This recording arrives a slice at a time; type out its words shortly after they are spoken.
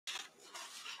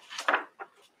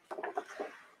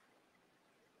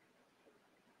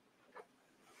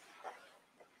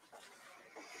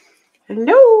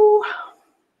Hello.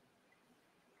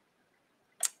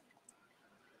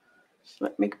 Just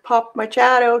let me pop my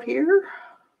chat out here.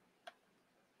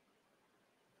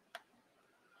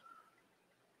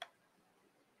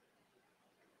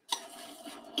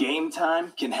 Game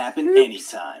time can happen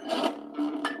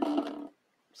anytime.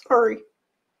 Sorry.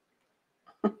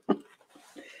 All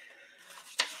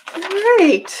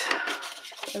right.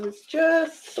 I was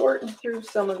just sorting through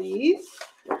some of these.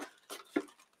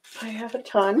 I have a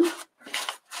ton,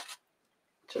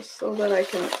 just so that I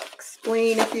can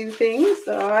explain a few things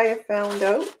that I have found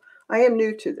out. I am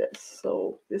new to this,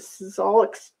 so this is all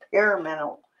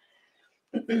experimental.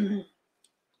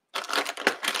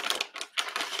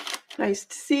 Nice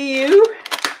to see you.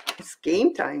 It's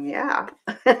game time, yeah.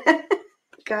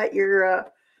 Got your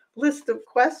list of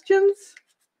questions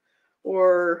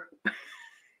or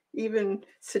even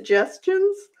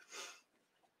suggestions?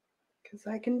 Because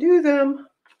I can do them.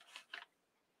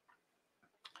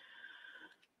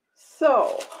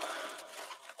 So,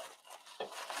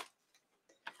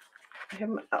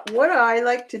 what I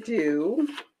like to do,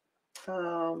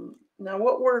 now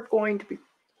what we're going to be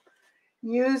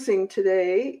using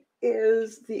today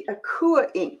is the Akua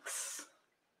inks.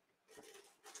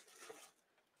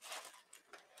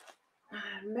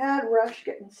 Mad rush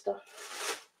getting stuff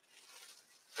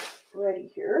ready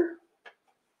here.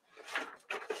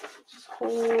 Just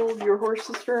hold your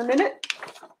horses for a minute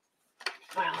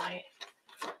while I...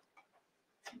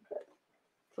 Okay.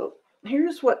 So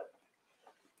here's what,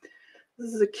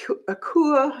 this is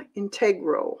Akua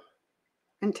Integlio.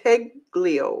 And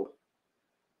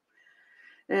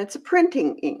it's a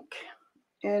printing ink.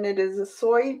 And it is a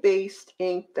soy-based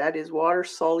ink that is water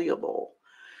soluble.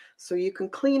 So you can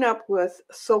clean up with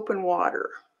soap and water.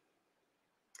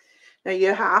 Now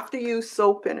you have to use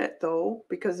soap in it though,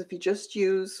 because if you just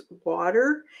use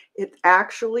water, it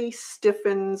actually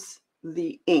stiffens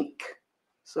the ink.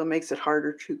 So it makes it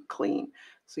harder to clean.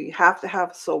 So you have to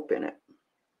have soap in it.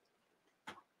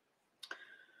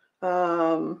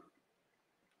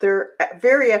 They're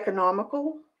very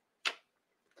economical.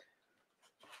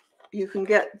 You can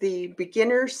get the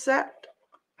beginner set.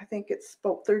 I think it's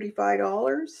about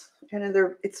 $35,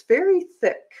 and it's very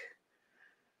thick.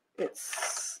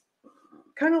 It's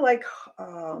kind of like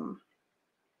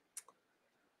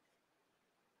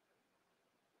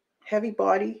heavy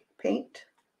body paint,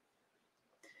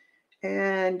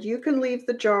 and you can leave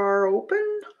the jar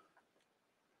open,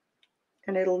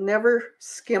 and it'll never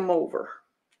skim over.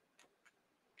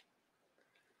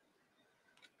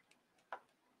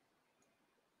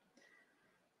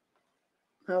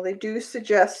 Now they do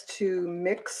suggest to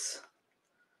mix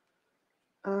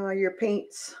your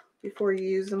paints before you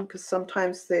use them, because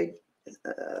sometimes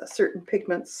certain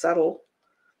pigments settle,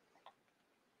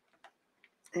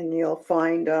 and you'll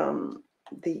find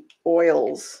the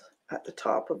oils at the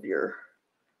top of your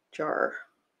jar.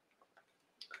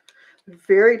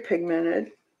 Very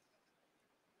pigmented,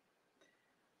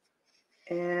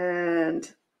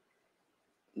 and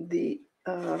the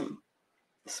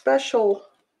special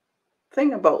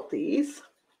thing about these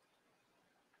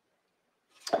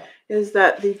is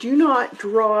that they do not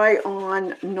dry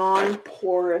on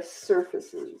non-porous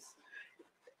surfaces.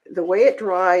 The way it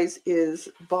dries is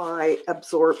by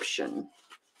absorption.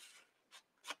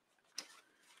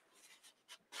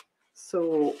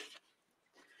 So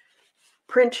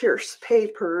printers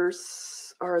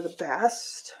papers are the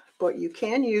best, but you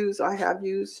can use, I have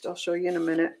used, I'll show you in a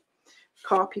minute,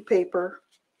 copy paper.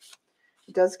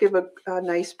 It does give a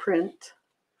nice print.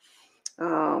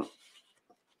 A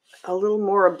little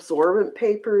more absorbent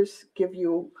papers give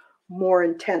you more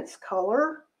intense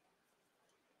color.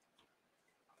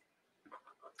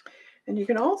 And you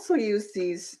can also use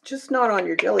these, just not on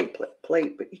your jelly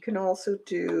plate, but you can also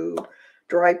do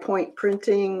dry point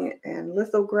printing and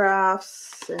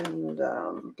lithographs and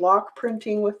block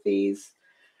printing with these.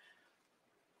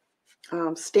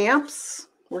 Stamps,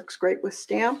 works great with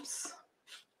stamps.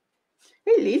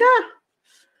 Hey, Lita,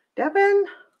 Devin,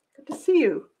 good to see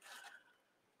you.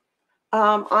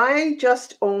 I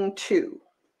just own two.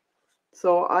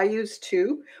 So I use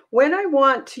two. When I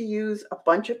want to use a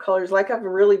bunch of colors, like I've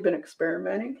really been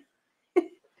experimenting,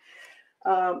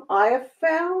 I have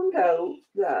found out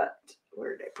that,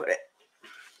 where did I put it?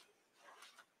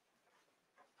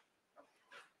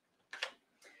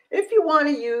 If you want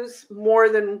to use more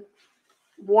than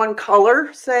one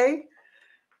color, say,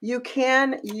 you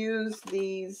can use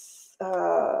these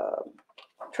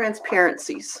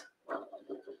transparencies.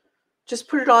 Just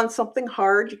put it on something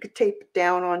hard. You could tape it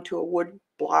down onto a wood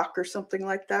block or something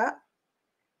like that.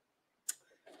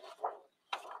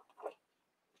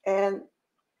 And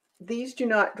these do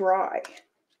not dry.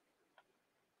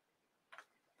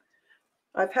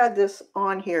 I've had this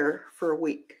on here for a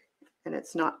week and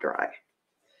it's not dry.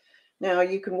 Now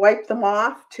you can wipe them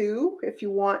off too if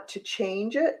you want to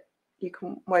change it. You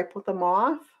can wipe them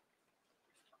off.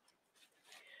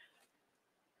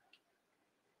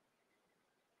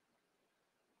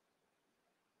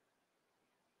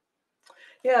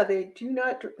 Yeah, they do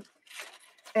not.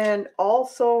 And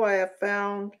also I have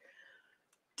found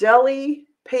deli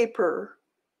paper,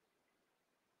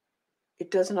 it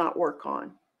does not work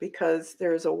on because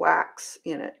there's a wax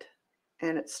in it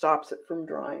and it stops it from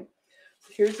drying.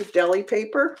 So here's a deli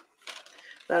paper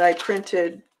that I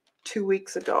printed 2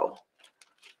 weeks ago.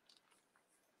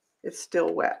 It's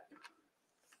still wet.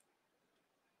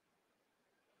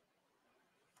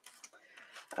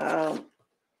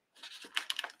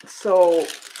 So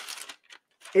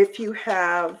if you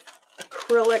have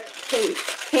acrylic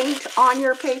paint on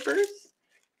your papers,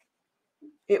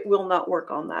 it will not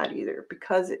work on that either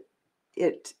because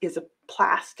it is a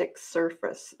plastic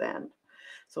surface then.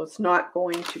 So it's not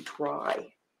going to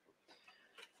dry.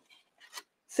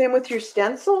 Same with your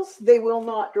stencils. They will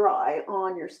not dry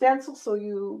on your stencil, so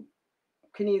you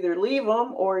can either leave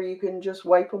them or you can just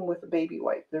wipe them with a baby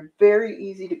wipe. They're very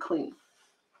easy to clean.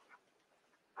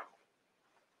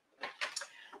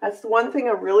 That's the one thing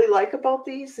I really like about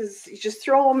these is you just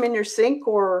throw them in your sink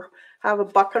or have a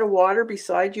bucket of water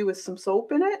beside you with some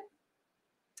soap in it.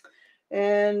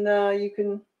 And you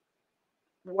can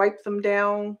wipe them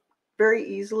down very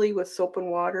easily with soap and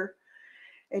water.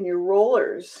 And your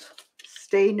rollers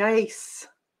stay nice.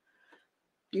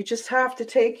 You just have to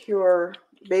take your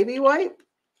baby wipe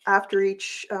after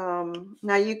each.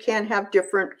 Now you can have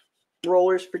different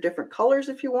rollers for different colors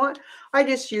if you want. I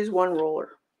just use one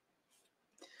roller.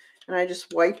 And I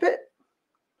just wipe it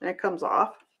and it comes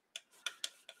off.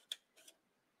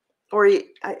 Or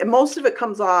most of it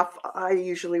comes off. I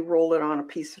usually roll it on a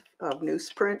piece of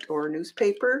newsprint or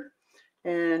newspaper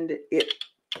and it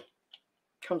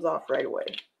comes off right away.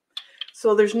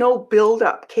 So there's no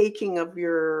buildup, caking of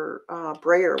your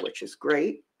brayer, which is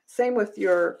great. Same with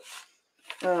your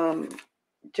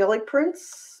jelly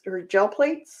prints or gel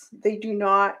plates. They do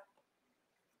not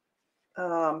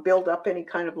build up any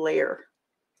kind of layer.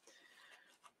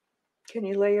 Can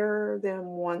you layer them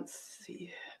once they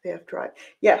have dried?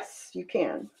 Yes, you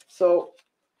can. So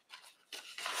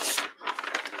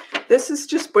this is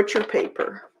just butcher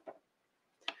paper.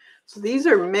 So these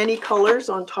are many colors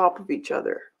on top of each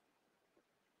other.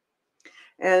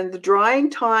 And the drying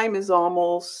time is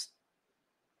almost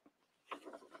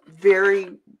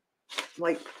very,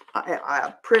 like,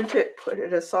 I print it, put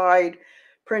it aside,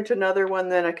 print another one,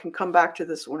 then I can come back to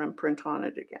this one and print on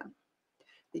it again.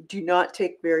 They do not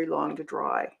take very long to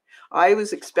dry. I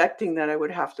was expecting that I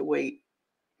would have to wait,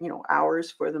 hours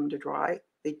for them to dry.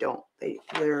 They don't.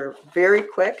 They're very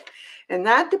quick. And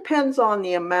that depends on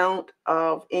the amount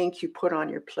of ink you put on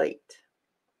your plate.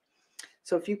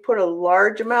 So if you put a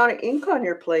large amount of ink on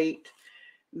your plate,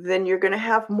 then you're going to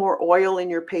have more oil in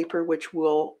your paper, which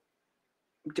will,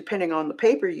 depending on the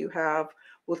paper you have,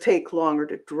 will take longer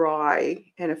to dry.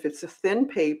 And if it's a thin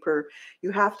paper,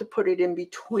 you have to put it in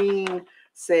between,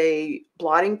 say,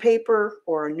 blotting paper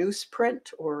or a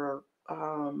newsprint or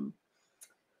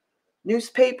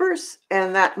newspapers,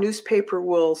 and that newspaper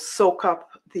will soak up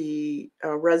the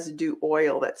residue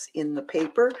oil that's in the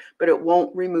paper, but it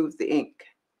won't remove the ink.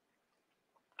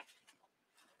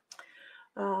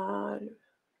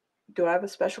 Do I have a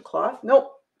special cloth?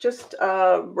 Nope, just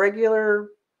a regular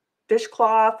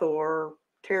dishcloth or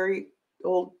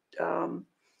old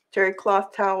terry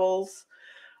cloth towels.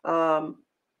 As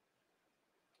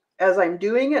I'm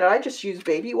doing it, I just use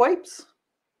baby wipes.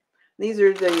 These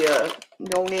are the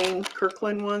no-name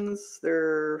Kirkland ones.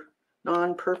 They're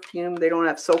non-perfume. They don't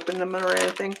have soap in them or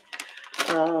anything.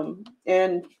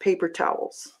 And paper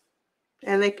towels.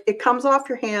 And it comes off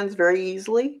your hands very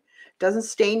easily. Doesn't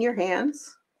stain your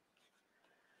hands.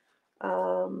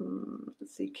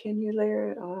 Let's see, can you layer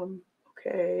it?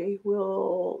 Okay,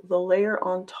 will the layer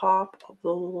on top of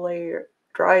the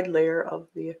dried layer of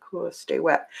the Akua stay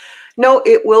wet? No,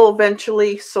 it will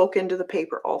eventually soak into the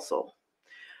paper also.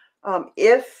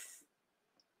 If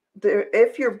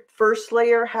your first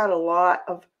layer had a lot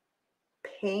of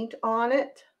paint on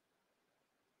it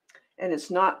and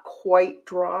it's not quite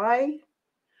dry,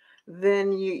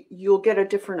 then you'll get a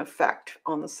different effect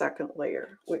on the second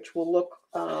layer, which will look,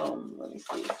 let me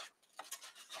see, I'll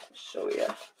show you.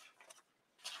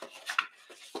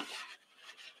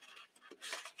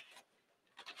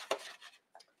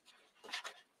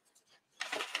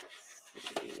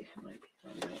 It might be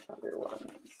on my other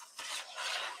ones.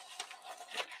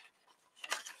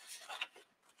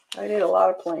 I did a lot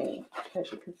of playing,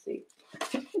 as you can see.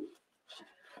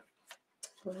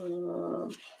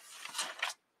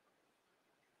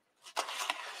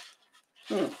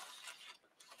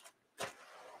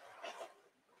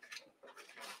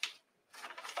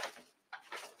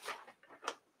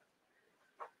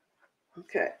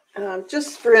 Okay,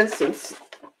 just for instance,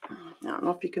 I don't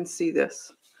know if you can see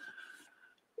this.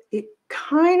 It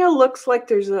kind of looks like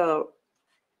there's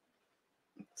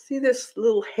see this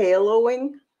little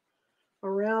haloing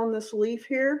around this leaf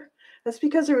here? That's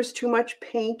because there was too much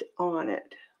paint on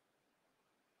it.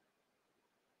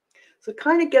 So it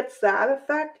kind of gets that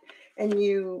effect, and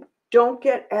you don't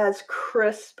get as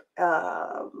crisp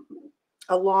a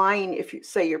line if you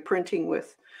say you're printing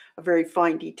with a very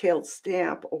fine detailed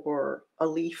stamp or a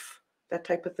leaf, that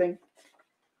type of thing.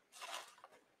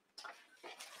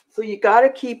 So you got to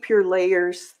keep your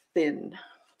layers thin.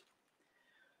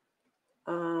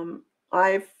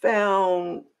 I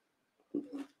found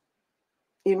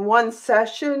in one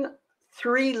session,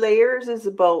 3 layers is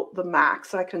about the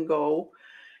max I can go.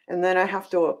 And then I have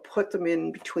to put them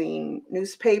in between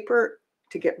newspaper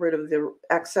to get rid of the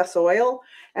excess oil.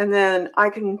 And then I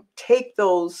can take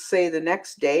those, say, the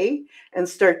next day and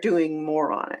start doing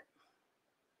more on it.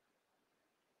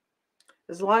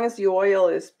 As long as the oil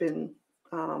has been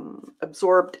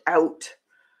absorbed out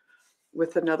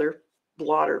with another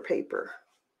blotter paper.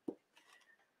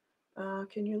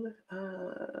 Can you look?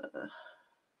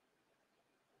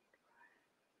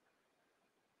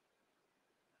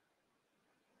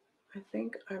 I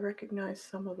think I recognize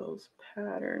some of those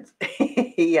patterns.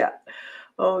 Yeah.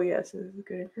 Oh, yes, this is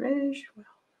good information.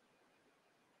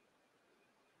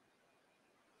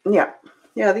 Well, yeah.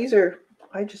 Yeah, these are,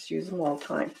 I just use them all the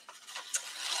time.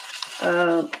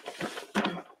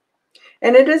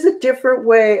 And it is a different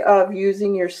way of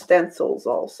using your stencils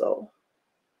also.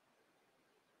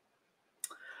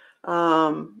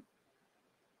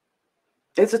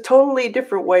 It's a totally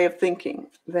different way of thinking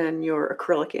than your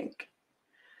acrylic ink.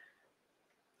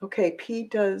 Okay, P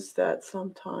does that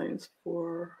sometimes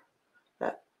for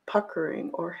that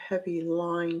puckering or heavy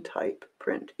line type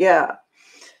print. Yeah,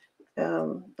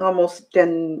 almost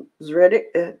dendritic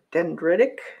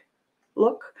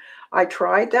look. I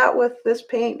tried that with this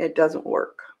paint. It doesn't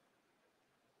work.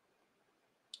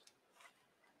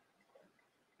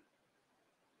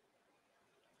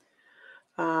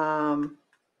 But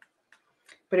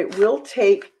it will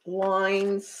take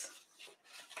lines.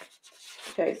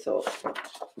 Okay, so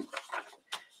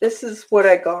this is what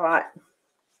I got.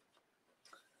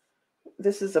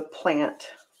 This is a plant,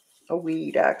 a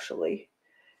weed actually.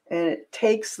 And it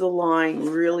takes the line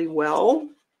really well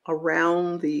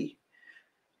around the,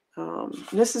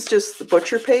 this is just the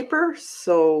butcher paper.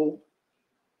 So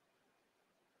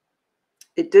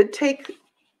it did take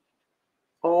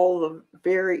all the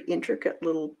very intricate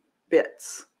little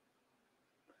bits.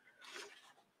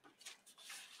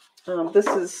 This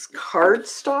is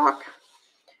cardstock.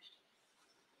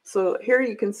 So here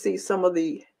you can see some of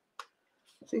the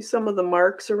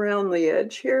marks around the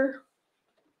edge here.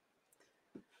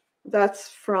 That's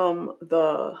from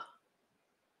the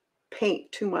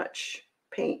paint, too much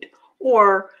paint.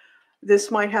 Or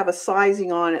this might have a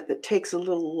sizing on it that takes a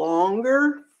little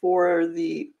longer for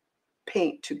the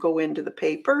paint to go into the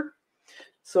paper.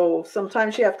 So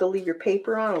sometimes you have to leave your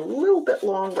paper on a little bit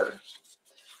longer.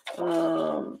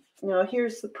 Now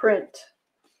here's the print.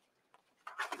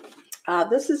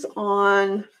 This is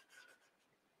on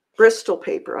Bristol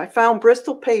paper. I found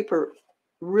Bristol paper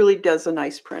really does a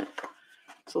nice print.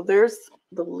 So there's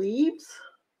the leaves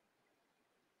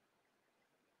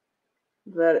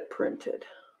that it printed.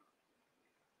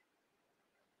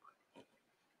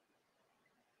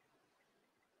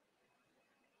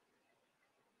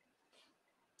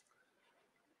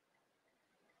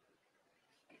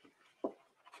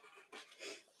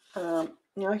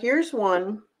 Now here's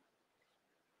one.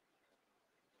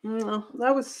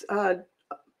 That was a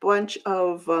bunch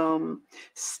of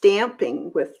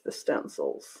stamping with the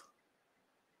stencils.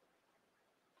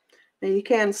 Now you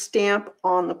can stamp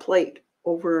on the plate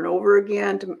over and over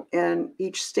again, and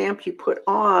each stamp you put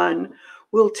on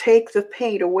will take the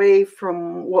paint away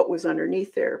from what was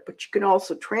underneath there. But you can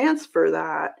also transfer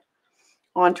that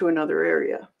onto another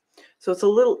area. So it's a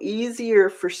little easier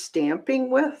for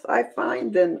stamping with, I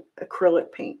find, than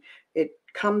acrylic paint. It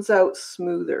comes out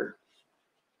smoother.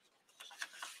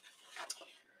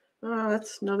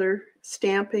 That's another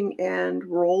stamping and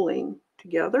rolling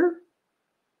together.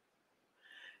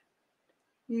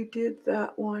 You did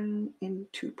that one in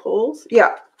 2 pulls.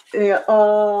 Yeah.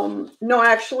 No,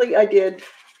 actually I did.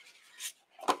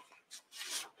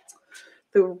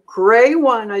 The gray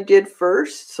one I did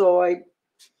first. So I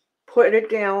put it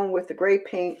down with the gray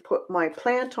paint, put my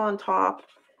plant on top,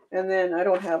 And then I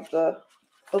don't have the,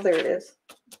 oh, there it is.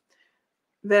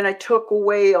 Then I took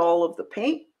away all of the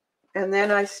paint, and then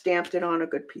I stamped it on a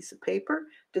good piece of paper.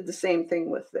 Did the same thing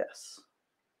with this.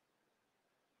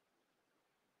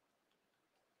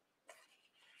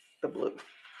 The blue.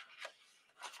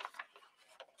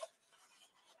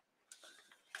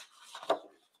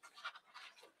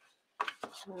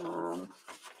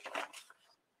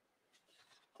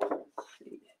 Let's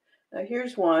see. Now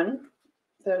here's one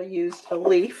that I used a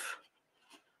leaf.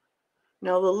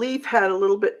 Now the leaf had a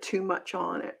little bit too much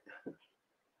on it.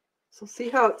 So see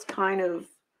how it's kind of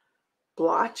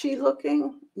blotchy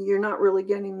looking? You're not really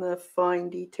getting the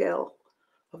fine detail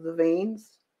of the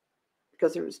veins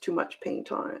because there was too much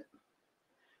paint on it.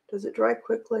 Does it dry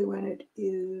quickly when it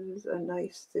is a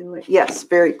nice thin layer? Yes,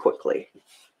 very quickly.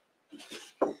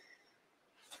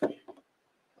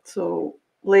 So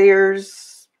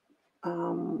layers,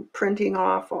 printing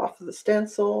off of the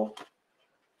stencil.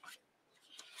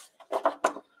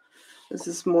 This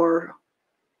is more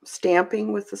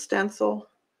stamping with the stencil.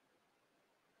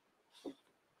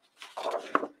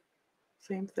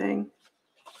 Same thing.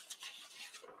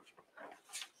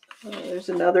 There's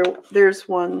another, there's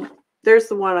one, there's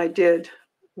the one I did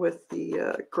with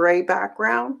the gray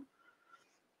background.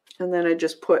 And then I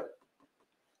just put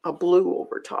a blue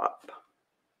over top.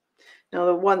 Now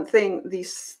the one thing,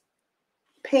 these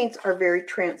paints are very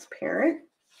transparent.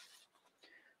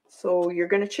 So you're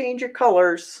going to change your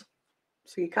colors.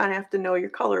 So you kind of have to know your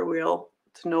color wheel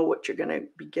to know what you're going to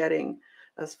be getting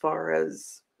as far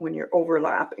as when you're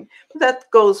overlapping. But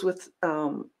that goes with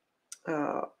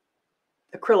acrylic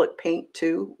paint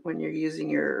too, when you're using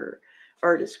your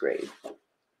artist grade.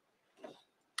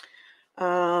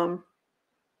 So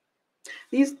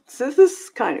this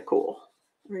is kind of cool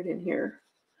right in here.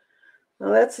 Now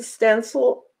that's a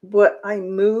stencil, but I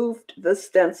moved the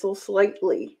stencil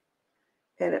slightly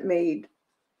and it made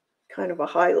kind of a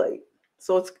highlight.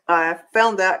 So it's, I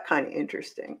found that kind of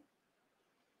interesting.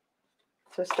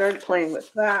 So I started playing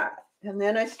with that. And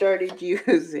then I started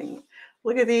using,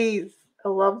 look at these. I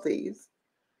love these.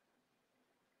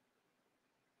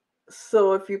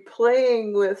 So if you're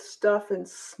playing with stuff and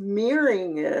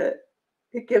smearing it,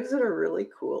 it gives it a really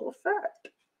cool effect.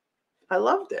 I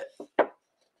loved it.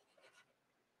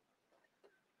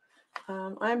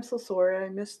 I'm so sorry I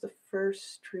missed the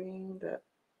first string that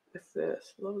with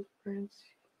this. Love prints.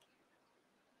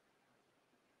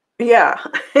 Yeah,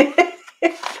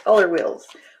 color wheels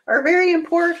are very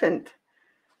important.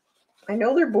 I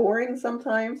know they're boring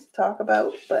sometimes to talk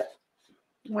about, but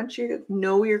once you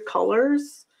know your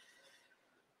colors,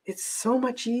 it's so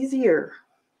much easier.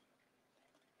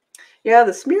 Yeah,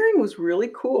 the smearing was really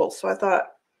cool. So I thought,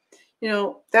 you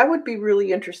know, that would be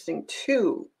really interesting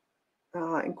too,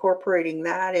 incorporating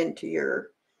that into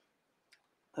your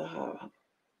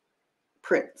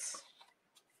prints.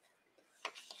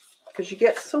 Because you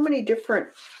get so many different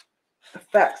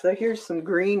effects. Now here's some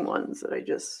green ones that I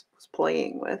just was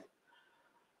playing with.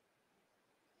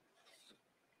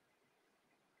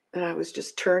 And I was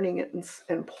just turning it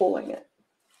and pulling it.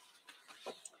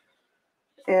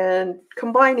 And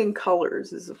combining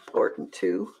colors is important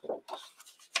too.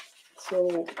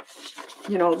 So,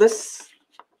 you know, this,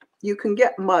 you can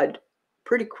get mud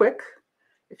pretty quick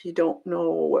if you don't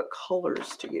know what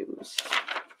colors to use.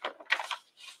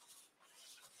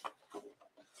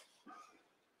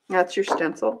 That's your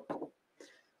stencil.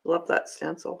 Love that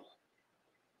stencil.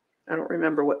 I don't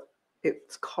remember what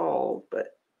it's called,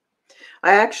 but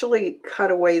I actually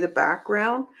cut away the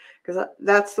background because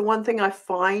that's the one thing I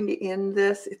find in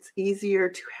this. It's easier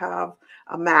to have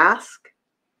a mask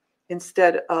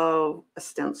instead of a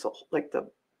stencil, like the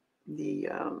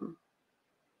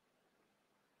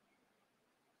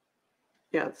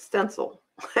stencil.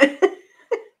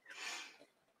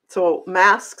 So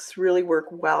masks really work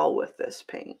well with this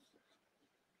paint.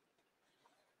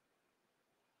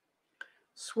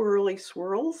 Swirly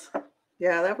swirls.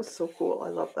 Yeah, that was so cool. I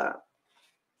love that.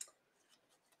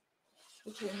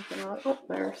 Oh,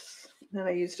 there's, then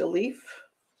I used a leaf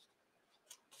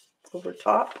over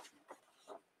top.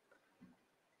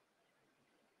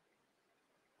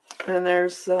 And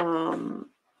there's,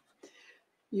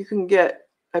 you can get,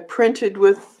 I printed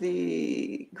with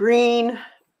the green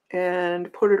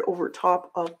and put it over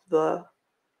top of the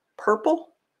purple.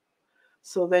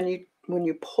 So then you, when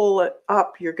you pull it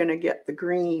up, you're going to get the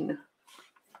green.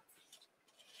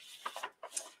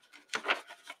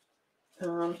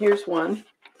 Here's one.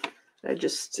 I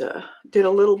just did a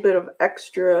little bit of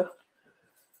extra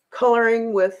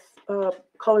coloring with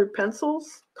colored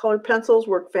pencils. Colored pencils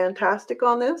work fantastic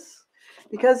on this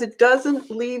because it doesn't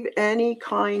leave any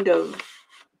kind of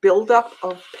buildup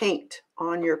of paint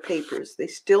on your papers. They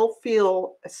still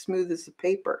feel as smooth as the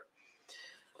paper.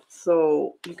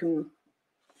 So you can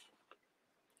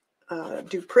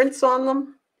do prints on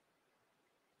them.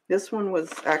 This one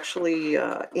was actually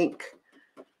ink.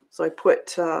 So I put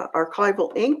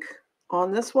archival ink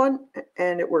on this one,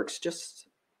 and it works just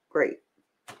great.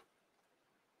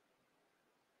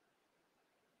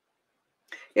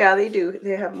 Yeah, they do.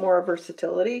 They have more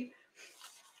versatility.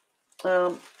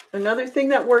 Another thing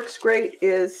that works great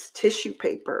is tissue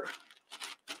paper.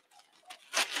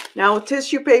 Now with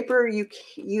tissue paper,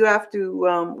 you have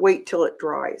to wait till it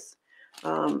dries.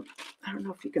 I don't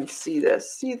know if you can see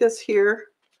this. See this here?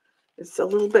 It's a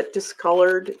little bit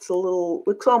discolored.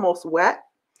 Looks almost wet.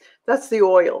 That's the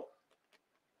oil.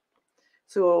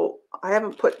 So I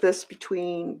haven't put this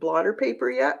between blotter paper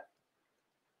yet.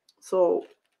 So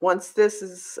once this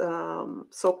is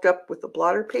soaked up with the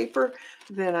blotter paper,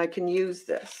 then I can use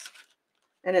this.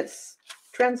 And it's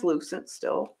translucent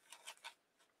still.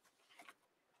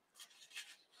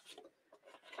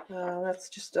 That's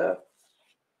just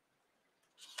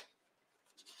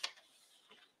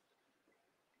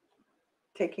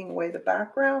taking away the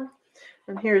background.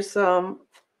 And here's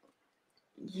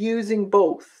using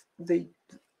both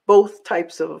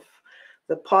types of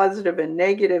the positive and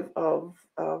negative of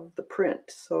the print.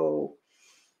 So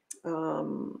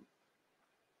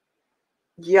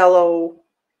yellow,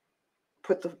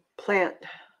 put the plant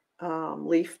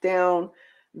leaf down,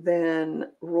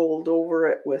 then rolled over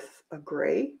it with a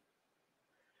gray,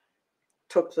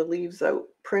 took the leaves out,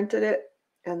 printed it,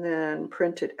 and then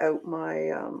printed out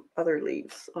my other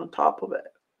leaves on top of it.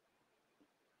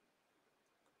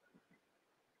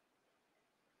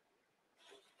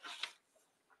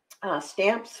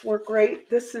 Stamps work great.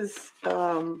 This is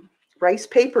rice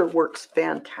paper, works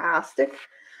fantastic.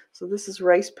 So this is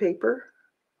rice paper.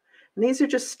 And these are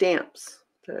just stamps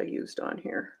that I used on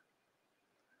here.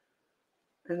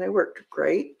 And they worked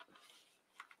great.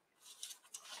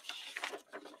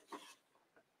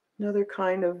 Another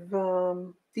kind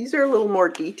of, these are a little more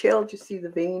detailed. You see the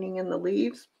veining in the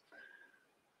leaves.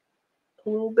 A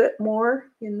little bit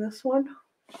more in this one.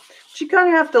 But you kind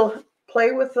of have to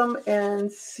play with them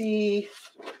and see.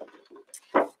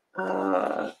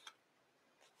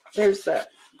 There's that.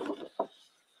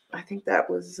 I think that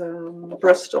was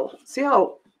Bristol. See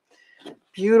how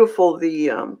beautiful the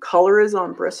color is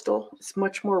on Bristol? It's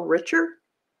much more richer.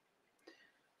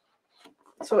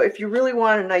 So if you really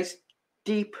want a nice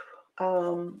deep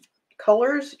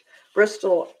colors,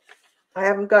 Bristol, I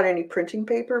haven't got any printing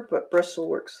paper, but Bristol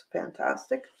works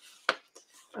fantastic.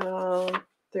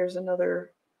 There's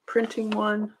another printing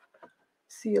one.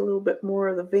 See a little bit more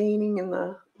of the veining in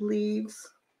the leaves.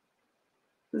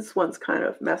 This one's kind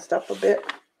of messed up a bit.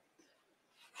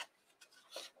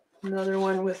 Another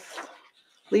one with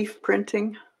leaf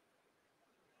printing.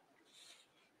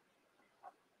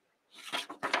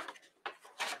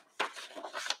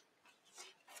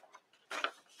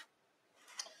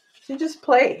 So you just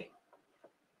play.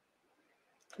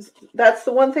 That's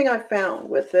the one thing I found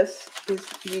with this is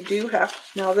you do have,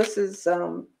 now this is,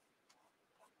 well,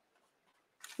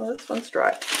 this one's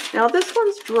dry. Now this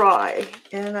one's dry,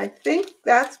 and I think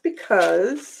that's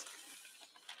because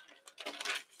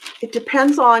it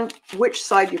depends on which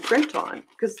side you print on,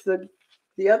 because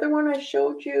the other one I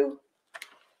showed you,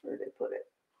 where did I put it?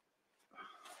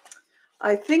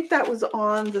 I think that was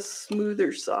on the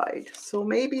smoother side. So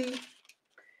maybe,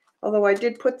 although I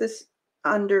did put this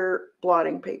under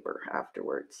blotting paper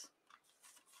afterwards.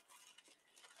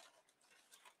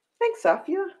 Thanks,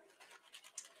 Safia.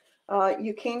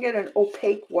 You can get an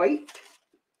opaque white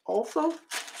also.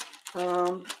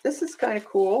 This is kind of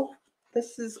cool.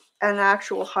 This is an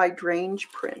actual hydrangea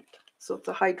print. So it's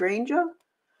a hydrangea,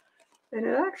 and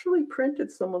it actually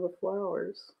printed some of the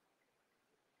flowers.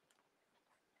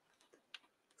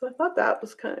 So I thought that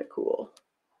was kind of cool.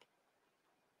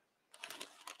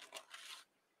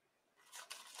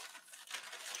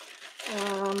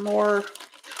 More,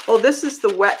 oh, this is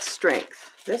the wet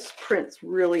strength. This print's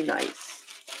really nice.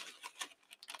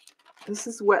 This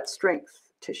is wet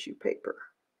strength tissue paper.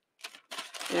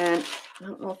 And I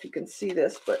don't know if you can see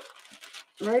this, but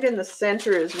right in the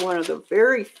center is one of the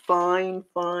very fine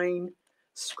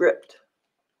script.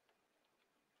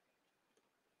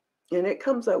 And it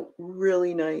comes out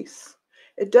really nice.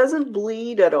 It doesn't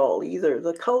bleed at all either.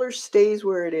 The color stays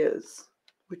where it is,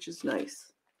 which is nice.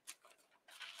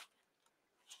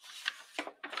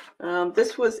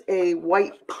 This was a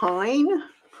white pine.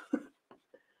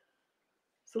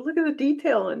 So look at the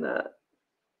detail in that.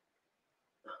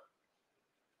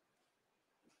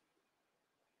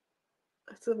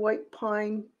 It's a white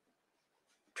pine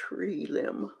tree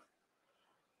limb.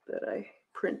 that I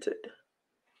printed.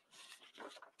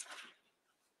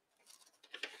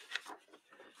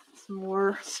 Some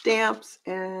more stamps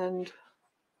and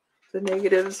the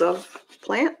negatives of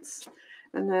plants.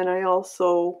 And then I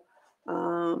also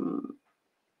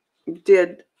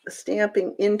did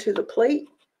stamping into the plate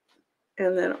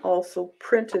and then also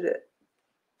printed it.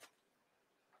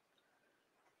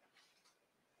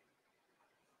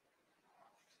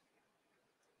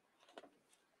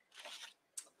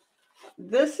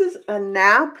 This is a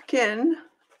napkin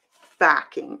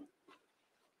backing.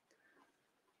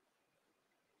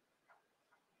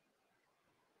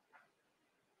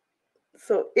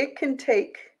 So it can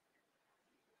take,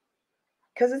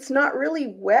 because it's not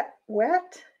really wet,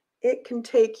 it can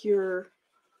take your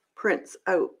prints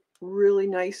out really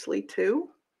nicely too.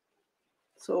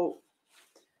 So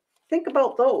think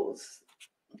about those,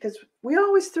 because we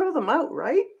always throw them out,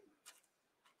 right?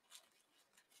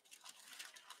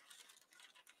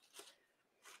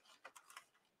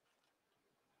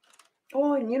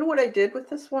 Oh, and you know what I did with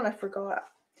this one? I forgot.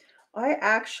 I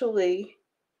actually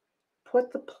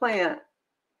put the plant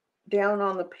down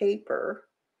on the paper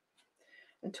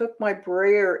and took my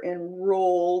brayer and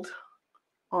rolled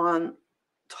on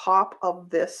top of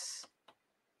this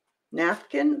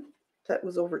napkin that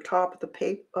was over top of the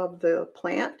paper of the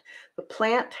plant. The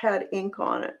plant had ink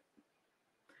on it.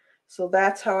 So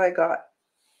that's how I got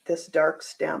this dark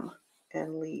stem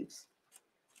and leaves.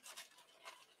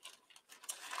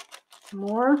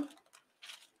 More.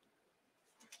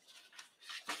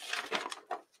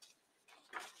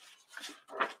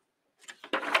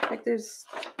 Like there's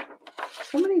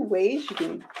so many ways you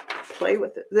can play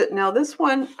with it. Now this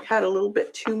one had a little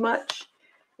bit too much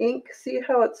ink. See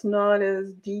how it's not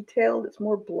as detailed? It's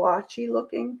more blotchy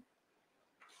looking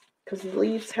because the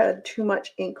leaves had too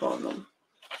much ink on them.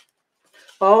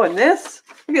 Oh, and this,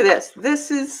 look at this.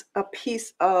 This is a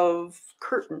piece of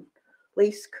curtain,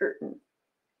 lace curtain.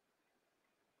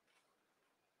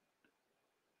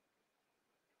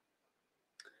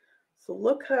 So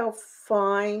look how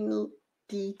fine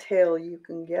detail you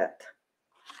can get.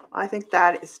 I think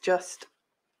that is just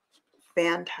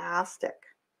fantastic.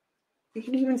 You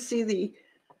can even see the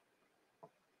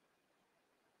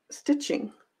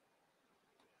stitching.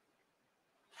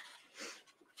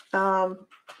 So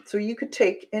you could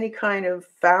take any kind of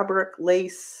fabric,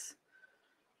 lace,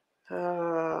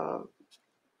 any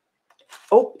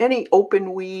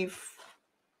open weave,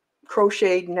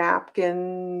 crocheted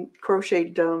napkin,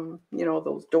 crocheted, you know,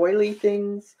 those doily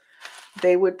things,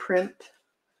 they would print.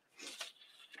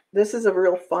 This is a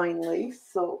real fine lace,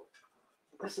 so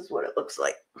this is what it looks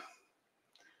like.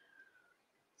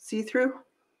 See-through.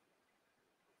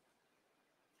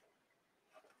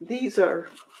 These are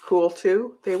cool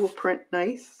too. They will print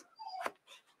nice.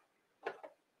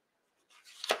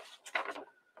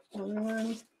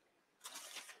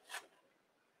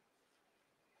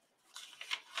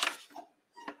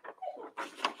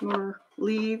 More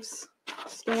leaves,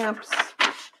 stamps.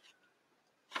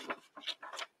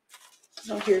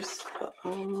 Oh, here's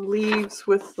leaves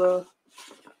with the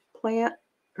plant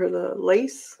or the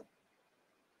lace.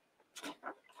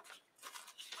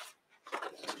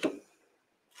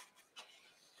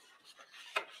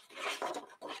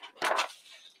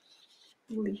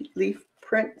 Leaf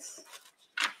prints.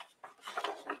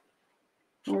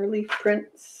 More leaf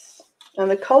prints.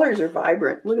 And the colors are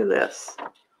vibrant. Look at this.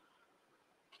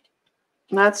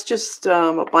 And that's just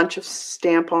a bunch of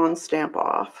stamp on, stamp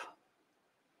off.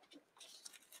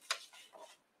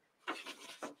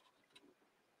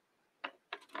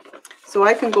 So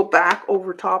I can go back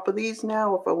over top of these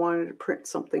now if I wanted to print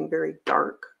something very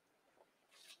dark.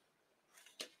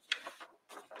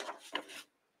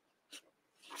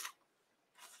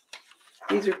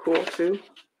 These are cool too.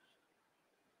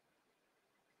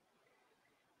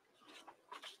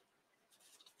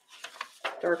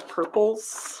 Dark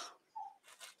purples.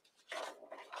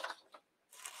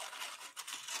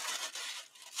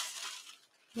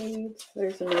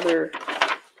 There's another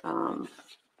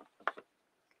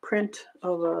print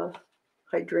of a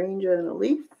hydrangea and a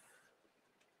leaf.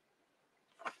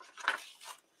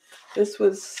 This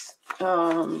was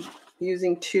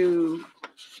using two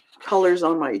colors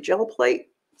on my gel plate.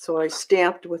 So I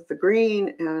stamped with the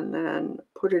green and then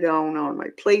put it down on my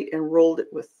plate and rolled it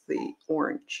with the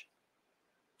orange.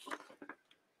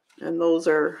 And those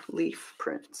are leaf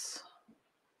prints.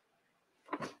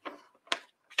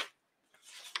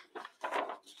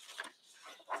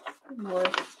 More.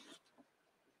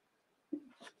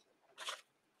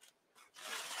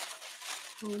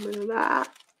 A little bit of that.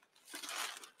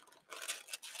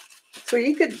 So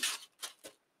you could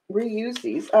reuse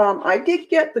these. I did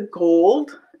get the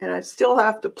gold and I still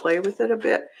have to play with it a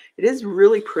bit. It is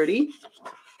really pretty.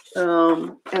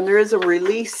 And there is a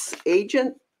release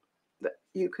agent that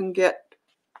you can get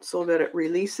so that it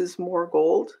releases more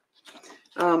gold.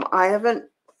 I haven't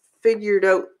figured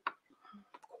out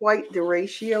quite the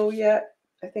ratio yet.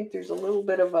 I think there's a little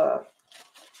bit of a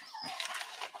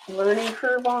learning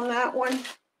curve on that one.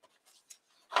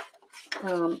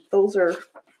 Those are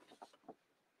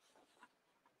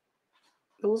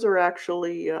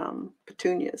actually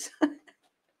petunias.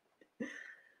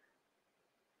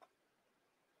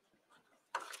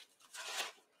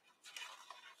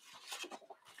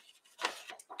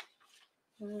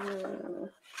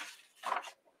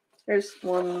 There's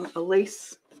one, a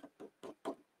lace.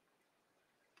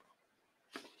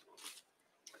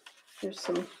 There's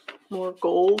some more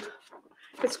gold.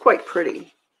 It's quite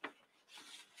pretty.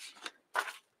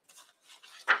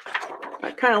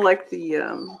 I kind of like the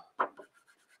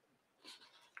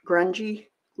grungy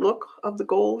look of the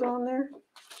gold on there.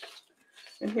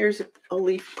 And here's a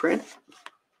leaf print.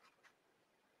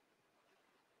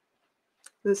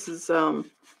 This is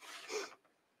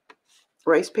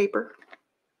rice paper.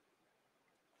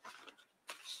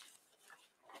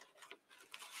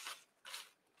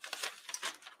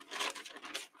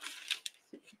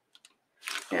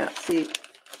 Yeah, see,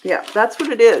 yeah, that's what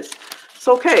it is.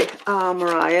 So, okay,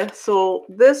 Mariah, so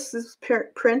this is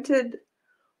printed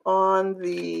on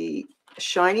the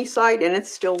shiny side and it's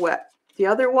still wet. The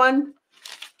other one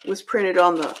was printed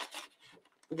on the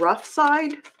rough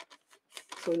side,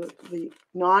 so the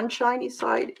non-shiny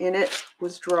side, and it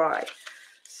was dry.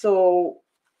 So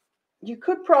you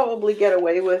could probably get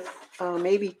away with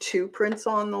maybe 2 prints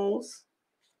on those.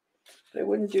 But I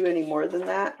wouldn't do any more than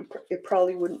that. It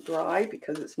probably wouldn't dry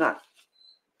because it's not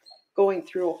going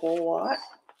through a whole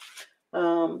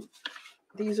lot.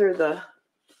 These are the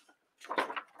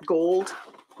gold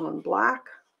on black.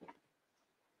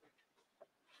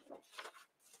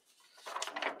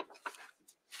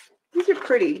 These are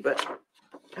pretty, but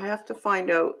I have to find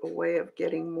out a way of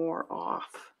getting more off.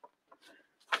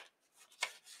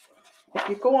 If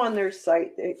you go on their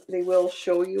site, they will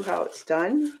show you how it's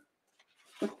done.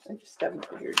 I just haven't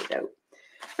figured it out.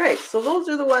 All right, so those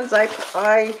are the ones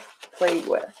I played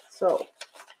with. So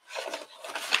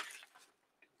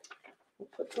we'll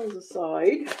put those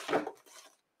aside.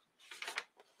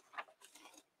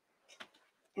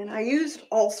 And I used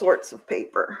all sorts of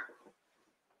paper.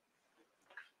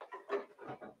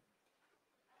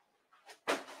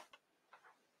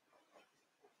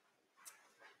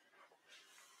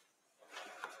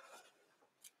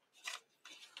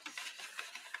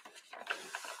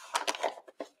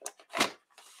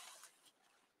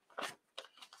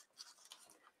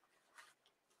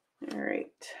 All right.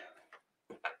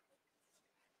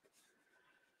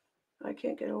 I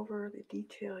can't get over the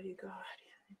detail you got.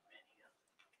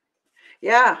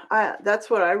 Yeah,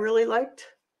 that's what I really liked.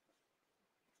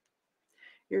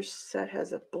 Your set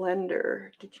has a blender.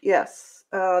 Yes,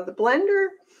 the blender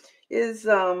is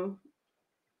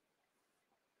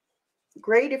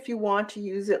great if you want to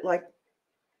use it like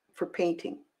for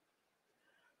painting.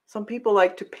 Some people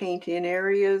like to paint in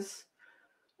areas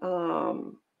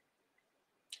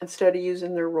instead of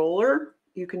using their roller.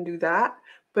 You can do that,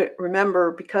 but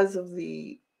remember, because of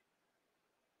the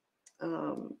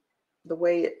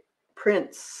way it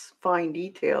prints fine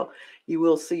detail, you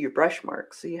will see your brush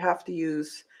marks. So you have to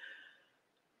use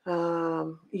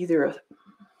either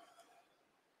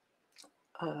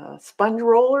a sponge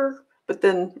roller, but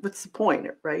then what's the point,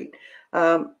 right?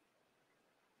 You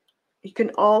can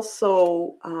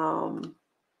also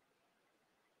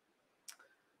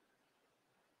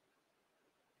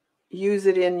use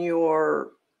it in you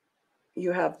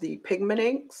have the pigment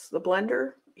inks, the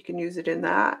blender. You can use it in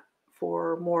that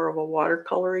for more of a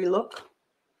watercolory look.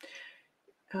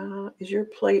 Is your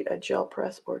plate a gel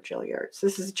press or jelly arts?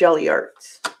 This is jelly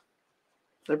arts.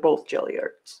 They're both jelly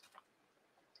arts.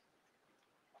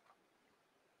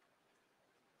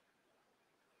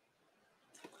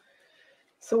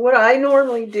 So what I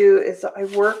normally do is I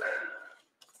work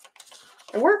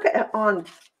on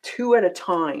 2 at a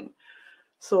time.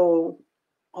 So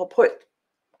I'll put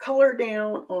color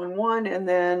down on one and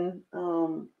then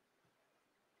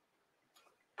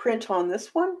print on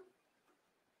this one.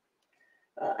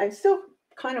 I'm still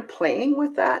kind of playing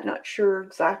with that, not sure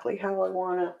exactly how I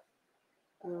want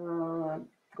to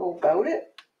go about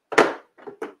it.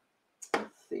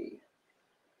 Let's see.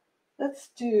 Let's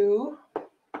do,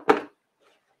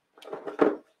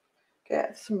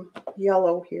 get some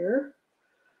yellow here.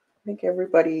 I think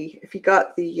everybody, if you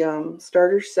got the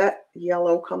starter set,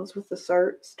 yellow comes with the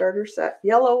starter set.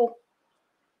 Yellow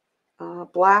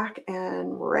black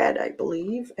and red, I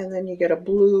believe, and then you get a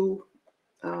blue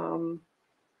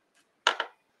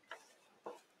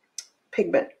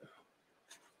pigment.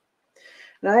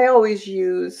 And I always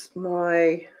use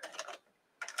my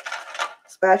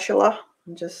spatula,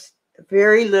 just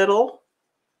very little.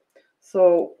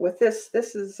 So with this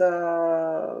is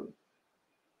 9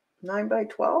 by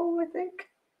 12, I think,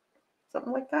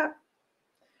 something like that.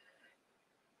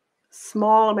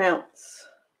 Small amounts.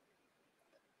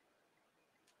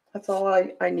 That's all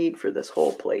I need for this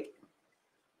whole plate.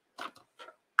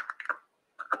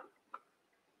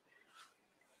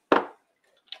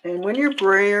 And when you're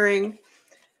brayering,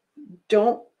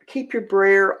 don't keep your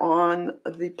brayer on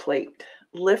the plate.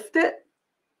 Lift it.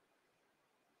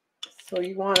 So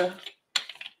you want to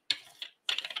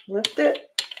lift it.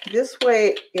 This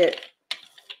way it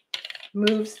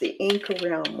moves the ink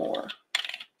around more.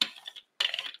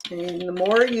 And the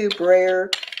more you brayer,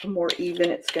 the more even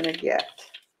it's going to get.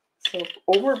 So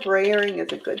over brayering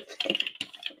is a good thing.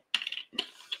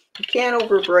 You can't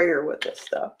over brayer with this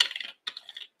stuff.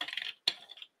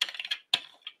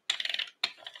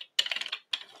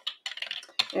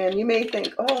 And you may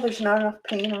think, oh, there's not enough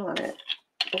paint on it.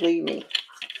 Believe me,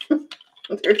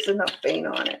 there's enough paint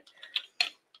on it.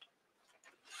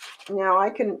 Now I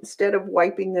can, instead of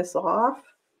wiping this off,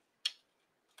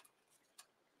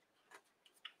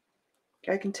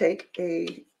 I can take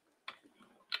a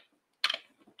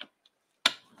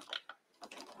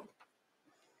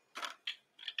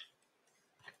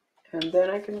and then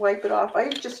I can wipe it off. I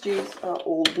just use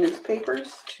old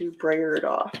newspapers to brayer it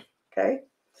off, okay?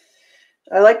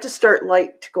 I like to start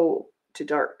light to go to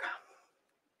dark.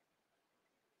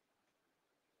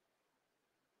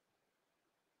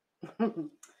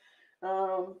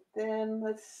 Then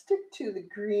let's stick to the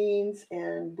greens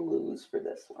and blues for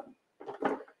this one.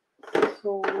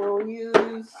 So we'll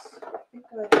use, I think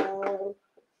I have, let's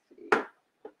see,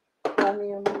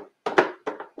 chromium.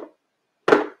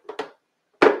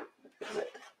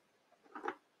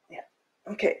 Yeah,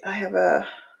 okay, I have a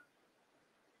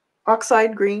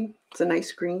oxide green. It's a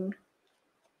nice green.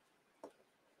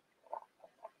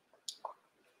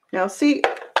 Now see,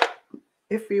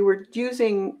 if you were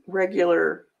using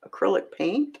regular acrylic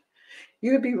paint,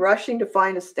 you would be rushing to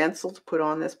find a stencil to put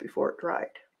on this before it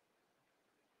dried.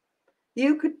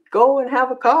 You could go and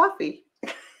have a coffee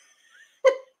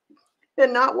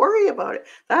and not worry about it.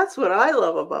 That's what I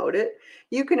love about it.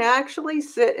 You can actually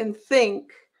sit and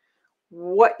think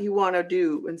what you want to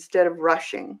do instead of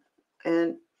rushing.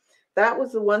 And that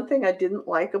was the one thing I didn't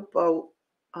like about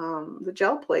the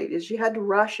gel plate, is you had to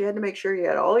rush. You had to make sure you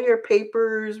had all your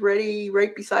papers ready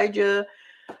right beside you.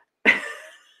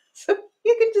 So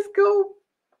you can just go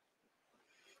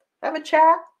have a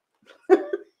chat,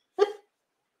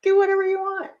 do whatever you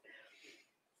want.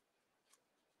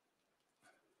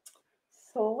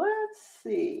 So let's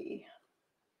see.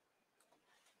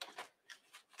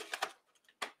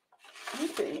 I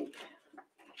think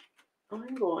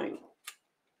I'm going,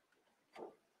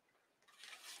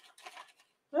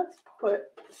 let's put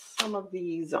some of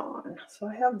these on. So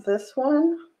I have this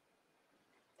one.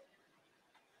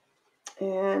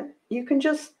 And you can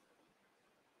just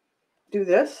do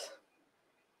this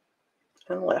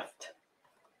and lift.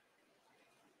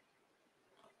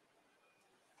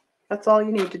 That's all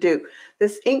you need to do.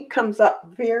 This ink comes up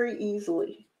very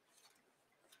easily.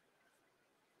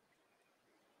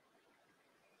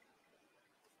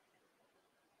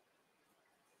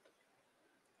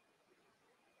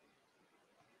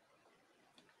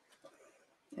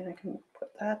 And I can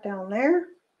put that down there.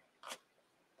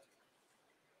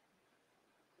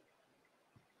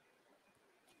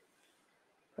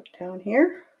 Put down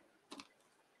here.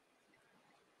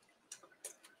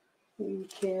 We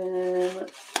can,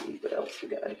 let's see what else we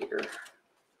got here.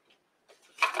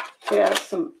 We have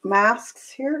some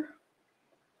masks here.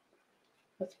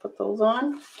 Let's put those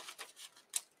on.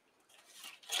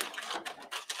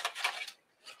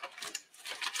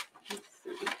 Let's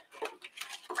see.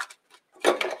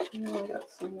 Now I got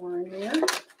some more in here.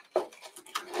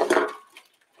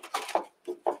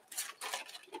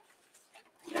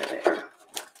 There.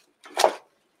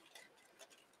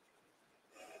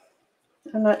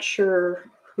 I'm not sure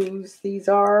whose these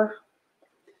are,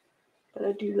 but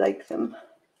I do like them.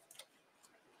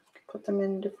 Put them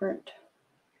in different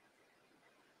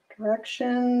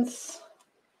directions.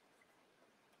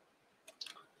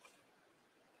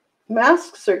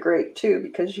 Masks are great too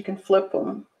because you can flip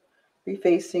them, be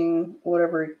facing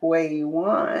whatever way you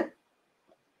want.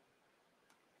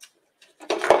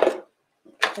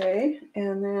 Okay,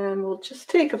 and then we'll just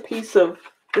take a piece of,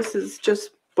 this is just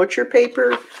butcher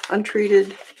paper,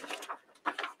 untreated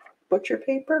butcher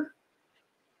paper.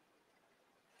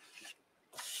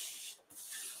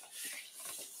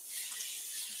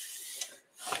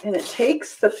 And it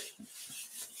takes the,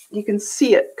 you can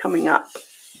see it coming up.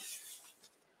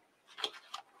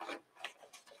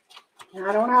 And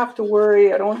I don't have to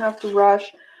worry, I don't have to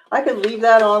rush. I could leave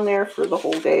that on there for the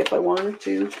whole day if I wanted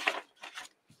to.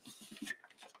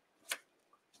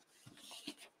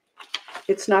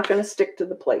 It's not going to stick to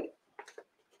the plate.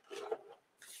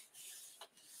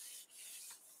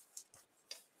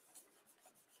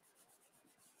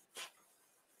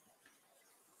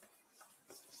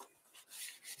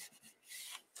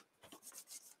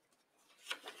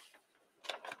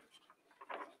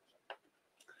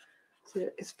 So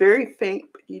it's very faint,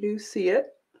 but you do see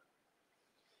it.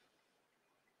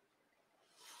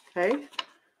 Okay.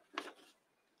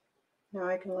 Now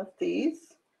I can lift these.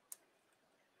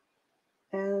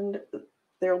 And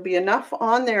there'll be enough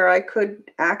on there I could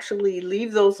actually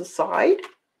leave those aside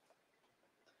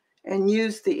and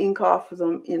use the ink off of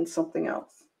them in something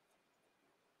else.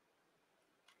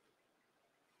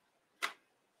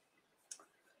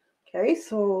 Okay,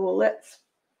 so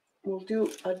we'll do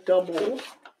a double.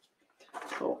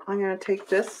 So I'm going to take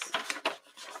this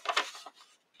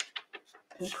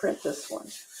and print this one.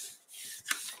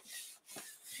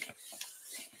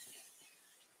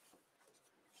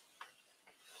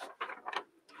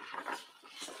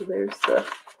 So there's the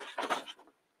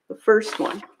first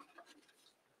one.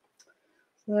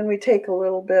 And then we take a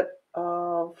little bit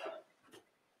of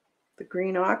the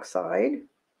green oxide.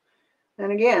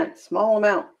 And again, small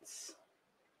amounts.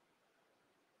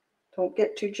 Don't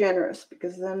get too generous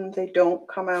because then they don't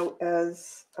come out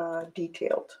as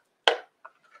detailed.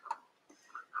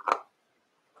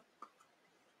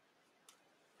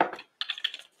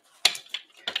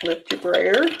 Lift your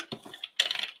brayer.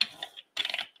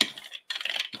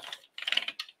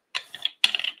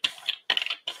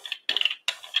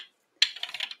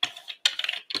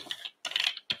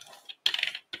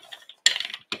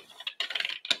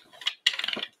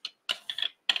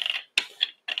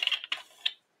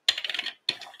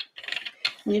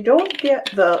 You don't get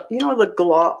the, you know, the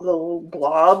little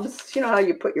blobs. You know how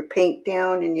you put your paint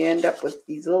down and you end up with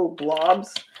these little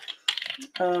blobs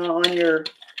on your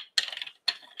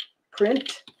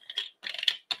print?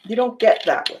 You don't get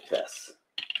that with this.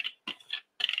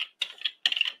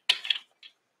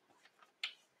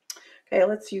 Okay,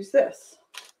 let's use this.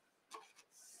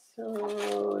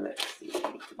 So let's see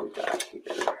what we got here.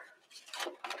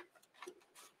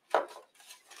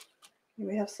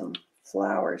 We have some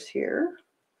flowers here.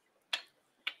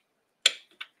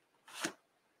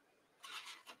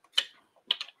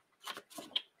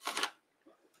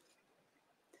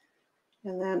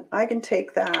 And then I can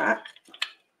take that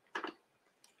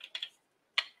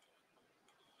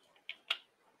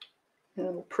and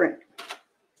it'll print.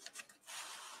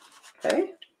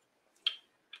 Okay.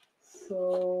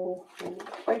 So we'll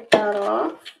wipe that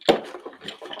off.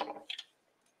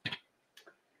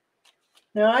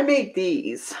 Now I made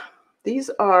these. These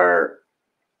are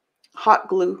hot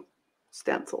glue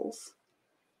stencils.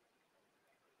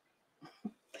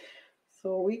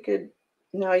 So we could,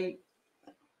 now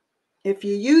if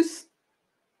you use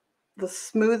the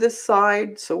smoothest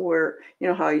side, so where, you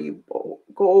know how you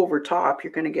go over top,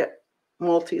 you're going to get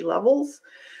multi-levels.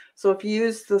 So if you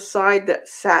use the side that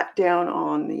sat down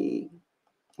on the,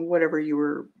 whatever you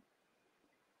were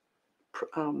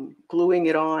gluing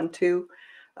it on to,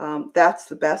 that's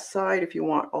the best side if you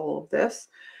want all of this.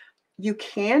 You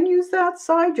can use that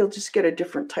side, you'll just get a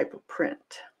different type of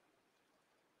print.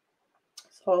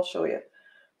 So I'll show you.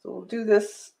 So we'll do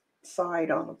this side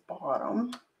on the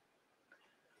bottom.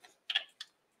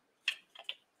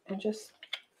 And just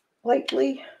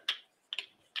lightly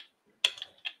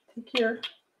take your,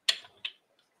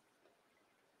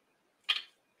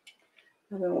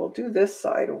 and then we'll do this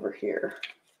side over here.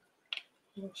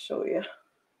 I'll show you.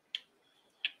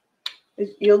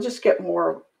 You'll just get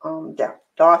more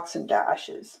dots and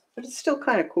dashes, but it's still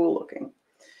kind of cool looking.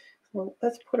 So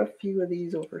let's put a few of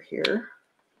these over here.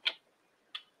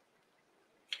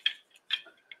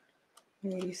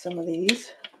 Maybe some of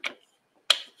these.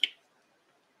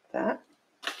 That.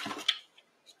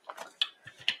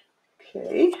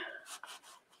 Okay.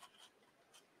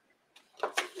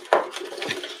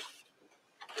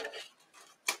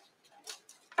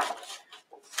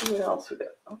 See what else we got.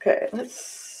 Okay,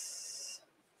 let's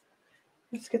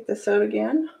get this out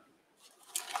again.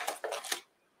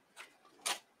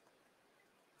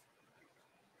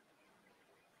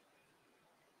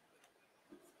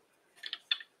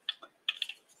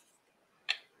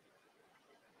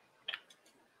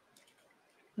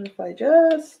 And if I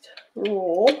just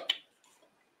roll,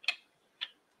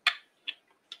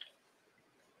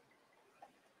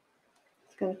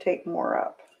 it's going to take more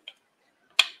up.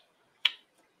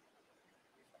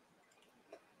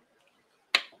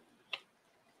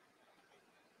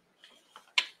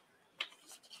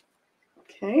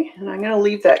 Okay, and I'm going to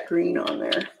leave that green on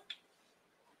there.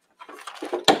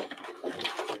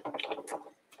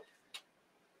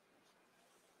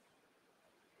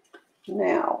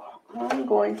 Now, I'm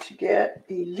going to get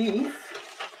a leaf.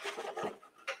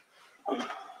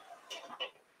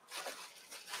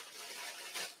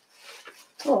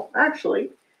 Oh,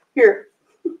 actually, here.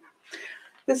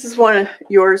 This is one of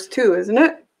yours too, isn't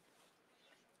it?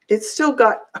 It's still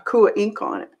got Akua ink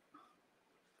on it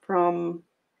from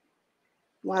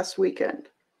last weekend.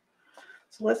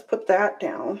 So let's put that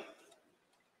down.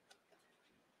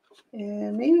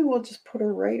 And maybe we'll just put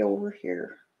her right over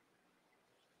here.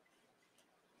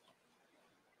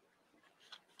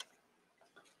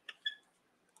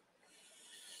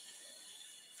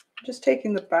 Just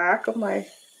taking the back of my,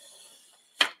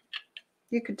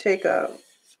 you could take a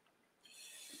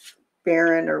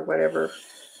Baron or whatever.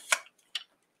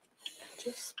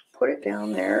 Just put it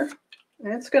down there.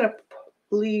 And it's going to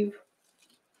leave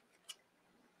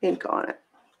ink on it.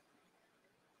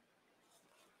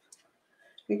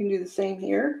 You can do the same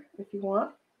here if you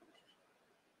want.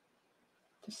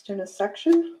 Just in a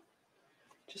section.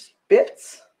 Just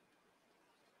bits.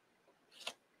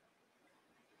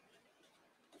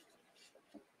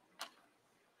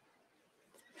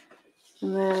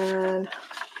 And then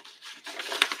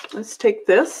let's take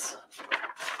this.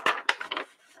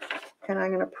 And I'm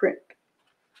going to print.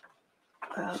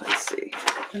 Let's see.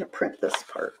 I'm going to print this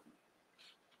part.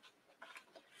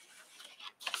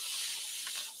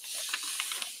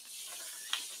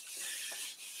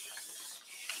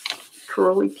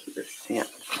 Curly Peter stamp.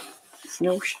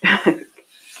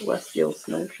 Celestial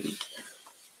snowshoes.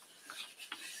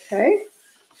 Okay.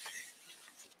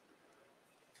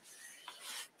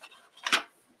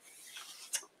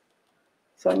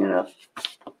 So I'm gonna.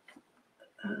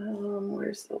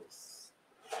 Where's those?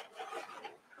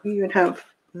 You even have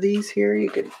these here. You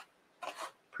could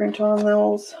print on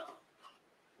those.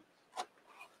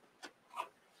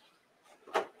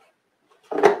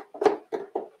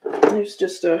 There's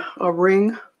just a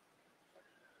ring.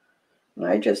 And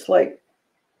I just like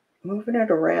moving it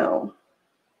around.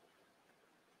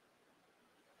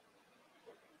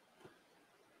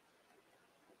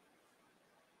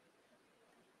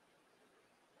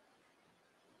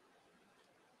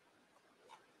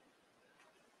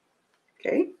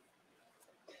 Okay.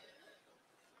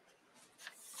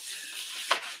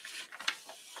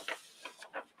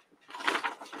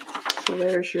 So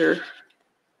there's your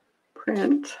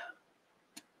print.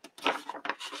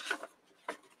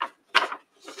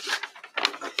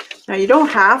 Now you don't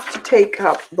have to take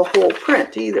up the whole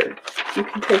print either. You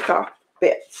can take off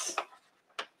bits.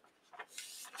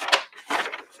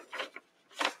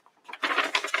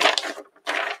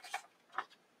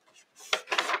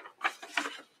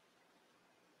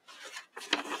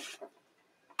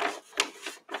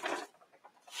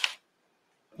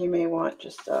 You may want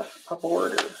just a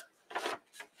border.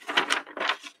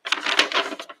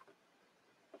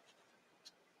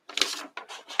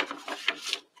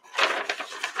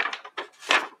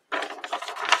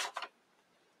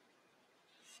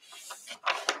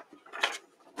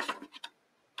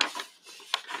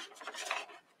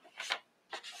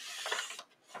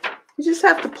 You just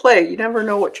have to play. You never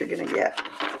know what you're going to get.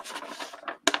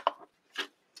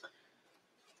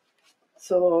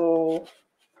 So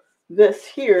this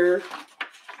here,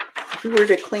 if we were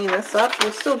to clean this up,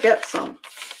 we'll still get some.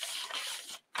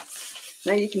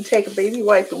 Now you can take a baby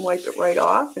wipe and wipe it right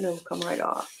off, and it'll come right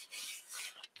off.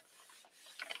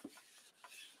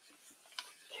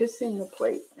 Kissing the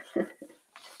plate.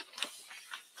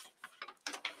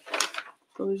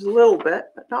 So there's a little bit,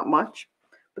 but not much.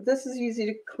 But this is easy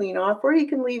to clean off, or you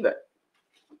can leave it.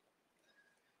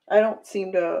 I don't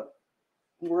seem to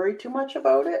worry too much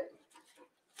about it.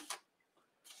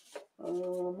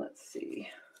 Let's see.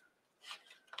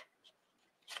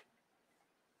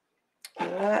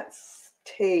 Let's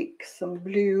take some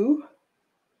blue.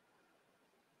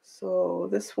 So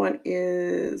this one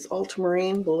is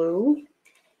ultramarine blue.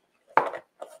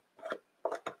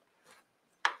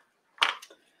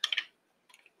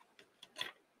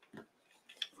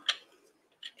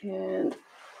 And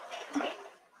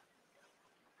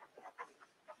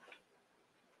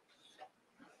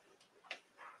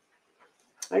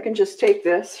I can just take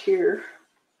this here.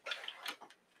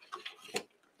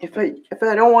 If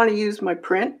I don't want to use my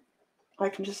print, I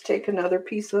can just take another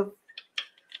piece of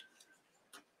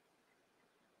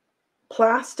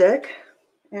plastic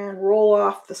and roll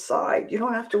off the side. You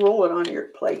don't have to roll it on your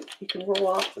plate. You can roll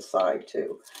off the side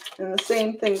too. And the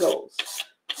same thing goes.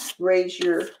 Raise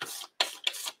your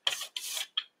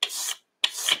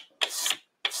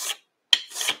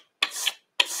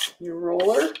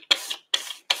roller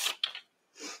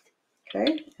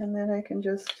Okay, and then I can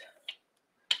just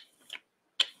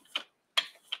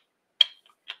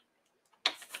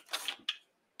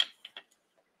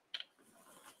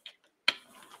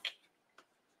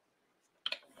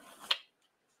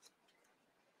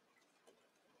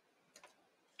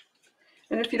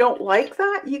and if you don't like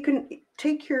that, you can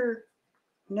take your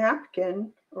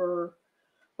napkin or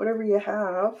whatever you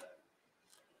have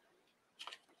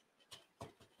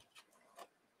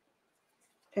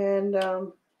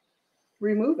and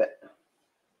remove it.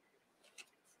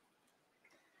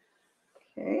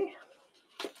 Okay.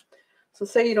 So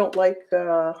say you don't like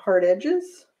hard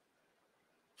edges,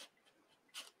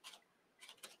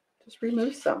 just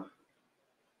remove some.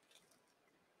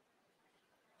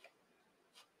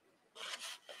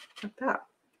 Like that.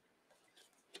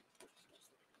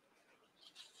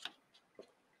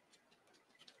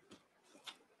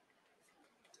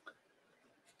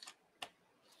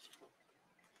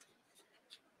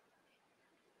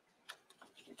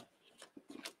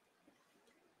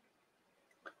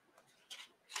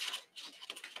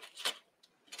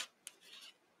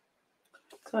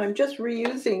 So I'm just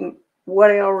reusing what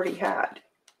I already had,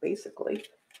 basically.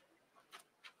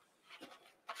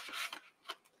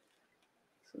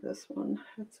 So this one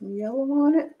had some yellow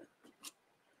on it.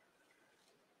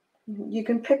 You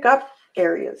can pick up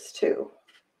areas too.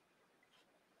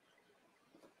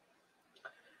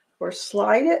 Or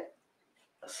slide it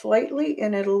slightly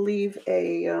and it'll leave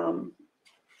a,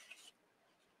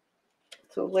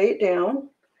 so lay it down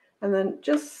and then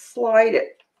just slide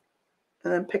it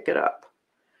and then pick it up.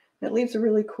 It leaves a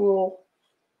really cool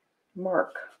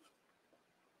mark.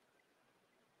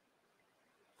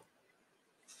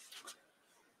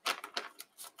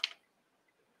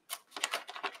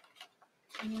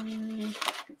 Let's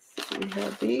see, we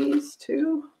have these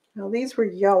two. Now these were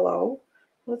yellow.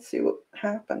 Let's see what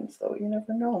happens though. You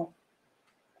never know.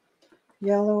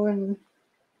 Yellow and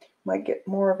might get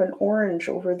more of an orange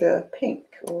over the pink,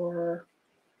 or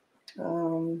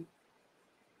the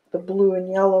blue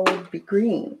and yellow would be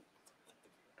green.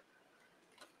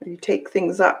 You take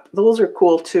things up. Those are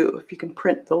cool too. If you can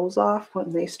print those off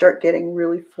when they start getting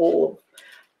really full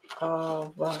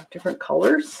of different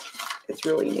colors, it's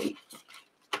really neat.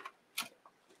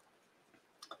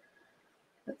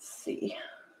 Let's see.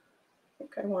 I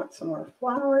think I want some more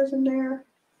flowers in there.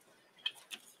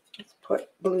 Let's put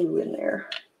blue in there.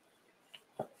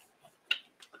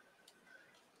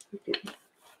 We can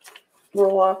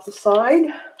roll off the side.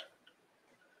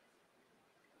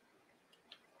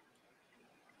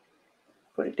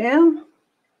 Put it down.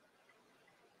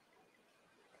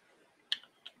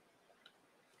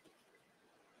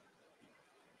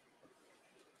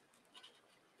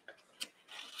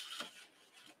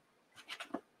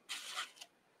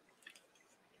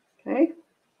 Okay.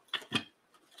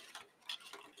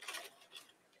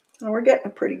 Now we're getting a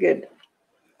pretty good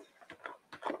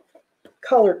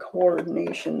color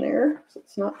coordination there, so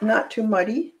it's not too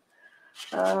muddy.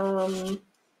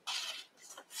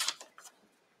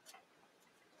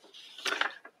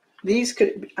 These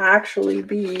could actually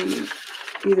be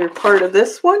either part of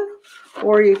this one,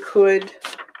 or you could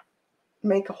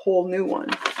make a whole new one.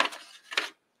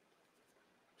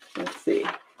 Let's see.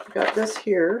 We got this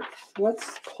here.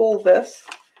 Let's pull this,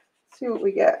 see what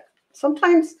we get.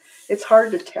 Sometimes it's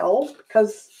hard to tell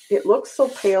because it looks so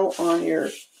pale on your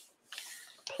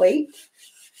plate.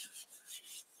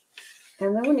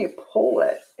 And then when you pull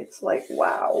it, it's like,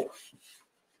 wow.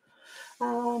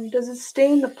 Does it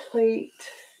stain the plate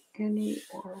any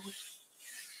or?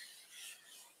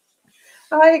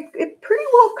 It pretty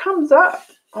well comes up.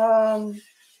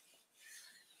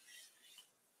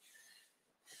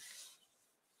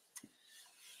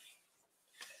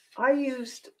 I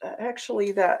used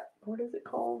actually that, what is it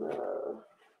called?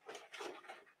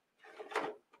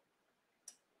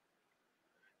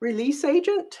 Release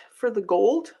agent for the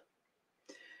gold.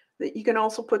 That you can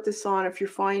also put this on if you're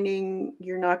finding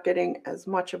you're not getting as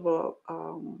much of a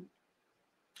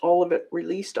all of it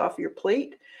released off your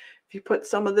plate. If you put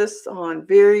some of this on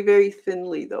very, very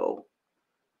thinly though,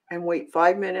 and wait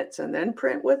 5 minutes and then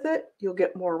print with it, you'll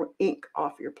get more ink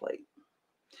off your plate.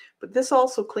 But this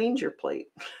also cleans your plate.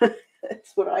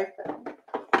 That's what I found.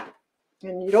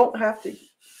 And you don't have to,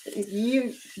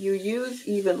 you use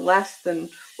even less than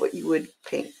what you would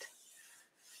paint.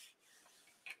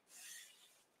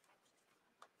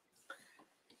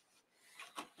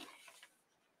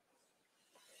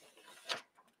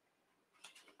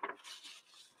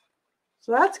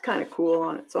 So that's kind of cool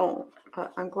on its own.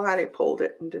 I'm glad I pulled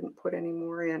it and didn't put any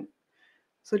more in.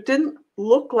 So it didn't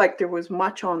look like there was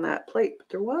much on that plate, but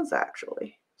there was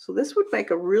actually. So this would make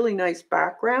a really nice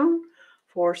background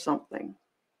for something.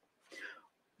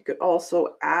 You could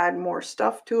also add more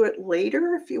stuff to it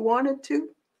later if you wanted to.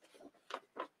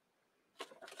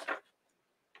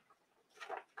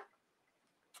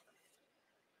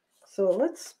 So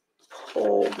let's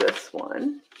pull this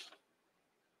one.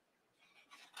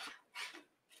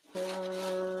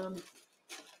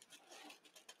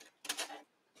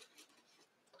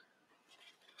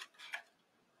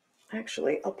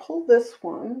 Actually, I'll pull this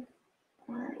one.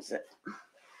 Where is it?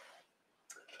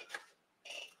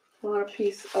 I want a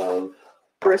piece of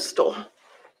Bristol.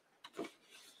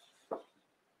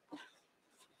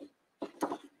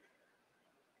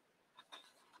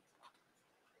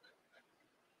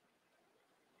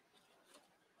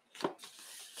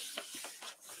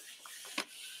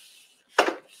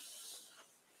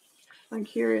 I'm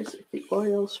curious if the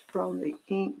oils from the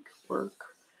ink work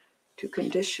to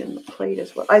condition the plate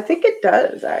as well. I think it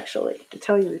does, actually, to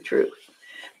tell you the truth.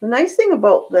 The nice thing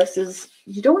about this is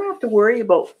you don't have to worry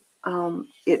about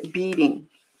it beading.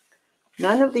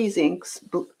 None of these inks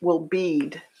will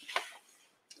bead.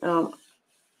 And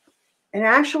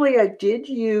actually, I did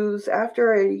use,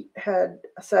 after I had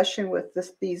a session with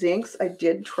these inks, I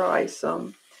did try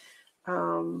some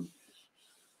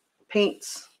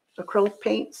paints, acrylic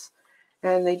paints,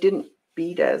 and they didn't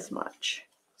bead as much.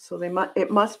 So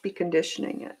it must be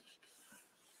conditioning it.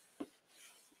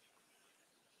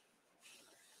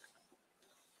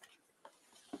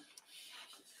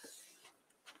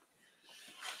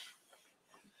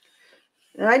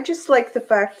 And I just like the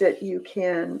fact that you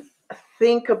can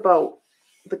think about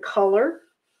the color,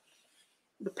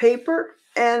 the paper,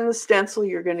 and the stencil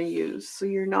you're going to use. So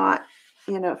you're not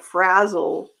in a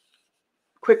frazzle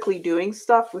quickly doing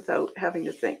stuff without having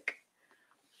to think.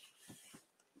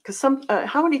 Because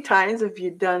how many times have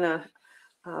you done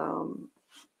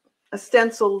a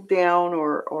stencil down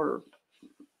or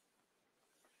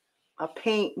a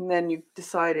paint, and then you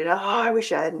decided, oh, I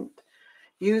wish I hadn't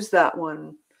used that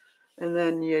one, and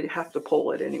then you'd have to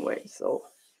pull it anyway. So,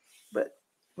 but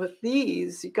with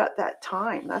these, you got that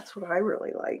time. That's what I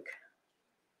really like.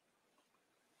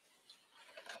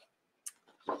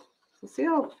 So see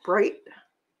how bright?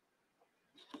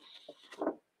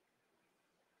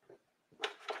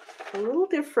 A little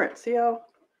different. See how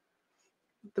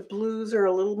the blues are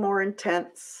a little more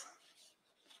intense.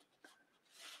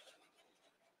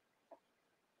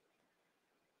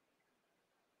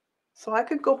 So I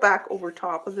could go back over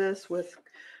top of this with,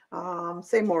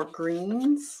 say, more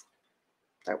greens.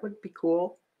 That would be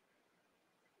cool.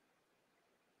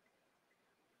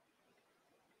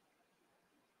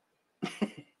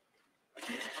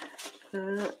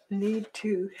 Need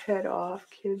to head off.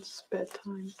 Kids'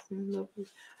 bedtime soon. Lovely.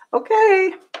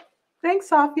 Okay. Thanks,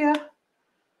 Sophia.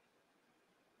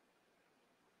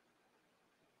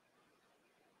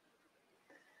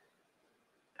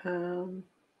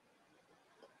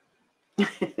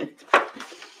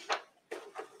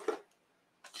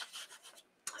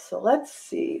 So let's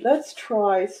see. Let's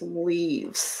try some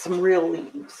leaves, some real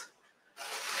leaves.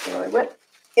 So I went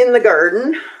in the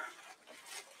garden,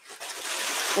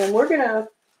 and we're going to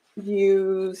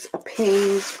use a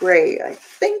Payne's Gray, I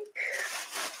think.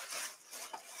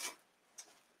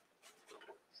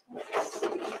 Let's see.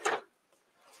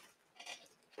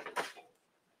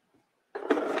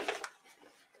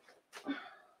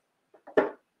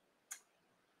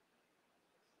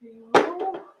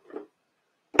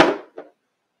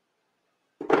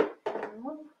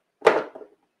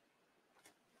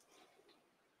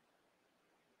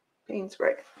 Payne's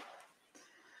Gray.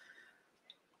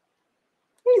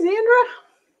 Hey, Zandra.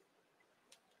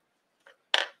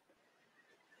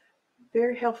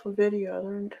 Very helpful video. I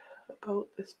learned about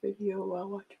this video while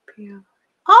watching piano.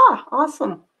 Ah,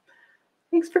 awesome.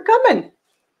 Thanks for coming.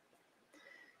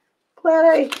 Glad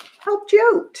I helped you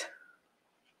out.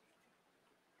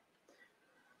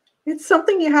 It's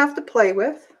something you have to play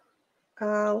with.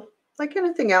 Like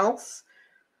anything else,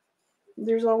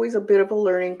 there's always a bit of a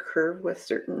learning curve with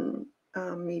certain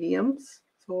mediums.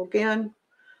 So again,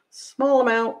 small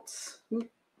amounts. Don't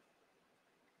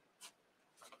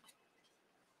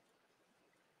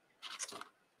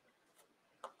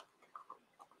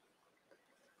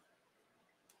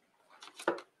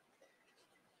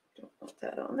put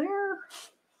that on there.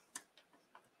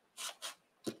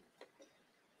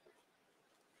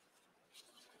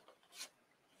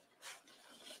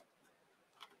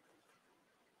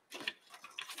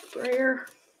 Sprayer.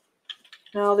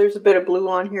 Now there's a bit of blue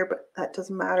on here, but that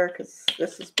doesn't matter because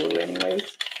this is blue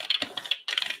anyways.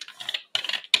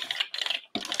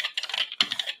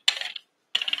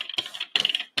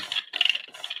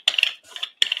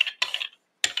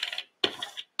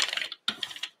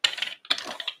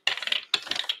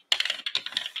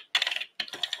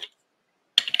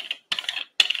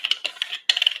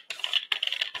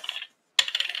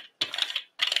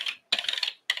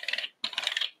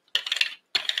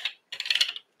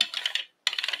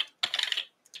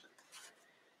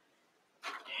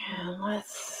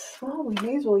 we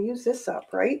may as well use this up,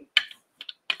 right?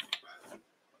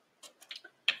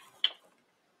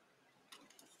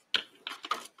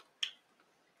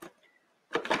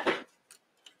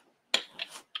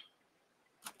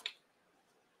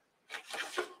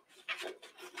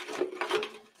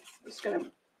 Just going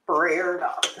to brayer it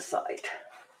off the side.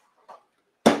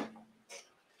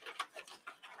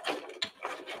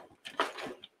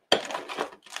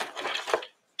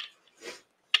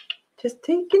 Just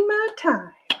taking my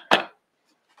time.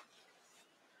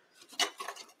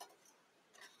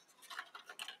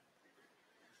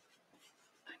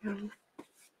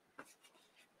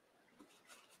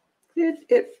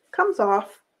 It comes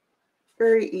off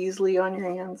very easily on your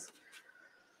hands.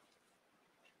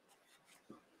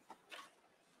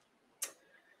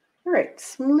 All right,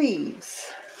 some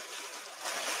leaves.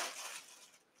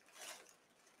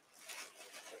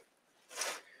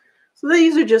 So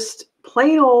these are just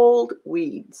plain old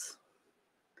weeds.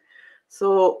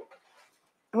 So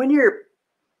when you're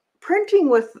printing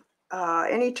with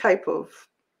any type of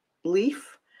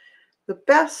leaf, the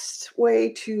best way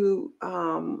to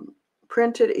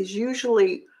print it is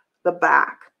usually the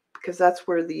back, because that's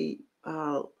where the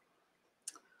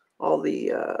all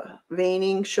the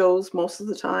veining shows most of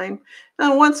the time.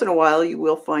 And once in a while you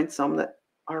will find some that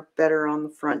are better on the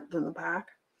front than the back.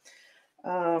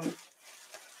 Let's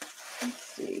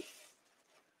see.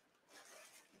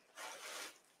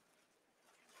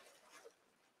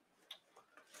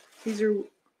 These are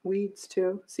weeds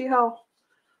too. See how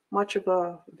much of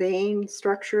a vein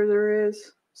structure there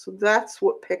is? So that's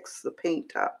what picks the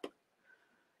paint up,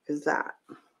 is that.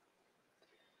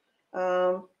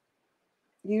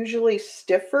 Usually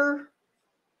stiffer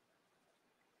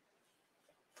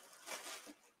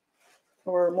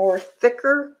or more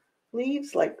thicker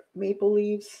leaves, like maple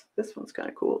leaves. This one's kind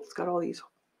of cool. It's got all these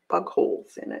bug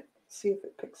holes in it. Let's see if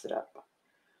it picks it up.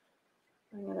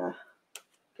 I'm gonna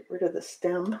get rid of the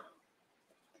stem.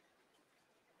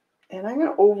 And I'm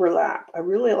gonna overlap. I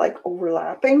really like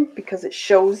overlapping because it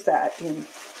shows that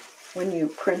when you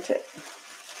print it.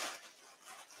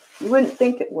 You wouldn't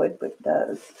think it would, but it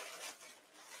does.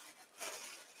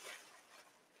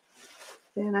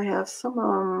 Then I have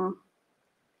some,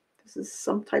 this is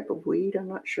some type of weed, I'm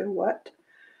not sure what.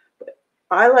 But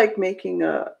I like making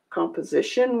a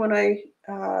composition when I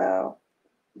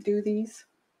do these.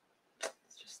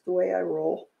 It's just the way I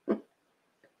roll.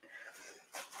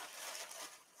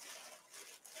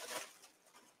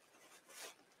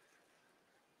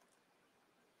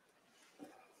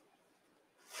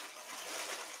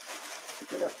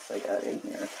 What else I got in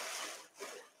here?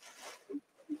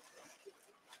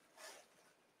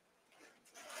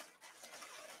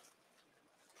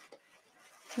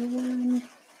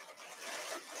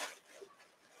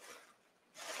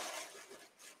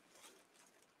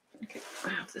 Okay, I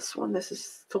have this one. This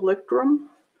is Thalictrum.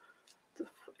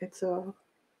 It's a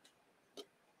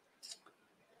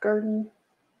garden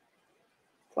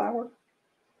flower.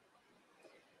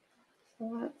 So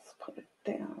let's put it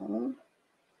down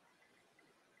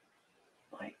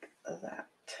like that.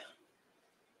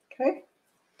 Okay.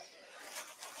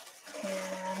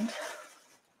 And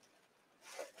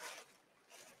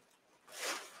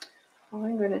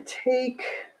I'm going to take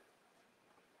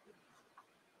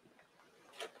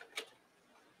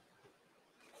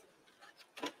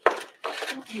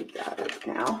you got it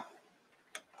now.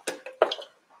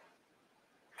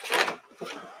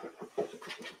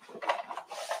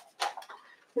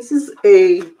 This is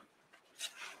a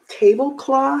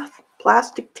tablecloth,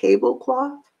 plastic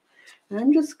tablecloth. And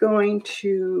I'm just going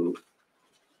to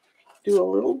do a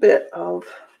little bit of,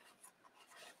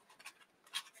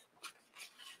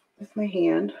 with my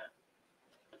hand,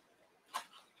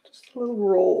 just a little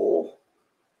roll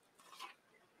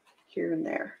here and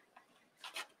there.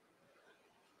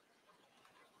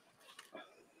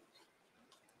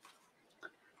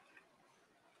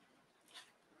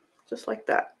 Just like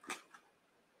that.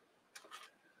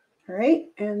 All right,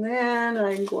 and then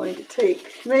I'm going to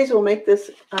take, may as well make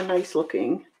this a nice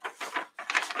looking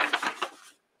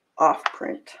off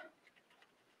print.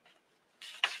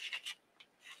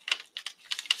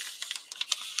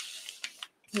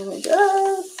 And I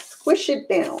just squish it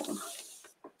down.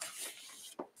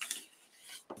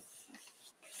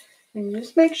 And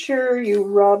just make sure you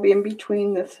rub in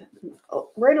between this,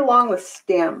 right along the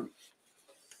stem,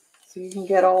 so you can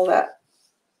get all that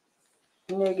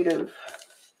negative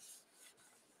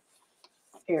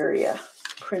area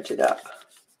printed up.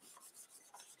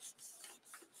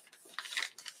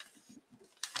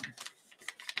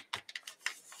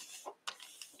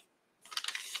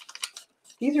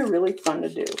 These are really fun to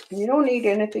do. And you don't need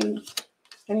anything,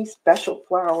 any special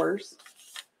flowers.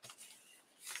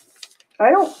 I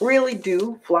don't really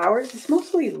do flowers. It's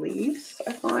mostly leaves,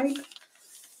 I find.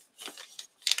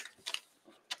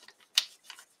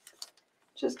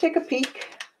 Just take a peek.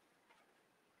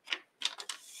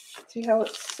 See how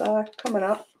it's coming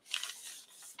up.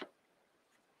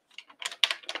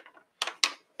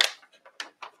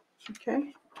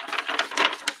 Okay.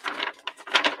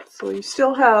 So you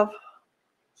still have,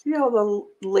 see how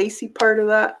the lacy part of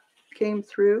that came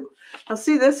through? Now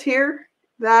see this here?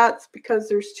 That's because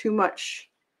there's too much.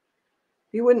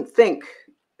 You wouldn't think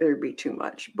there'd be too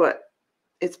much, but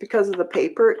it's because of the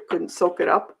paper. It couldn't soak it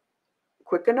up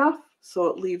quick enough, so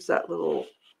it leaves that little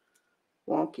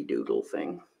wonky doodle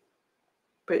thing.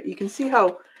 But you can see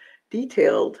how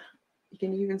detailed, you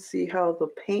can even see how the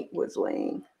paint was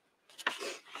laying.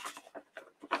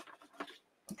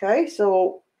 Okay,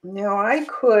 so now I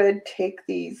could take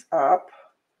these up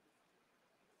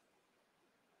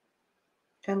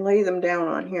and lay them down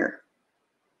on here.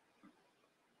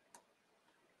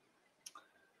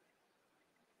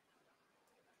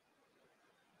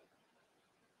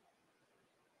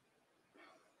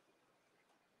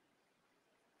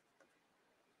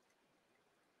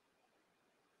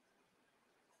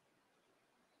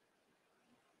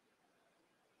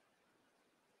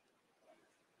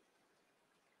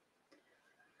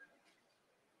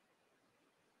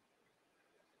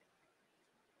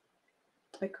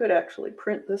 I could actually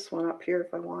print this one up here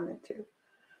if I wanted to.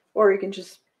 Or you can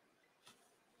just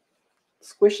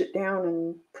squish it down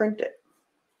and print it.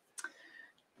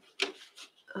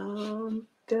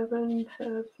 Devin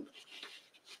have...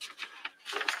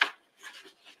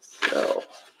 So,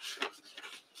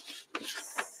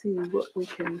 let's see what we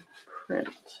can print.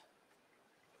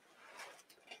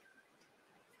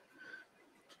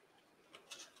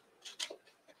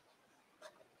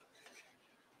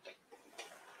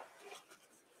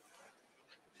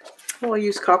 I'll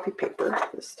use copy paper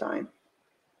this time.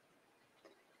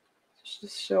 Just to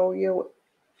show you what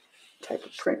type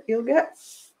of print you'll get.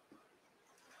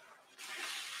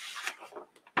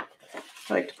 I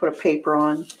like to put a paper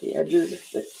on the edges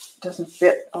if it doesn't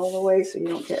fit all the way, so you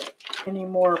don't get any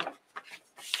more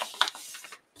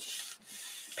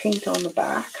paint on the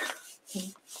back.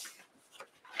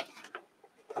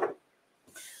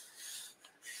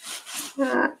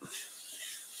 That.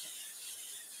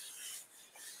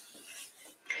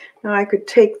 Now I could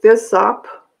take this up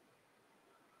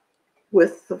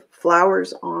with the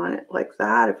flowers on it like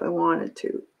that if I wanted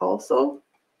to also.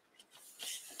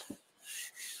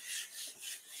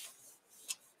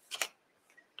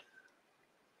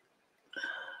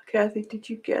 Kathy, did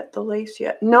you get the lace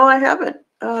yet? No, I haven't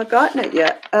gotten it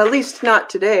yet. At least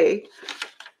not today.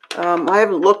 I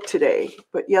haven't looked today,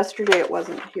 but yesterday it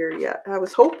wasn't here yet. I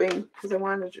was hoping because I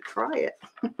wanted to try it.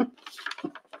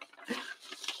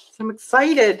 So I'm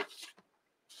excited.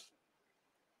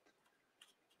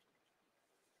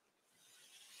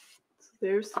 So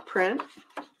there's the print.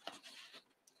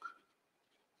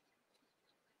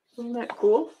 Isn't that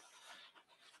cool?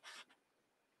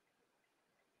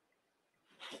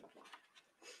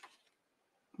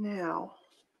 Now,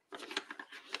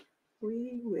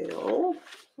 we will,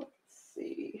 let's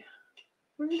see,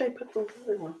 where did I put those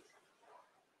other ones?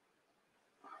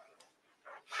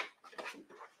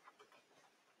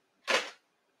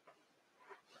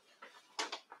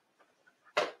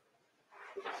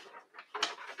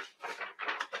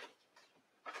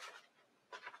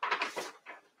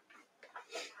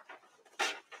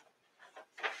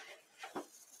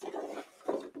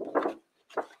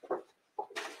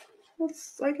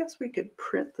 I guess we could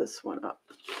print this one up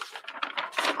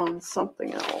on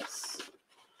something else.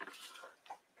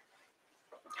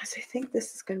 Because I think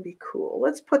this is going to be cool.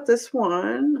 Let's put this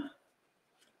one,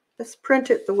 let's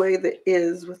print it the way that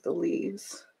is with the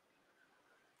leaves.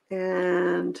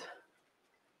 And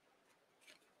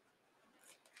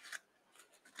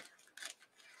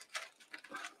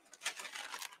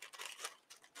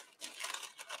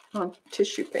on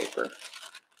tissue paper.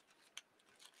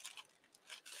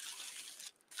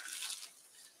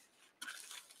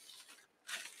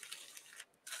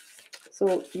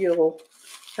 So you'll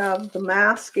have the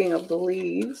masking of the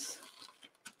leaves.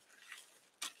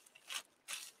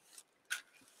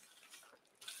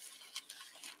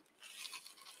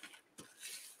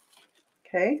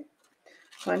 Okay,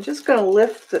 so I'm just going to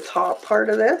lift the top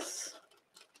part of this,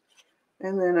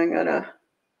 and then I'm going to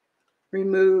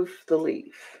remove the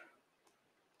leaf.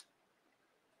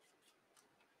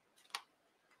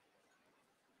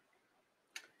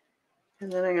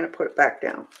 And then I'm going to put it back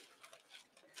down.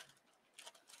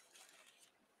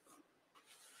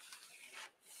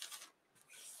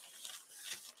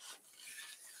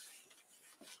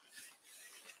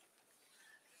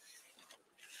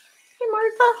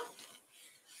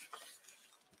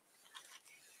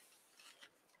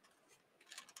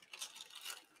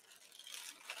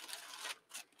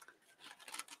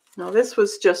 Now this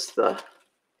was just the,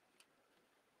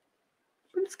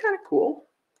 but it's kind of cool.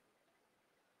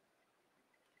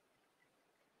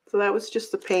 So that was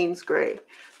just the Payne's Gray.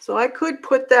 So I could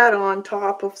put that on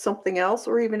top of something else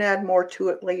or even add more to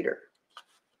it later.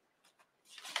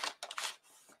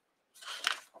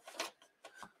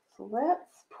 So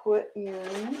let's put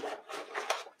in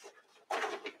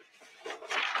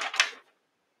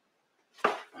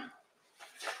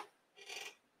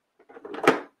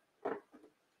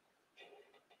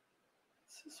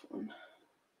this one.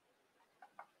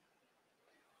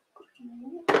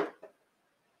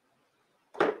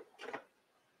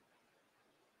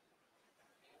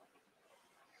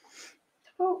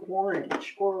 How about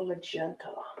orange or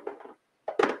magenta?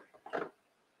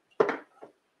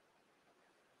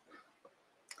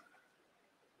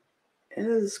 This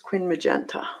is Quin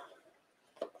Magenta.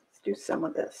 Let's do some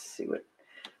of this. See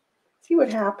what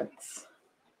happens.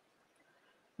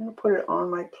 I'm gonna put it on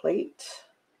my plate.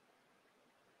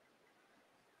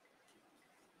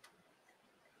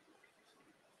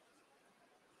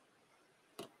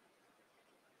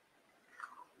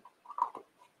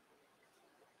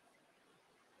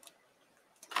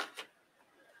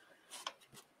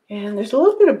 And there's a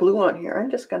little bit of blue on here.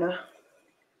 I'm just gonna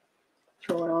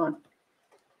throw it on.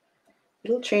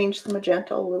 It'll change the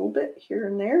magenta a little bit here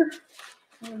and there.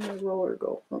 Where did my roller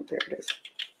go? Oh, there it is.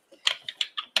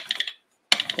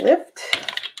 Lift.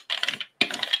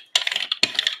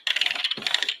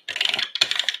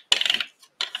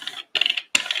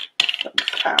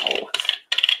 Ow.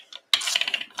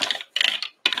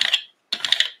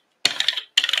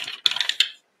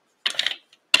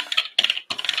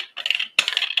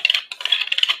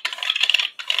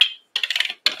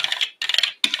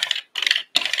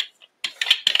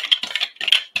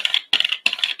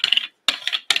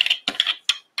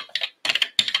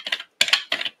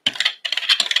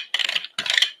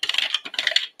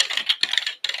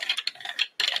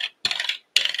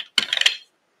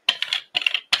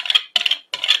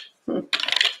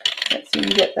 Let's see if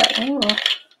you get that one off.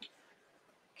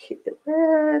 Okay,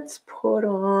 let's put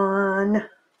on.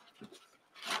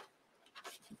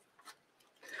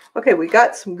 Okay, we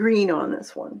got some green on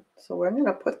this one. So I'm going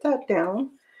to put that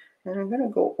down and I'm going to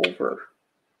go over.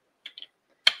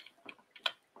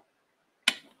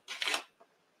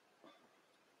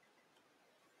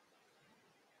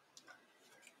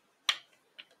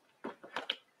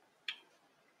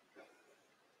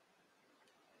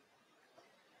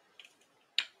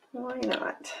 Why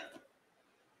not?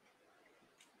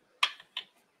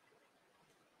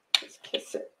 Just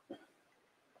kiss it.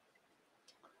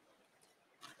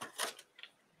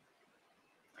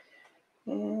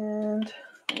 And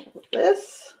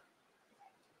this.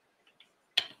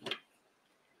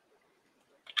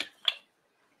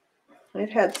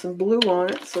 It had some blue on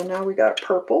it, so now we got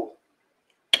purple.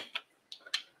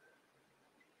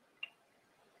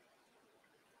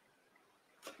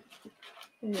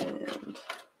 And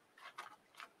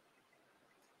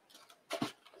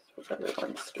what other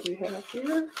ones do we have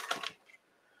here?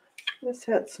 This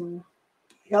had some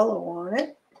yellow on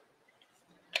it.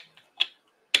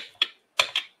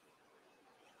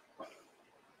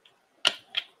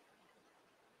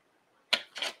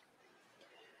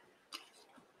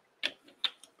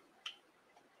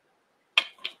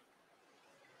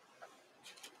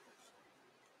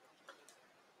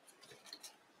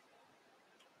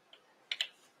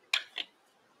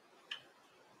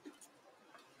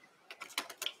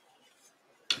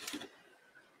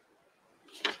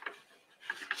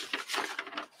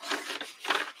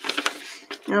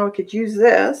 Now we could use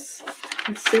this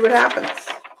and see what happens.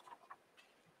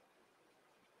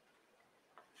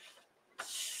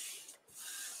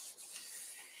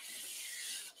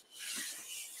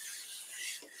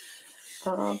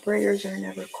 Braiders are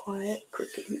never quiet.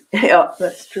 Crooked. Yeah,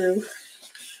 that's true.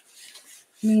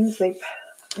 Means they've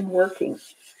been working.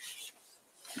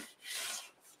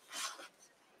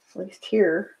 At least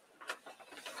here.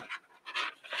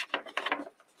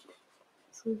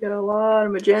 So we got a lot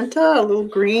of magenta, a little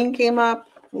green came up,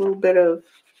 a little bit of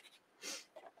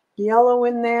yellow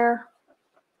in there.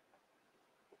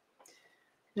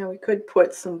 Now we could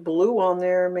put some blue on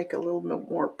there and make it a little bit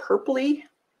more purpley.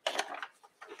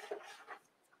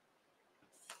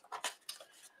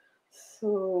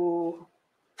 So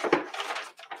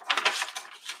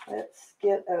let's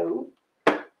get out.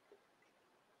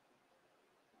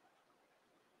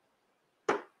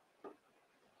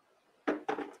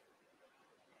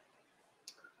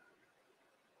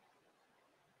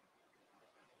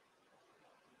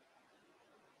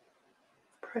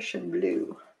 Prussian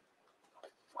blue.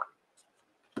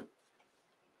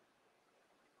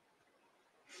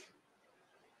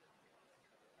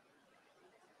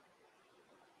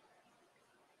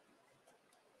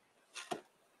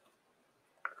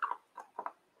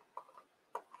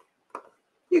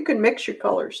 You can mix your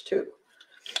colors too.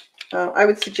 I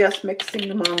would suggest mixing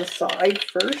them on the side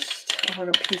first on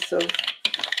a piece of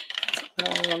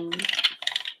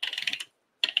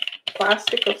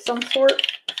plastic of some sort,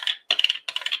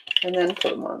 and then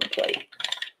put them on the plate.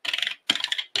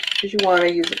 Because you want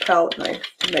to use a palette knife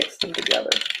to mix them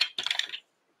together.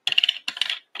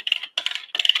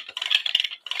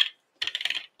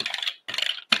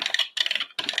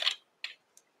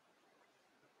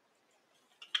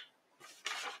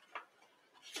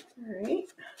 All right.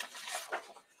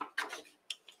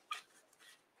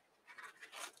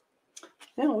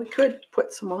 Now we could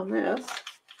put some on this.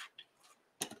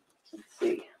 Let's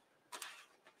see.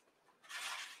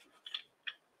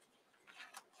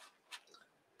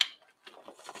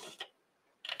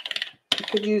 You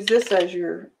could use this as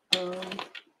your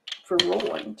for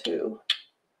rolling too.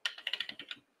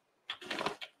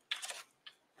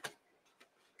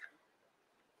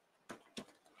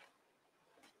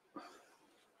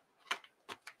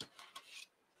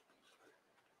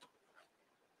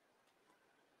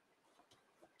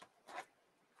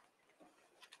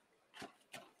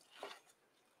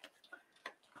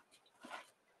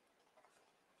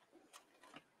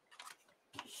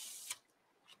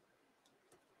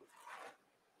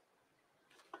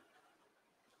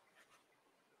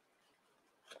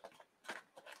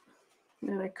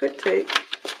 And I could take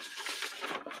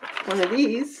one of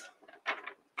these.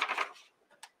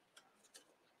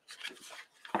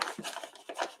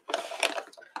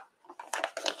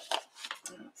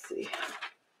 Let's see.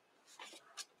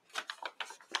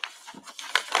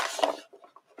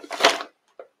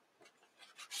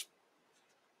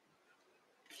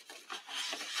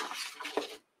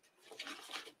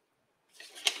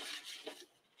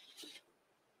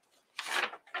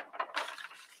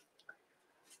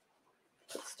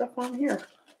 Put stuff on here.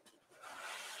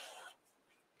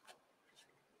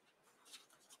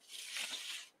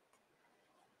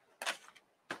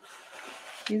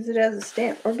 Use it as a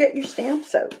stamp, or get your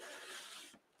stamps out.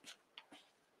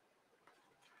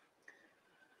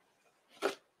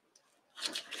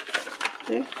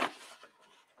 Okay.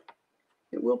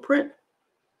 It will print.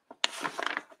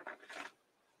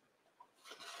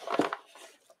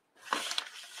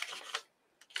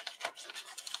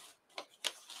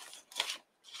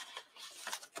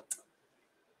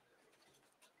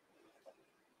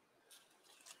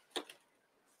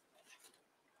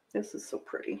 This is so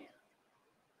pretty.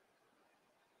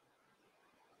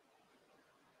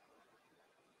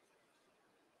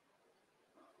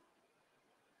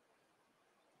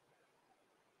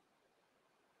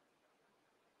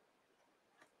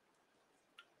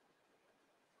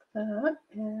 That,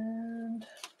 and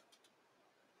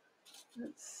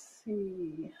let's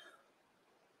see.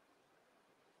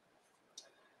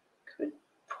 Could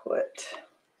put.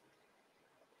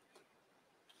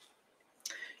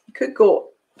 You could go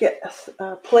get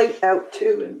a plate out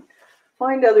too and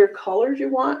find other colors you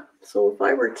want. So if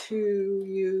I were to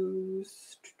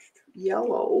use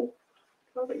yellow,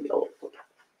 probably yellow.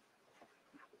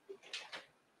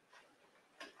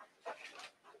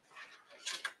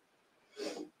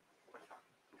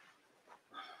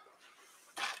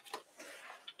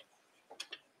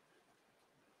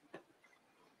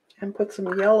 And put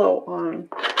some yellow on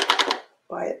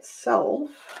by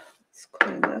itself. Let's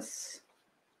clean this.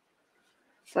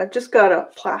 So I've just got a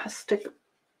plastic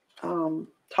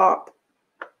top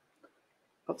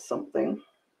of something,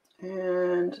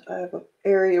 and I have an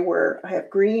area where I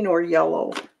have green or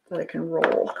yellow that I can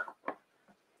roll.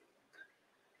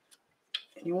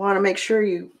 And you want to make sure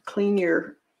you clean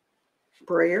your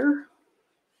brayer.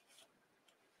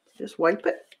 Just wipe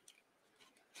it.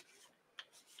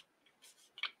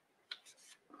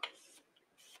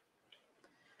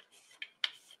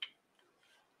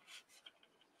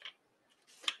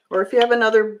 Or if you have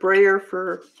another brayer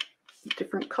for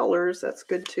different colors, that's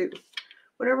good too.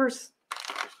 Whatever's,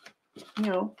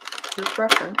 your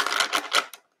preference. Oh,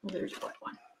 there's a white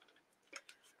one.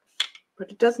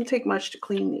 But it doesn't take much to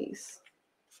clean these.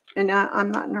 And I'm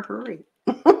not in a hurry.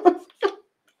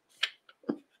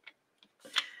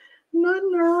 Not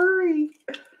in a hurry.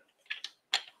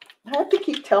 I have to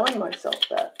keep telling myself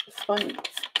that. It's funny.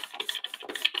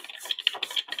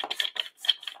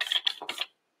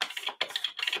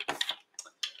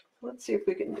 Let's see if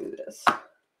we can do this.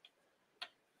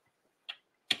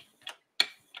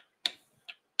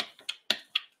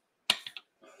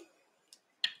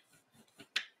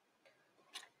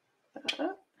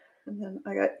 And then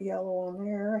I got yellow on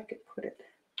there. I could put it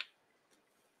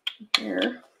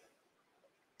here.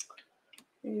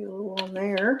 Yellow on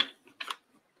there.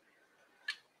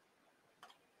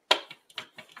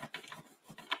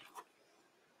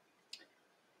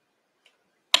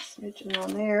 Smidgen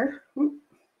on there. Oop.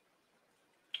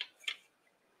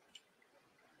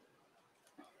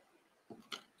 I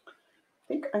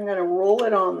think I'm going to roll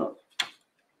it on the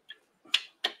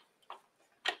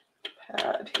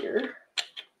pad here.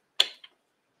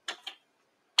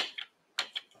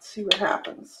 Let's see what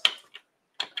happens.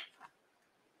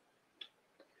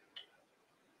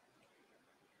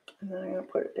 And then I'm going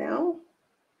to put it down.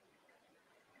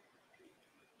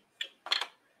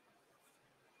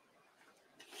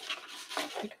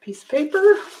 Take a piece of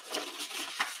paper.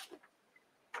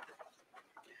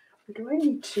 Or do I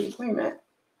need to? Wait a minute.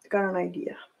 I got an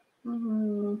idea.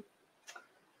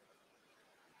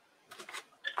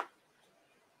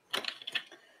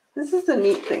 This is the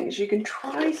neat thing, is you can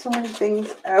try so many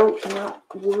things out and not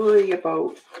worry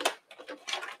about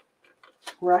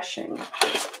rushing.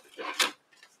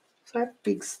 So I have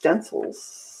big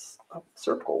stencils of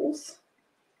circles.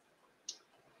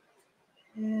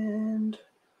 And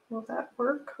will that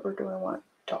work, or do I want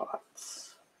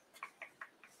dots?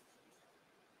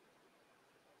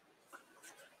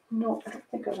 No, I don't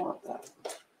think I want that.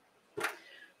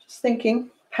 Just thinking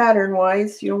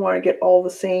pattern-wise, you don't want to get all the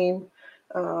same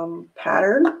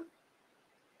pattern.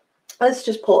 Let's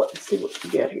just pull it and see what we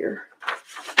get here.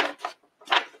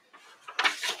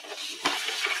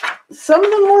 Some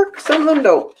of them work, some of them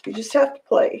don't. You just have to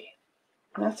play.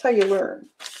 And that's how you learn.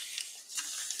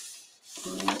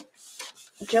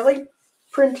 Jelly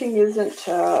printing isn't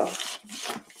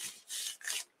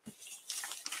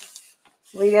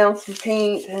lay down some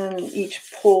paint and each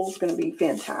pull is going to be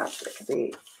fantastic.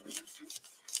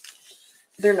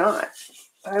 They're not.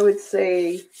 I would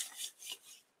say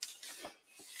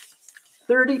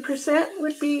 30%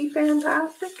 would be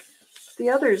fantastic. The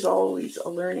other is always a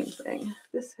learning thing.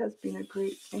 This has been a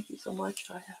great, thank you so much.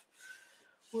 I have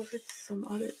ordered some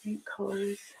other ink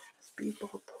colors.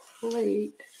 Speedball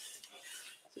plate.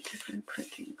 It's a different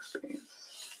printing experience.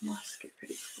 Must get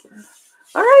ready for it.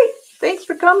 All right. Thanks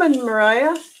for coming,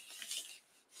 Mariah.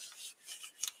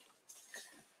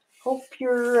 Hope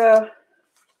you're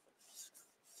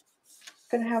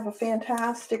going to have a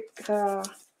fantastic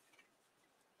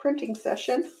printing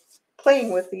session.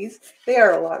 Playing with these. They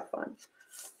are a lot of fun.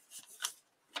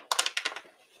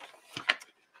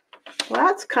 Well,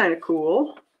 that's kind of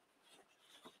cool.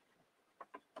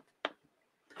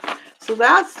 So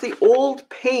that's the old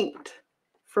paint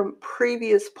from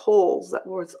previous pulls that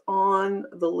was on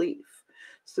the leaf.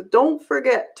 So don't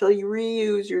forget till you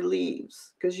reuse your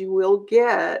leaves, because you will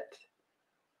get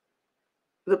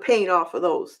the paint off of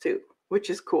those too, which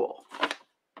is cool.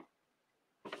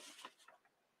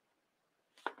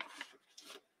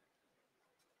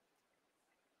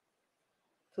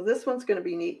 So this one's going to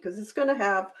be neat because it's going to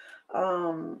have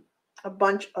a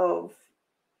bunch of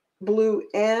blue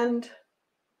and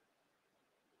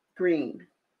green.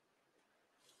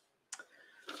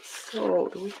 So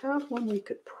do we have one we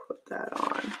could put that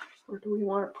on? Or do we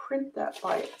want to print that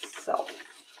by itself?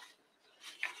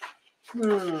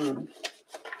 Let's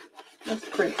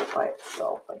print it by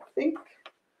itself, I think.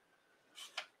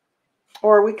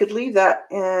 Or we could leave that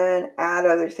and add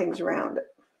other things around it.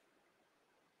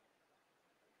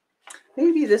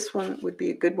 Maybe this one would be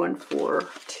a good one for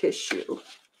tissue.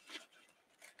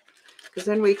 Because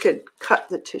then we could cut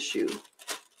the tissue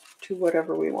to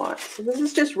whatever we want. So this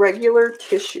is just regular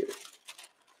tissue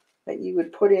that you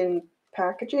would put in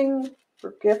packaging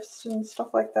for gifts and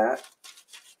stuff like that.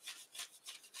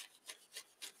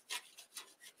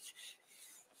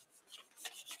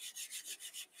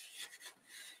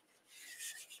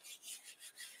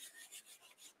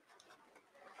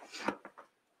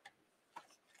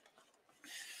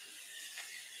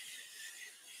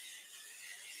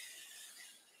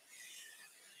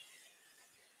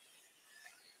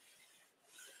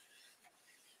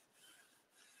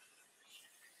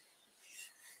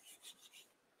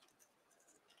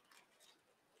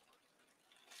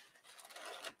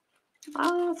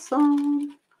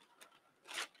 Awesome.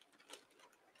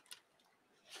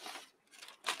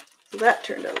 So that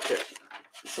turned out good.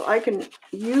 So I can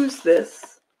use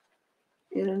this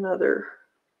in another.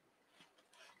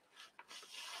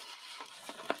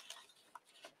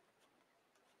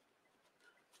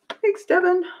 Thanks,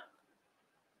 Devin.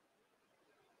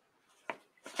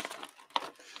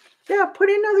 Yeah, put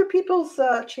in other people's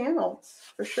channels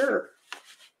for sure.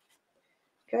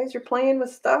 You guys are playing with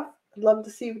stuff. I'd love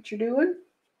to see what you're doing.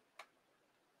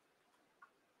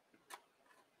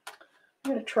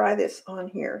 going to try this on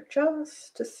here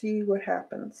just to see what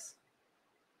happens.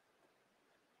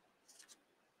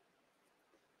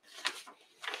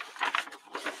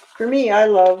 For me, I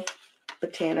love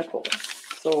botanicals,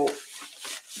 so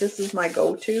this is my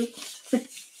go-to.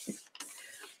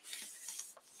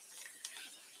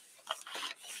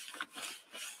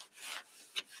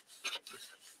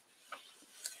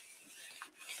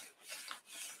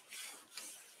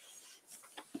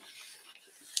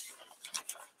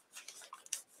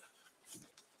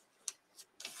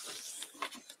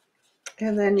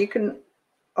 And then you can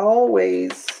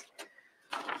always,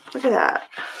 look at that.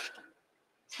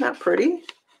 Isn't that pretty?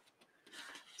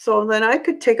 So then I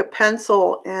could take a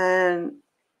pencil and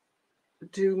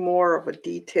do more of a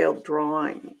detailed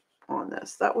drawing on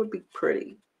this. That would be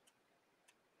pretty.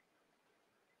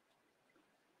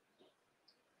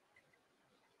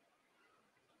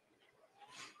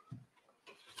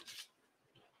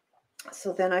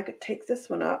 So then I could take this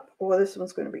one up. Oh, this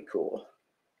one's going to be cool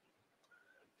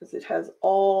because it has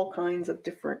all kinds of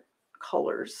different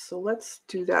colors. So let's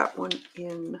do that one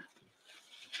in,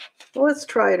 well, let's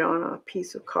try it on a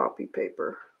piece of copy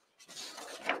paper.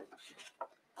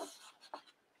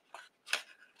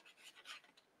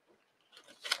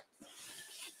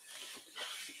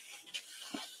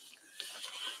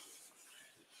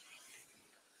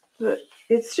 But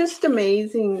it's just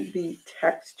amazing, the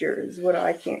texture is what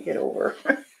I can't get over.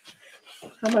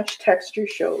 How much texture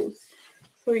shows.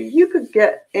 So you could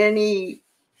get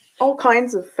all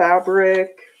kinds of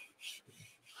fabric.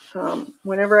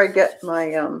 Whenever I get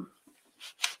my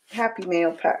Happy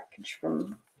Mail package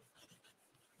from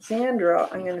Sandra,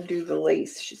 I'm going to do the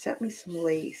lace. She sent me some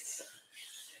lace.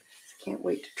 Can't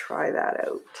wait to try that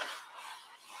out.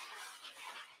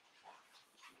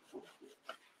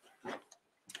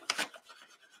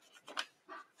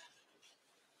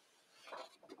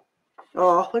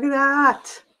 Oh, look at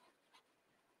that.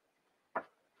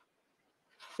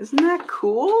 Isn't that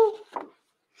cool?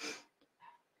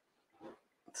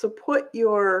 So put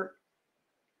your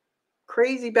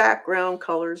crazy background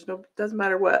colors, no, doesn't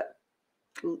matter what,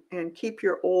 and keep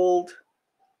your old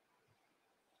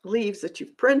leaves that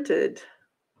you've printed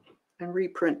and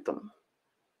reprint them.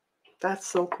 That's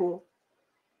so cool.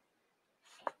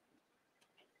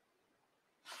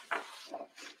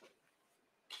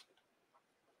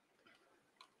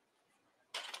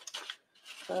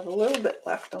 I have a little bit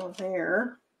left on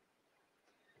there.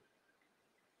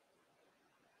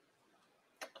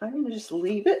 I'm going to just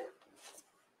leave it.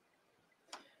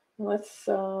 Let's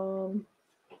just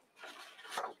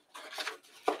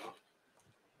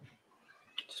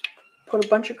put a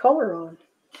bunch of color on.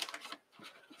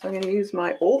 So I'm going to use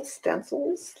my old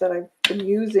stencils that I've been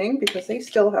using because they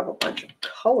still have a bunch of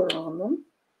color on them.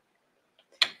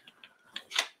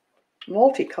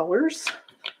 Multicolors.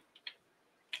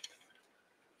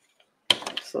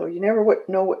 So you never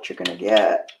know what you're going to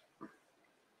get.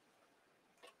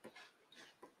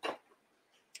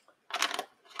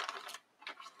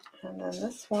 And then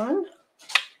this one.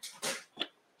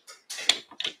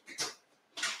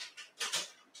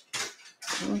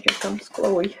 And here comes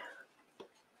Chloe.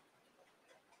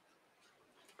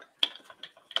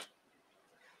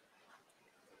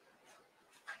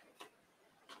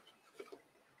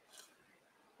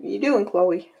 What are you doing,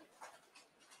 Chloe?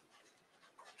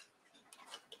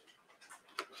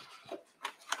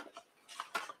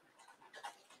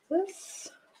 This.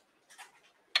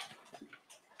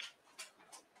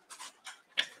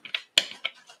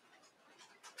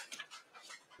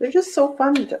 They're just so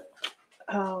fun to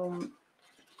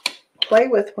play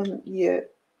with when you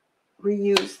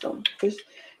reuse them.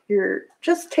 You're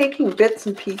just taking bits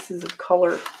and pieces of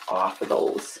color off of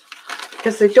those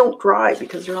because they don't dry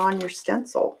because they're on your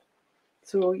stencil.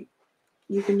 So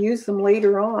you can use them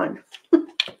later on.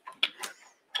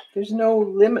 There's no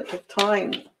limit of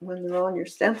time when they're on your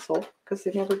stencil because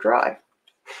they never dry.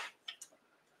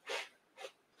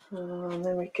 And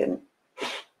then we can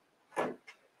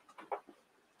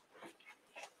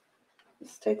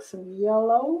let's take some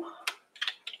yellow.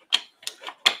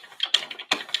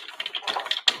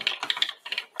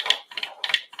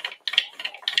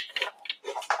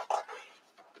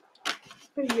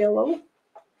 Yellow.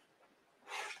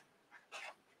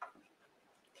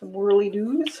 Some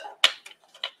whirly-doos.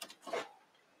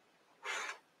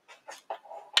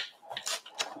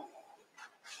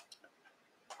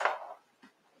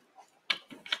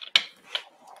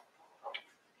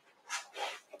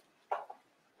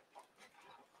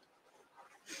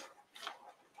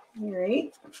 All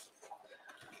right.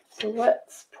 So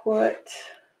let's put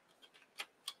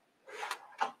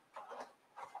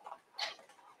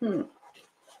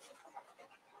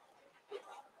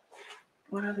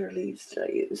What other leaves did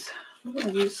I use? I'm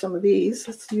going to use some of these.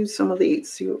 Let's use some of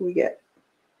these, see what we get.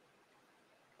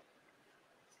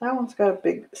 That one's got a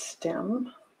big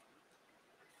stem.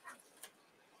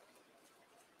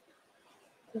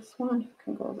 This one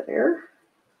can go there.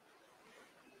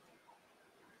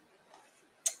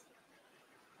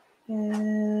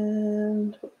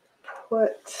 And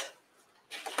put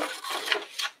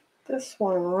this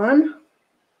one on.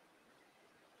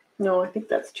 No, I think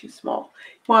that's too small.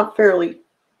 You want fairly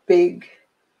big.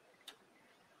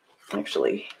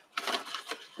 Actually,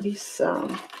 these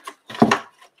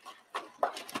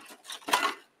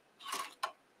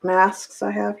masks I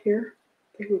have here,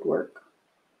 they would work.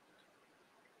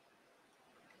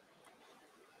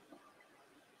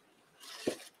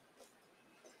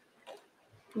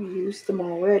 We used them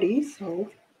already,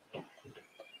 so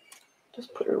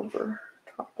just put it over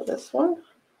top of this one.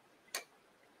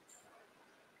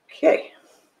 Okay.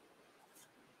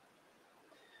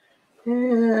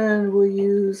 And we'll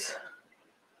use,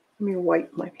 let me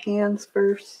wipe my hands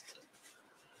first.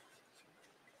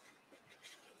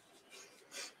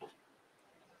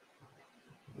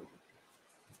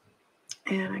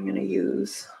 And I'm going to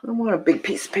use, I want a big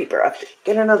piece of paper. I have to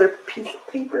get another piece of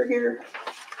paper here.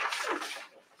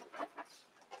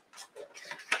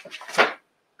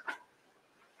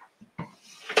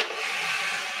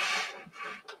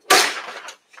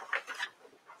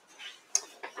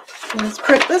 Let's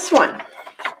print this one.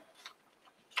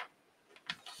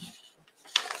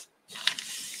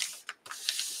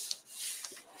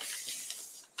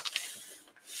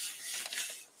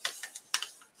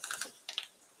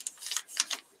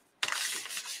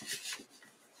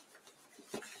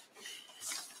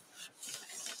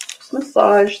 Just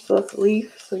massage the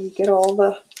leaf so you get all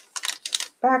the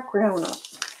background up.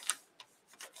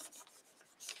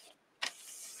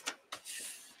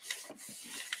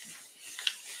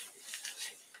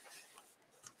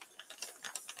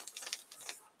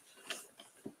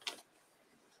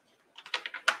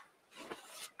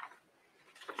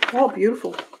 Oh,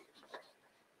 beautiful.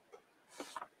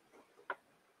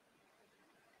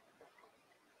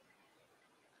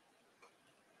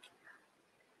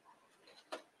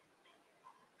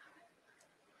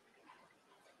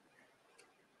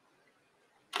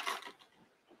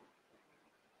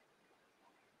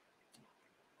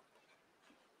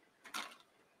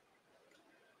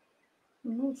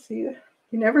 Let's see. You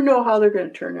never know how they're going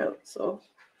to turn out, so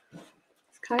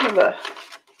it's kind of a,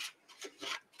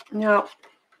 now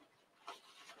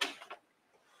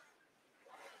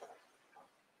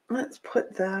let's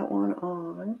put that one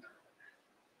on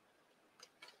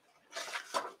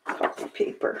copy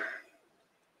paper.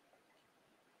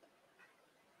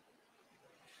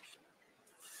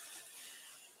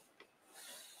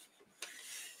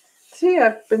 See,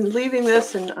 I've been leaving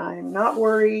this and I'm not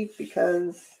worried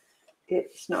because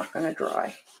it's not going to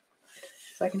dry.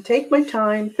 So I can take my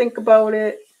time, think about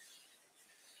it.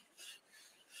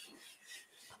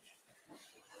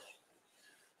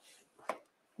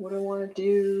 What I want to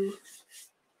do.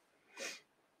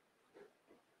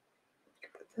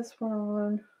 Put this one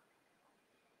on.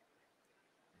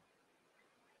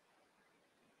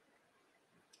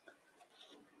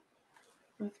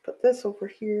 Let's put this over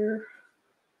here.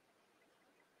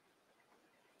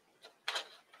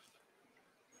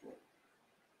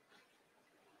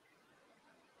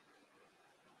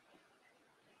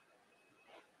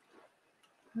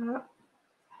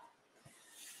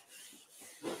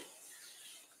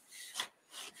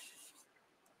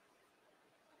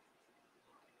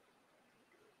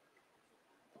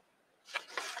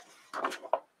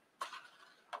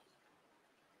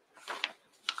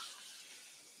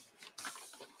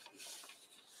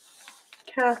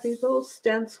 Kathy, those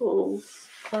stencils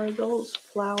are those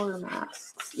flower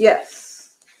masks?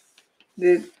 Yes.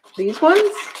 These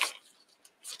ones?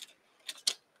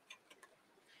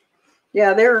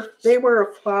 Yeah, they were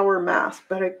a flower mask,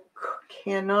 but I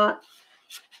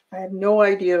have no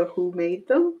idea who made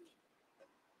them.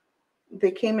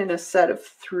 They came in a set of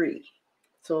 3.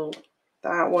 So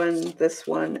that one, this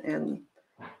one, and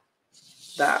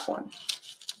that one.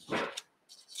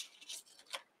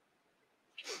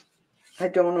 I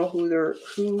don't know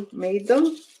who made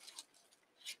them.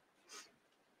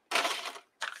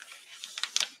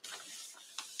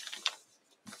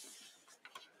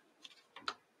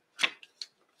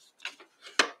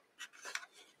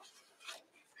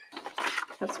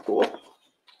 That's cool.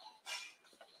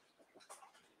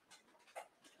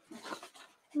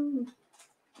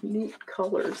 Neat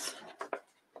colors.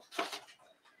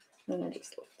 And I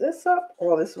just lift this up.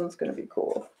 Oh, this one's going to be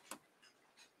cool.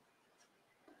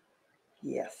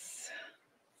 Yes.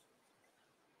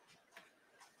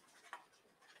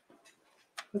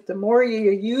 But the more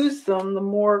you use them, the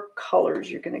more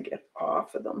colors you're going to get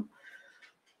off of them.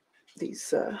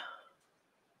 These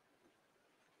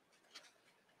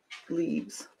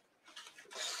leaves.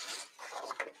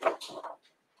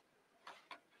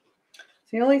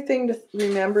 The only thing to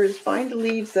remember is find the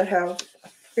leaves that have a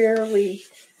fairly,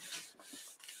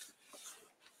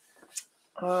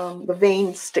 the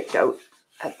veins stick out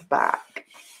at the back.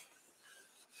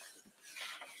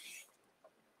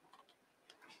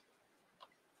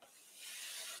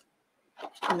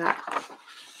 Isn't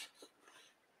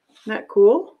that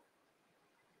cool?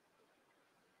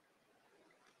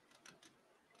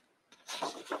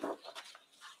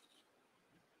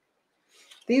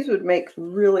 These would make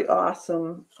really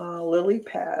awesome lily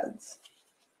pads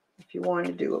if you want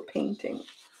to do a painting.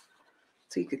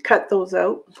 So you could cut those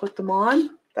out and put them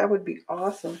on. That would be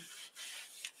awesome.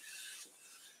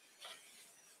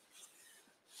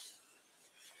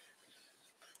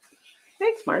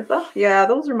 Thanks, Martha. Yeah,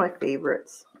 those are my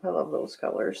favorites. I love those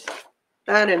colors.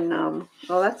 That and, oh,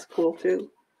 that's cool too.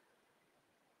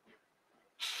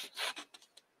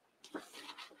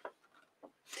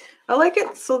 I like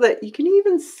it so that you can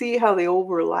even see how they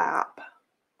overlap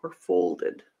or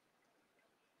folded.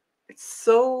 It's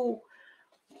so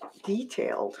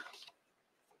detailed.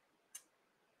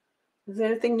 Is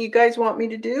there anything you guys want me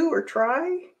to do or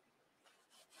try?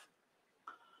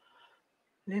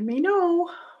 Let me know.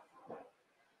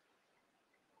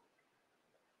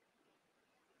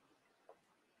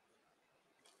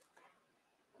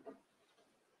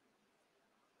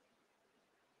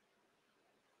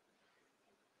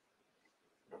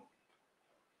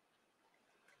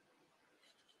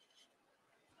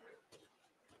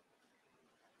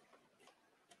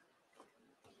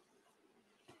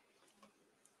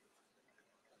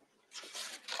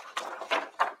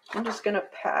 I'm just going to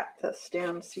pat this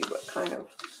down, see what kind of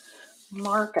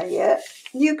mark I get.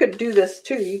 You could do this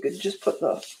too. You could just put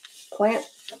the plant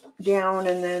down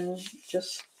and then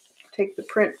just take the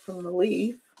print from the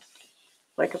leaf,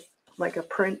 like a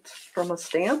print from a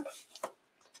stamp.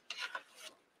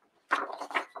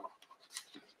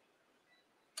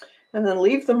 And then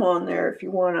leave them on there if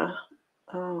you want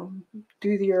to do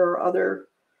your other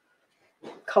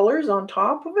colors on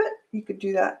top of it. You could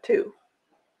do that too.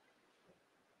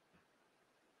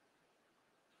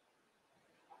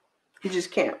 You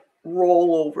just can't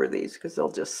roll over these because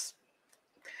they'll just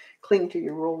cling to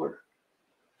your roller.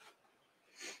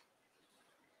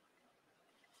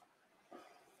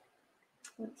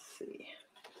 Let's see.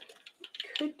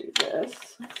 Could do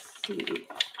this. Let's see.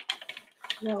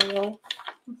 No, well,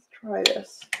 let's try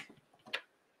this.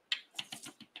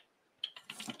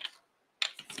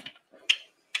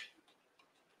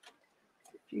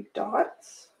 A few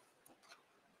dots.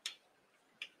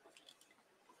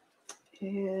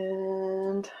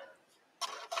 And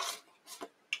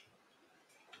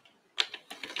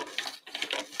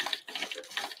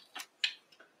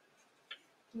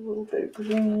a little bit of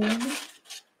green.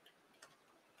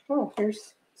 Oh,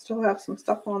 here's still have some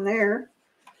stuff on there.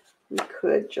 We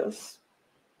could just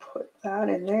put that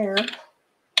in there.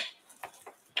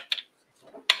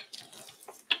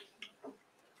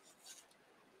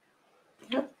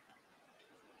 Yep.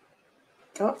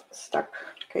 Oh, stuck.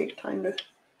 Okay, time to.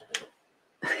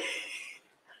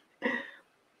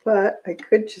 But I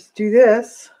could just do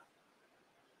this.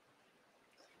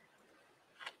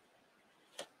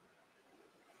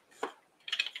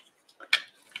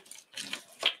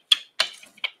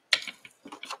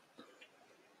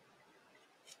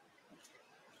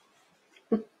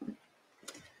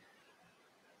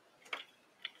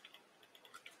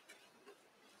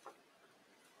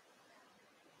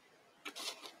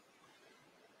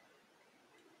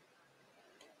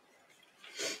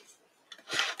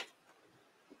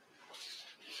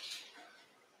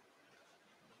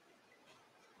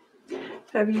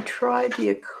 Have you tried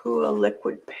the Akua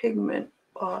liquid pigment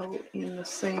bottle in the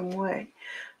same way?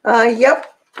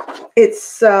 Yep.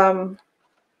 It's there's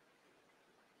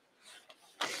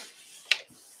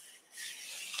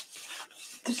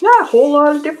not a whole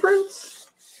lot of difference.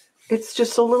 It's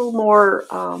just a little more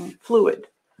fluid.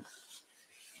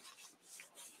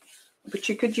 But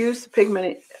you could use the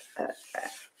pigment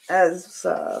as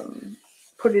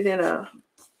put it in a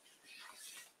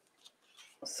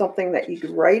something that you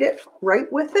could write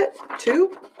with it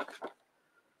too.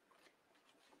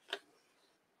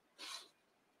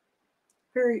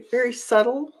 Very, very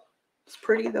subtle. It's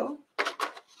pretty though.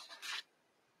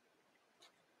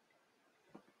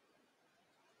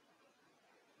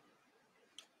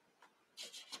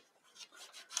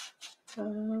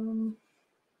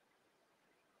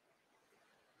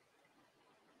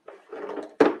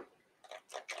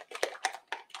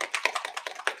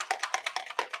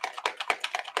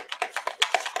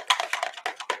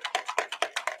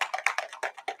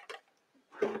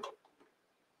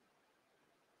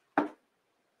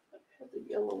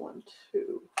 1,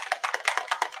 2.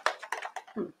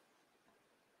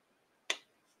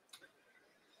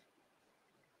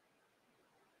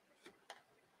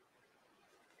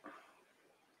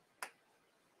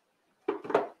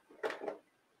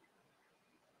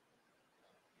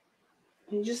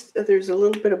 You just, there's a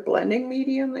little bit of blending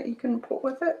medium that you can put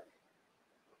with it.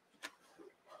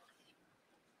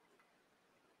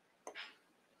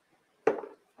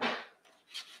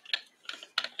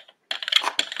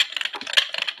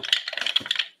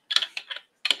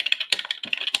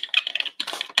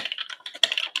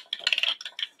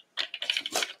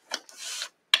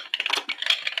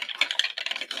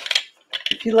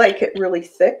 If you like it really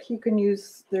thick, you can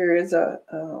use, there is a,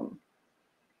 what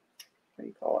do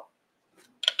you call it?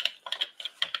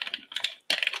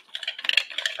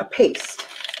 A paste.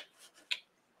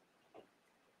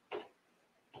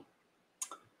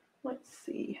 Let's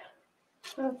see.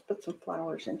 Let's put some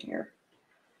flowers in here.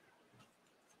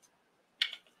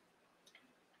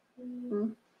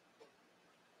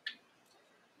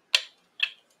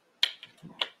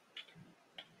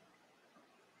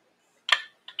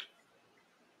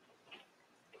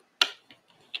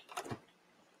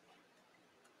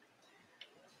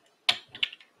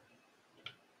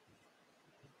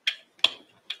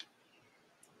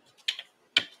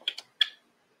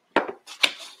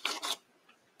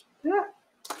 Yeah.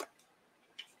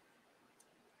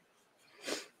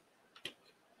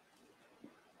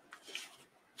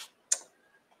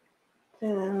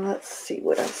 And let's see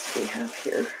what else we have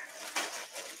here.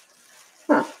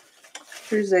 Huh.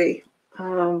 Here's a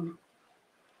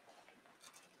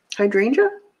hydrangea.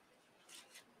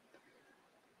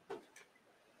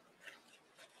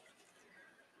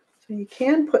 So you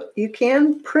can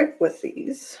print with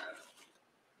these.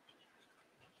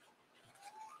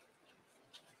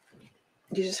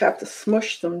 You just have to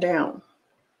smush them down.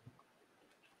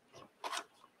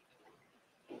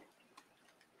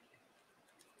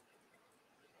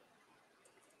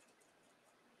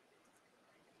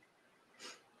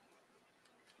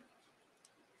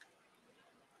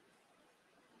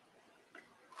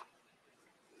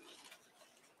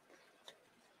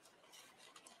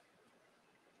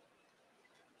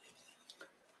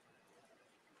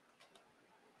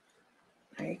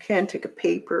 Now you can take a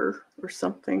paper or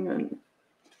something and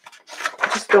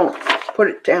just don't put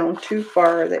it down too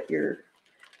far that you're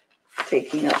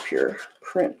taking up your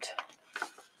print.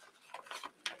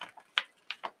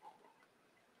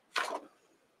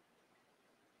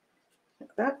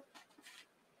 Like that.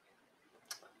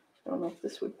 I don't know if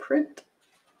this would print.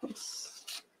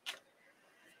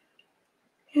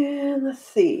 And let's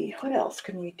see, what else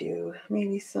can we do?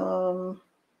 Maybe some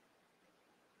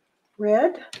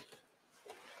red,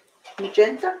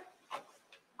 magenta.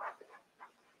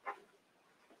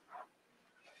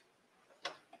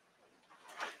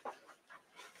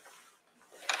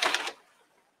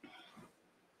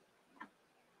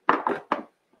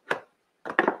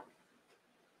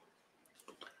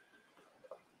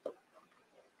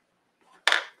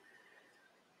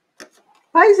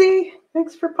 Hi Z,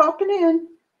 thanks for popping in.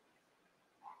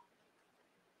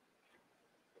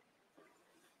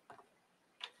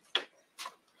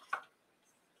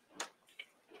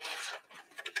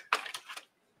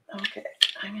 Okay,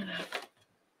 I'm gonna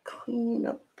clean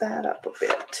that up a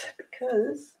bit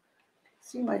because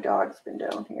see my dog's been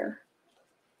down here.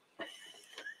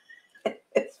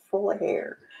 It's full of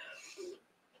hair.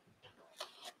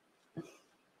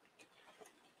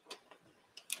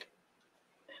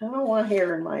 I don't want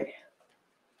hair in my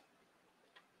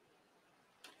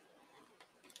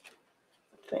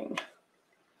thing.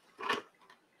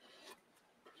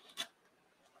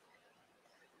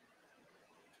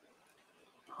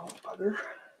 Oh, bugger.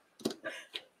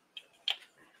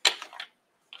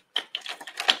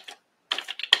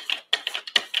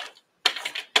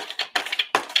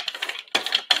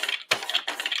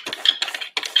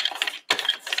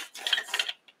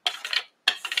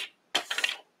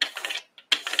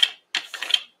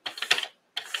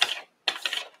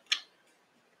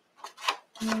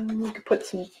 We could put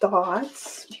some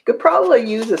dots. You could probably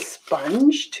use a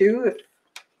sponge too, if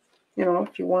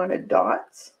if you wanted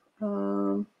dots.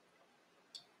 Let's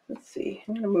see.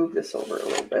 I'm going to move this over a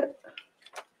little bit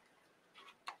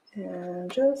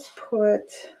and just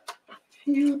put a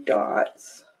few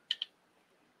dots.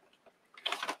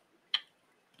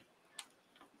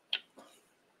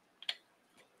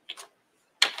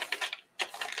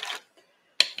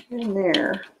 In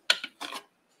there.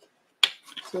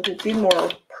 So there'd be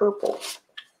more purple.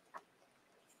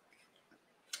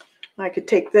 I could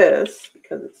take this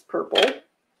because it's purple,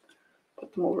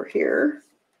 put them over here.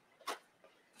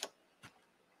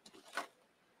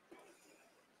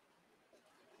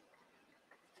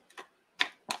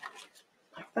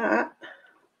 that.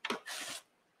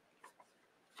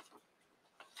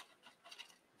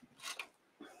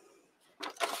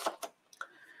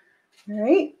 All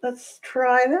right, let's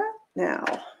try that now.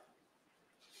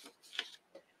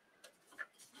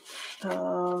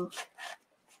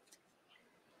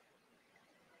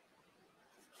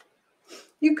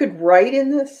 You could write in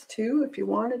this too if you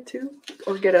wanted to,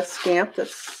 or get a stamp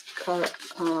that's got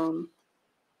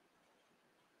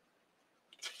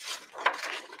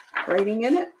writing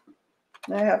in it.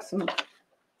 I have some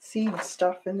seed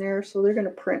stuff in there, so they're going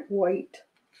to print white,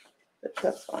 but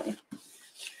that's fine.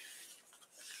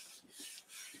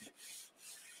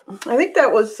 I think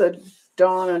that was a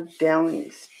Donna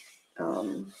Downey's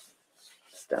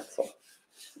stencil,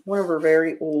 one of her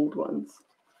very old ones.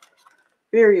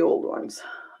 Very old ones.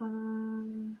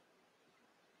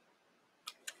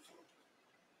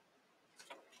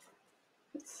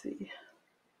 Let's see.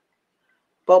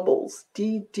 Bubbles,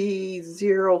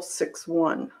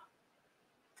 DD061.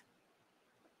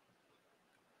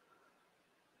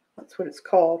 That's what it's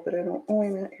called, but I don't. Oh, wait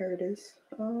a minute. Here it is.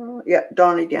 Yeah,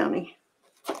 Donna Downey.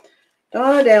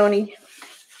 Donna Downey.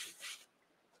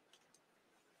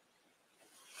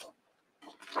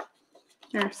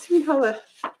 Now, see how you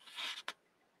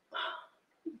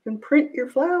can print your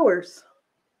flowers.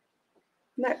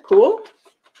 Isn't that cool?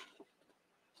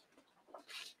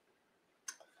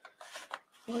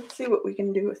 Let's see what we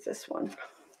can do with this one.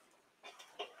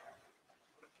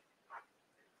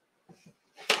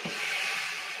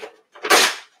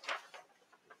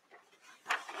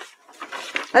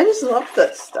 I just love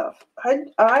this stuff.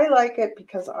 I like it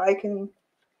because I can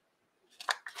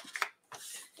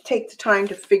take the time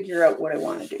to figure out what I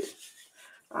want to do.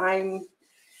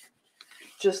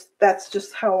 That's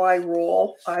just how I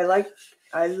roll. I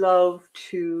love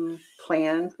to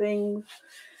plan things,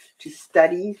 to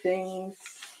study things.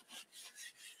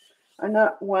 I'm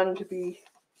not one to be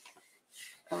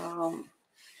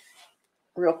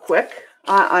real quick.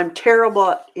 I'm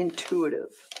terrible at intuitive.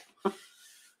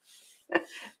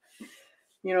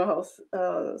 You know how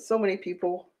so many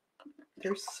people,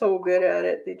 they're so good at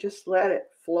it. They just let it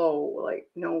flow. Like,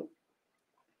 no,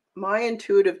 my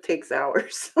intuitive takes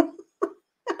hours.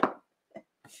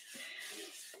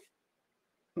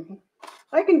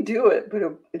 I can do it, but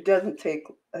it doesn't take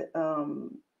a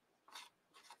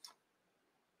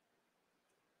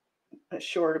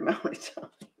short amount of time.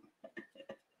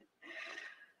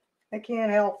 I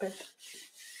can't help it.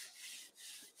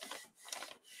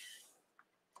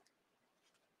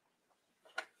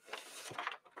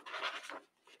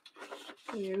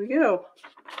 Here we go.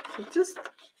 So just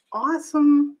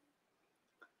awesome.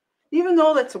 Even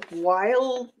though that's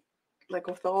wild, like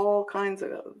with all kinds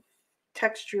of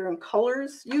texture and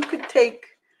colors, you could take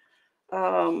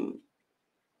pan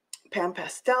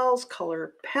pastels,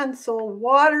 colored pencil,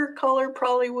 watercolor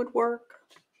probably would work,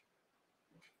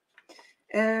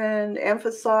 and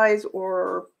emphasize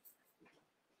or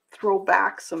throw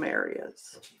back some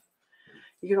areas.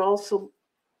 You could also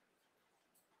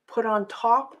put on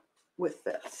top with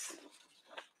this.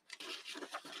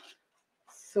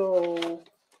 So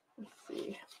let's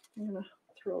see, I'm gonna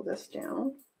throw this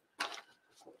down.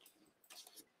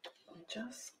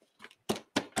 Just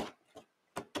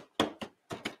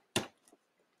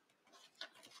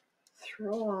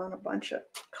throw on a bunch of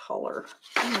color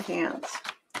in my hands.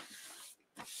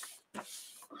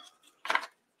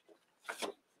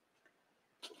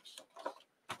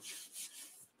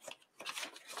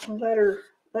 And let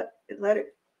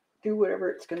it do whatever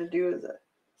it's going to do.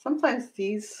 Sometimes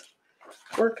these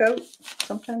work out,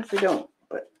 sometimes they don't,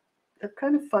 but they're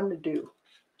kind of fun to do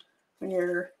when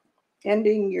you're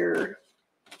ending your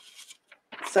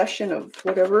session of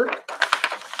whatever.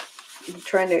 You're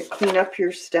trying to clean up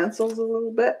your stencils a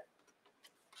little bit.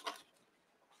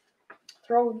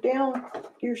 Throw down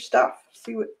your stuff,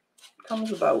 see what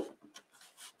comes about.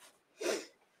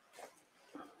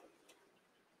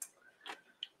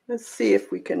 Let's see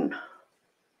if we can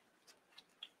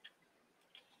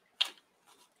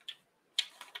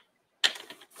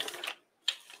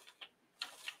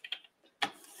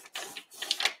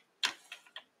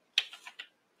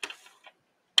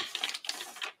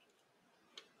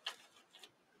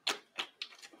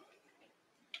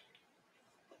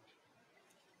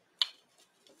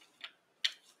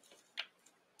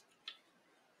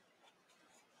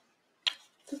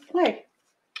just play.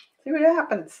 See what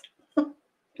happens. You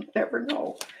never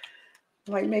know.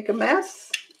 Might make a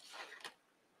mess,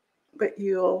 but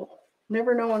you'll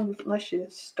never know unless you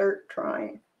start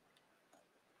trying.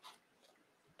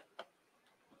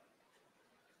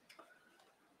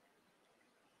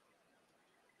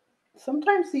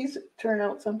 Sometimes these turn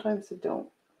out, sometimes they don't.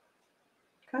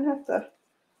 Kind of have to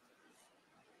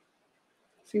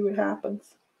see what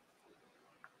happens.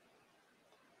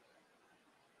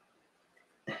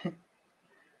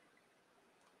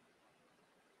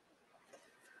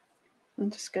 I'm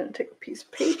just going to take a piece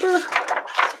of paper,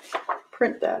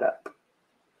 print that up.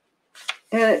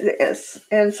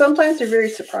 And sometimes they're very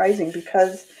surprising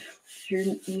because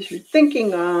you're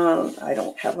thinking, I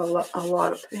don't have a lot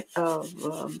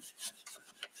of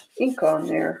ink on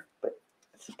there, but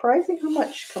it's surprising how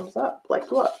much comes up.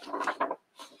 Like, look.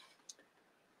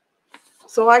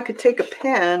 So I could take a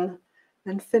pen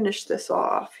and finish this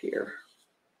off here.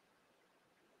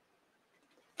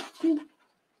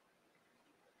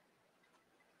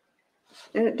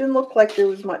 And it didn't look like there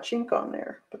was much ink on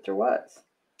there, but there was.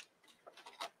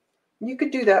 You could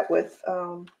do that with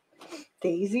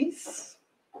daisies.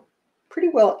 Pretty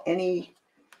well any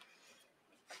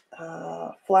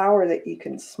flower that you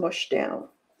can smush down.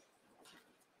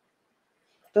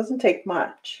 Doesn't take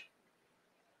much.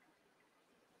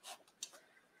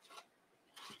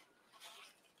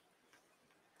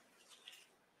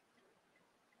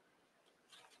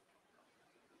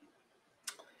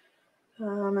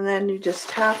 And then you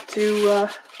just have to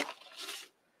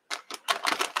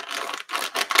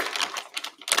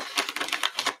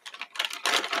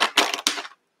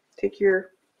take your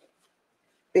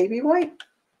baby wipe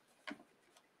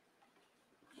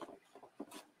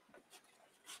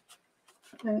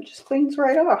and it just cleans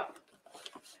right off.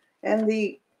 And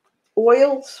the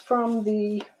oils from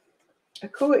the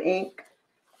Akua ink,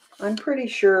 I'm pretty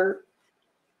sure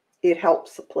it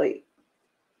helps the plate.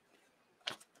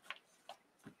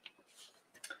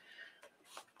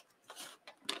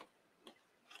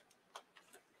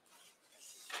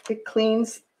 It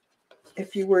cleans,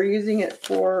 if you were using it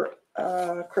for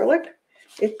acrylic,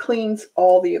 it cleans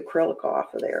all the acrylic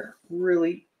off of there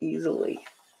really easily.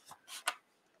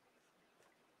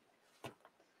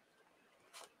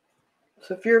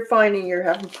 So if you're finding you're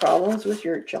having problems with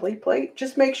your jelly plate,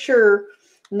 just make sure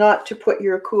not to put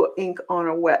your Akua ink on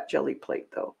a wet jelly plate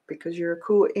though, because your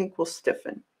Akua ink will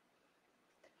stiffen.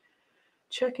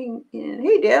 Checking in.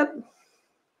 Hey, Deb.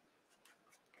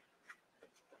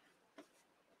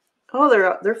 Oh,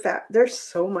 they're fat. They're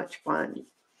so much fun,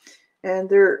 and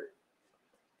they're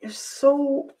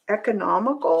so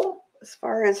economical as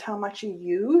far as how much you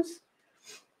use.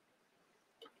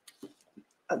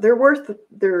 They're worth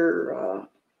their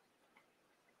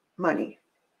money.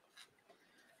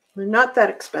 They're not that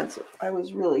expensive. I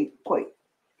was really quite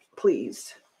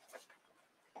pleased.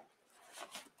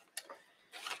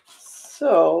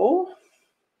 So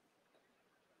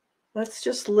let's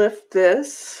just lift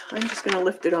this. I'm just going to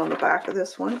lift it on the back of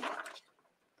this one.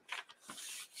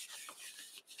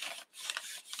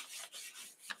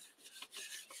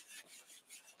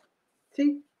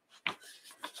 See?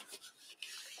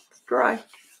 It's dry.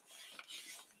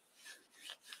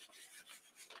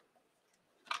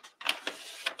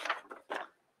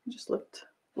 Just lift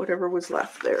whatever was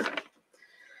left there.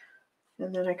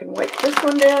 And then I can wipe this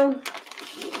one down.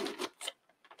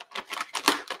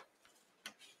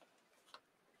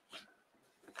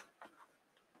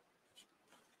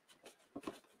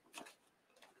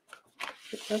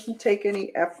 It doesn't take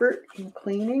any effort in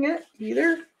cleaning it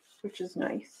either, which is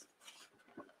nice.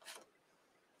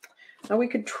 Now we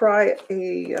could try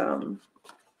a,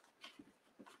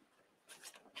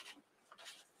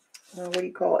 what do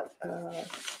you call it?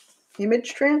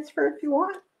 Image transfer if you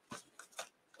want.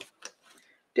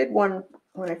 Did one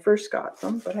when I first got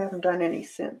them, but haven't done any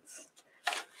since.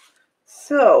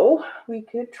 So we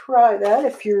could try that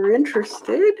if you're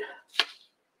interested.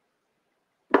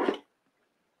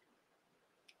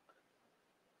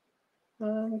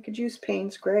 We could use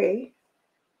Payne's Gray.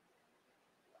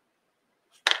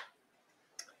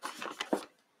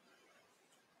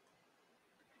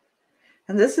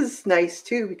 And this is nice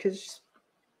too because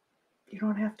you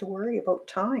don't have to worry about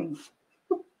time.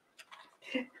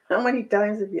 How many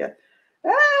times have you,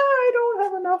 I don't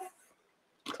have enough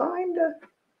time to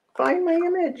find my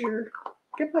image or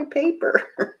get my paper.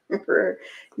 Or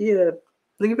you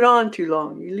leave it on too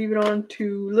long. You leave it on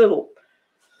too little.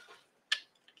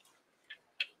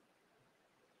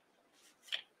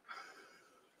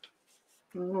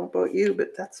 I don't know about you,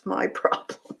 but that's my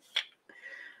problem.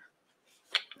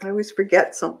 I always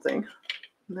forget something.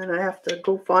 And then I have to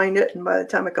go find it. And by the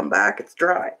time I come back, it's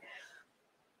dry.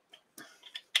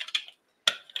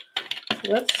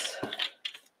 Let's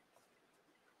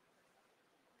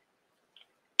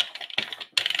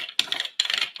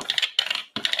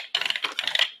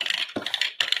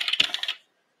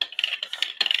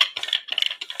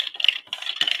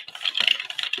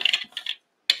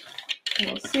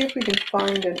We'll see if we can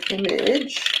find an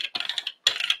image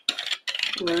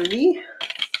worthy.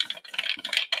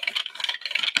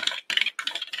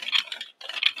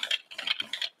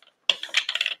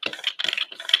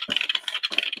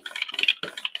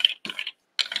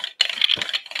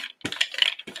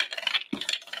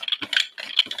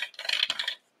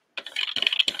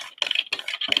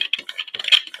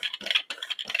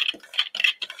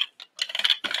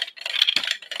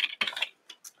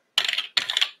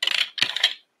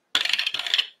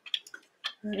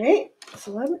 All right,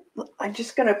 so I'm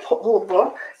just going to pull a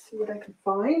book, see what I can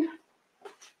find.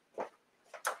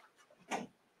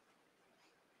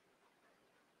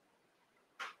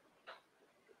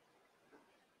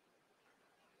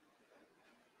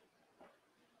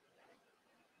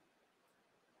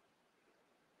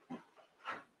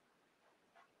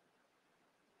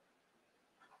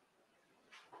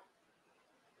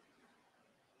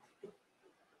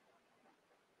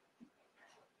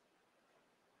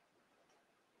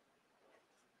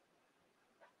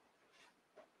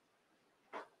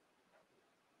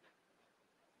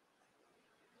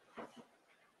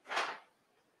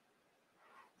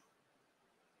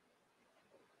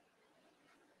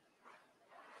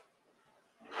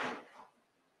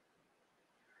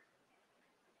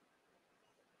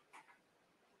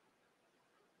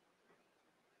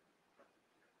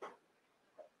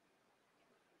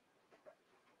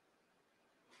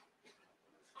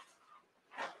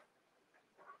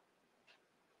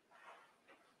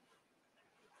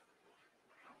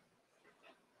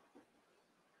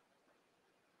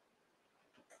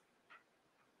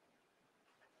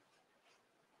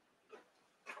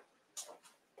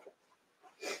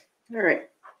 All right,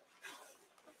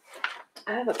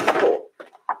 I have a couple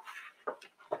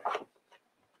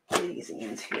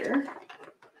magazines here.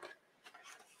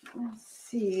 Let's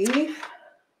see.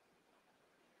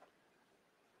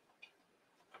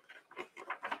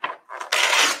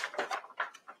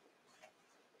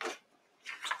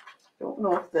 Don't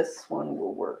know if this one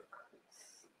will work.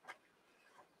 It's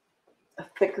a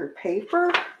thicker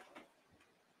paper.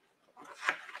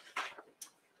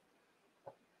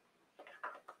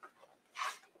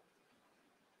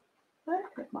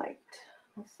 But it might.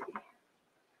 Let's see.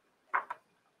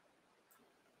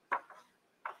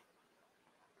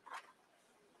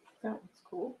 That one's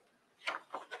cool.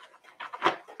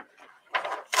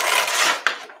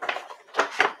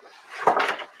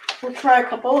 We'll try a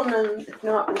couple, and then if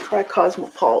not, we'll try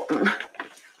Cosmopolitan.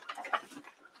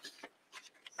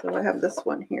 So I have this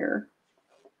one here.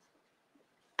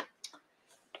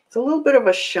 It's a little bit of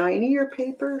a shinier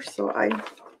paper, so I'm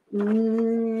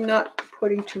not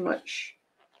putting too much.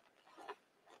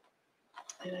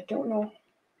 And I don't know,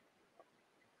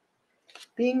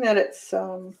 being that it's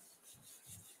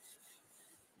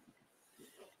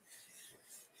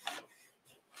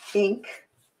ink,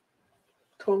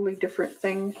 totally different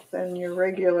thing than your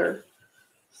regular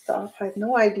stuff. I have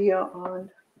no idea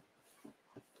on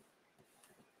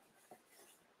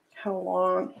how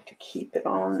long to keep it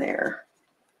on there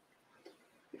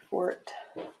before it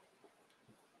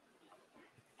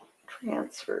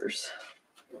transfers.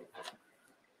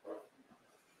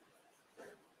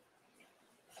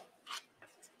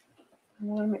 I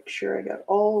want to make sure I got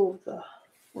all of the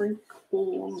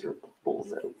wrinkles or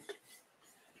bubbles out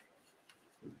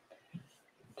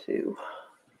too.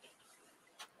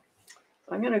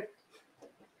 I'm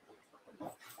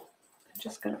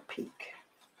just gonna peek.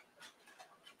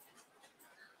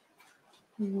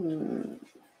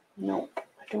 Nope,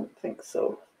 I don't think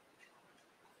so.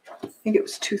 I think it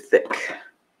was too thick.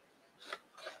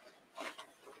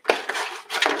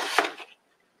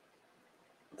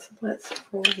 So let's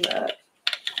pull that.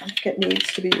 I think it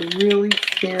needs to be really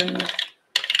thin.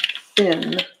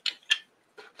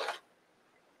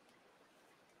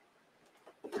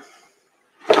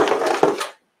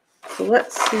 So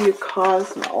let's see a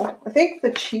Cosmo. I think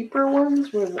the cheaper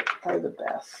ones are the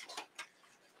best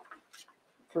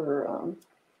for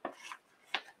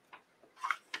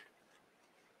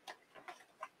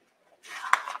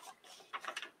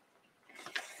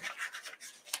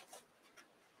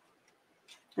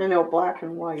I know black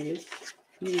and white is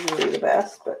usually the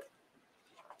best, but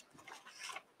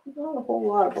not a whole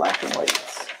lot of black and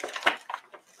whites.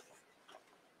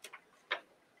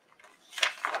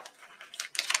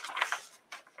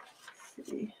 Let's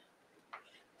see.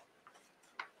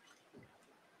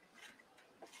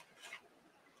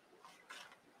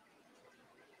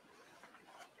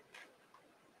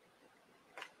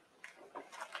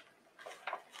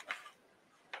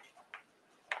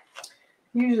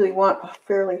 Usually want a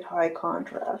fairly high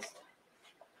contrast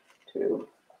too.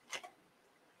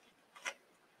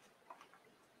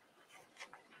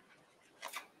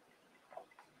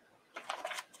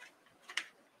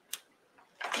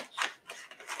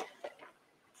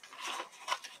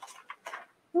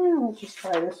 We'll just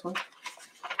try this one.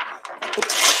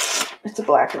 Oops. It's a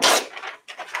black and white.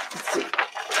 Let's see.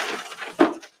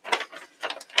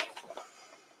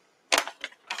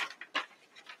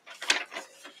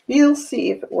 You'll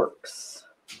see if it works.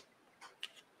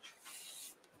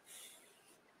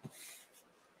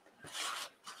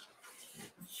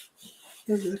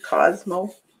 This is a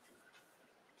Cosmo.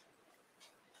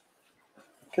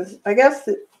 Because I guess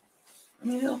it,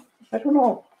 you know, I don't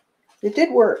know. It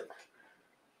did work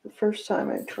the first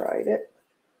time I tried it.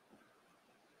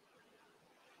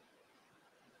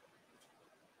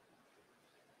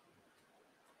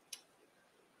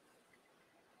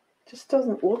 Just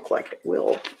doesn't look like it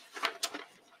will.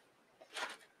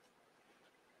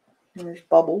 And there's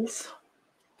bubbles.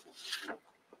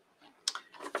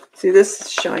 See, this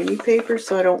is shiny paper,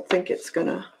 so I don't think it's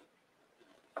gonna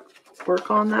work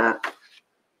on that.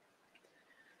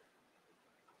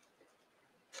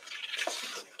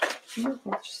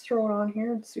 I'll just throw it on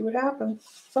here and see what happens.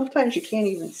 Sometimes you can't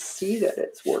even see that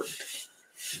it's worked.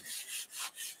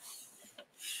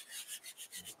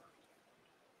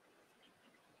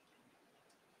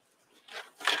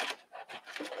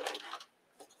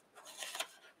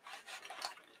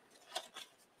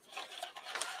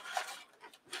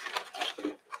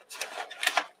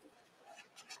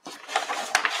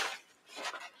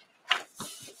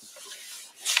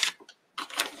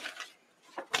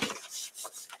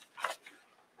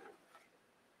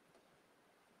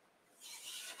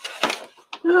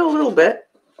 A little bit.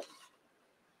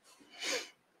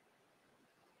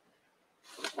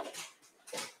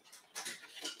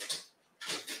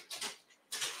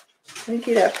 I think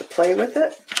you'd have to play with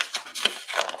it.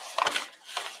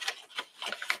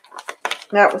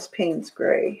 That was Payne's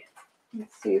Gray.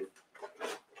 Let's see.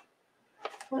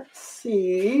 Let's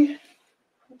see.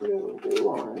 We'll do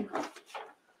on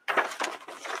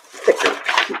thicker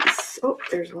piece. Oh,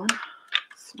 there's one.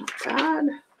 It's not bad.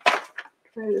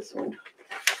 Try this one.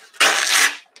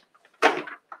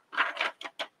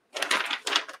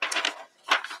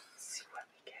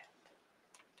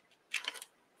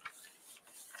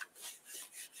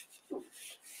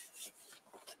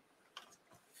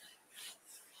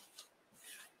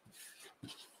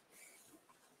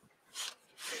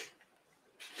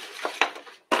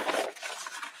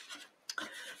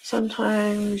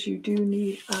 Sometimes you do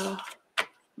need a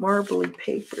marbly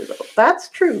paper, though. That's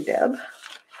true, Deb.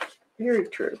 Very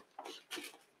true.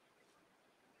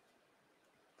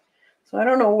 So I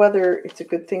don't know whether it's a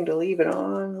good thing to leave it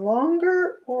on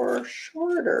longer or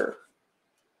shorter.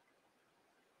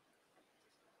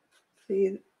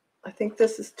 See, I think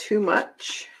this is too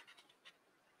much.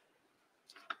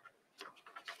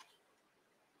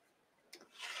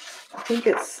 I think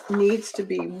it needs to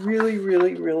be really,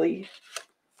 really, really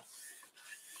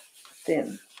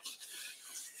thin.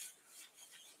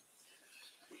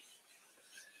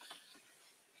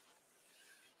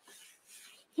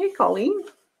 Hey, Colleen.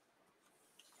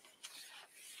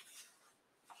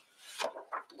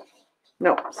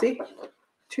 No, see?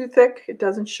 Too thick, it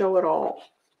doesn't show at all.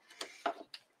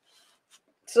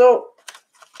 So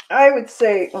I would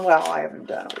say, well, I haven't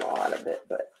done a lot of it,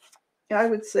 but I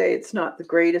would say it's not the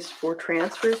greatest for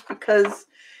transfers because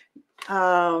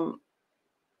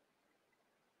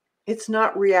it's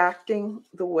not reacting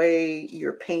the way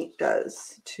your paint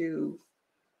does to,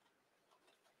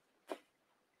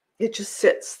 it just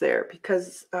sits there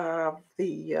because of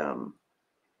the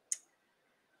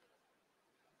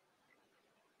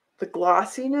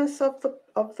glossiness of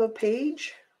the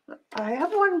page. I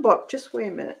have one book, just wait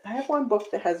a minute. I have one book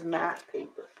that has matte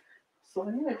paper. So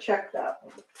I'm going to check that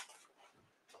one.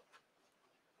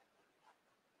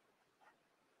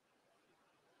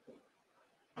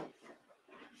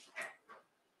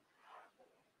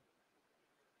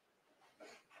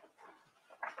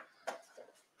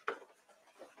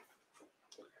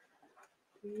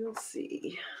 We'll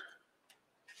see.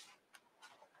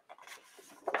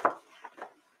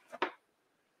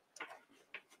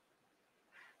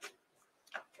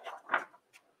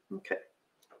 Okay.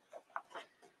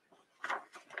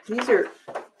 These are,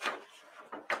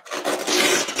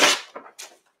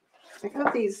 I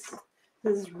got these,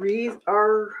 this is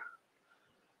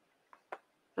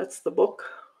that's the book.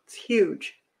 It's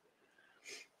huge.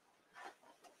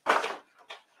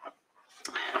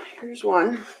 Here's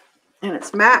one, and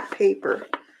it's matte paper.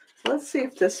 Let's see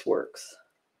if this works.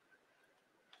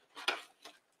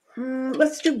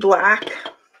 Let's do black,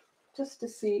 just to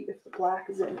see if the black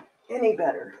is any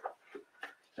better,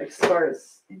 like as far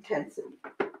as intensity.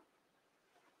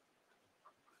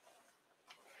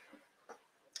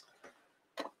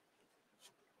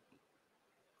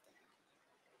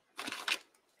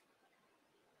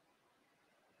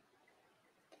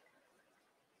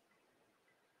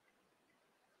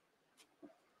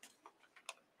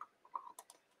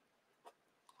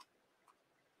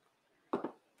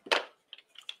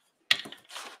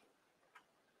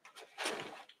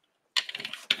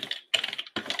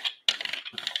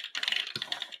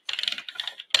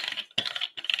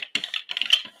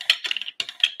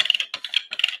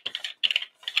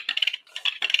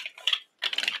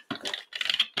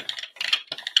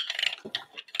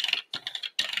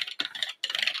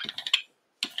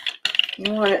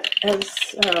 You want it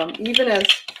as even as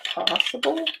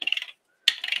possible.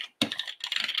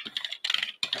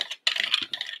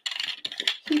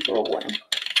 Keep rolling.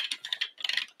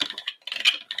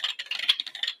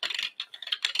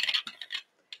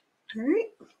 All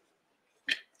right.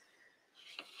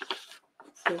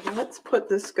 So let's put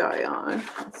this guy on.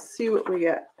 Let's see what we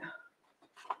get.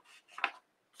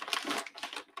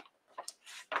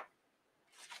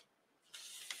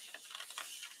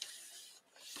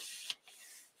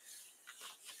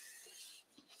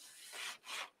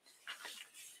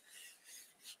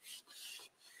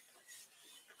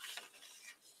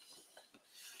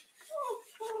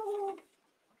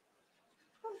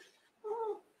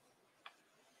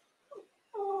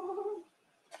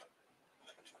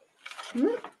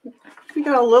 We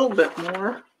got a little bit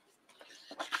more.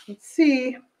 Let's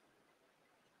see.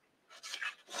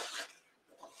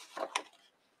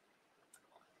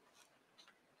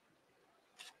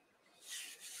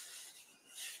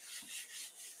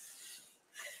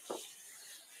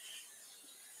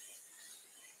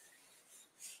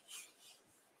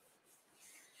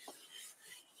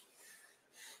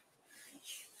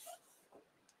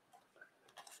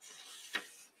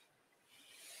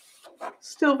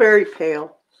 Still very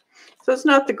pale. So it's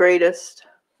not the greatest.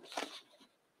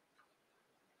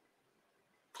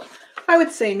 I would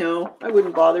say no. I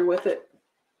wouldn't bother with it.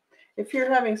 If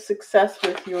you're having success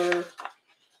with your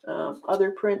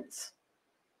other prints,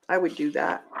 I would do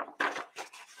that.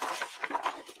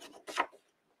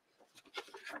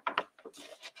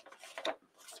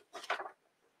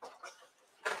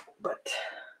 But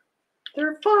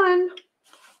they're fun.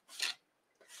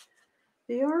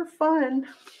 They are fun.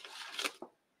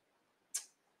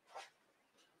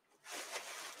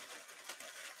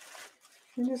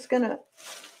 I'm just gonna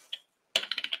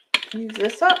use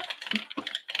this up.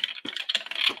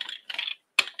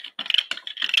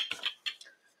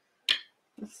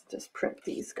 Let's just print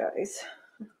these guys.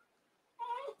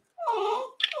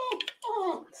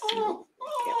 Let's see what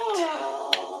we get.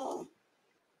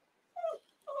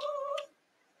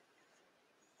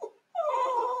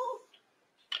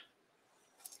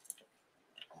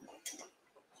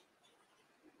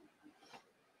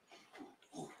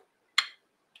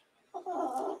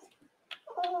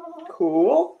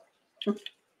 Cool.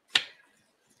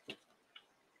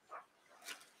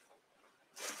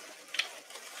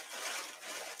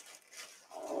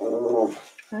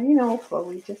 I know,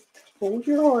 Chloe, just hold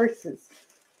your horses.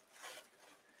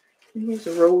 Here's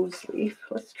a rose leaf.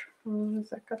 Let's try. Has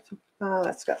that got some?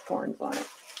 That's got thorns on it.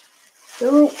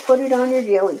 Don't put it on your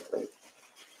jelly plate.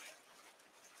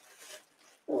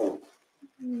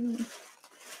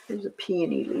 Here's a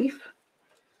peony leaf.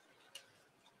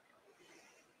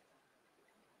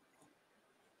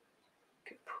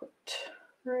 Could put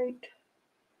right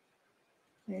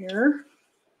there.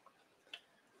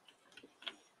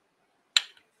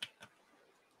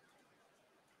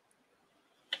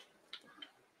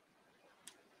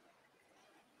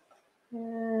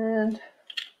 And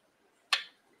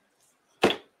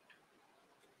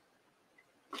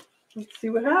let's see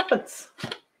what happens.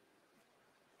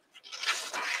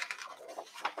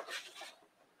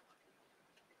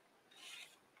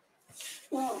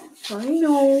 I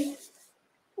know.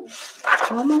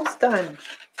 Almost done.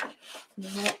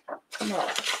 No, come on.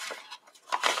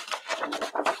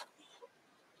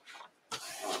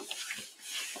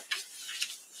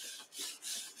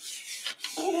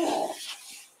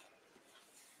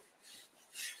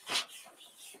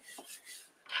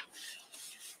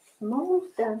 I'm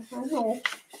almost done. I know.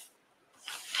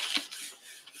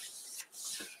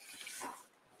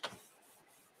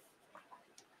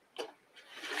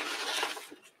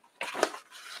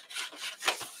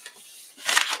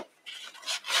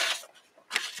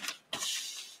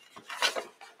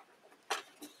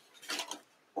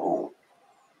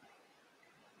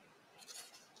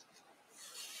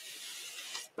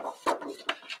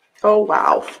 Oh,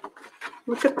 wow.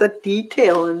 Look at the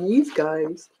detail in these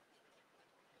guys.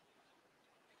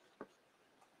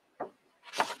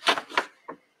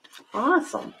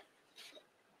 Awesome.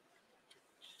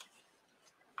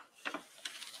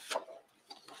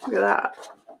 Look at that.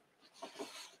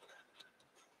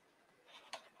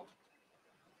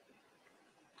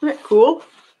 Isn't that cool?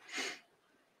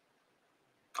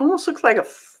 Almost looks like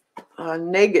a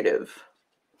negative.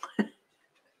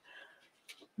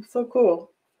 So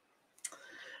cool.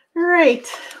 All right.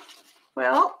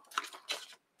 Well,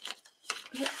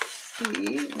 let's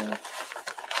see.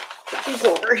 Put these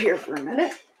over here for a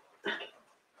minute.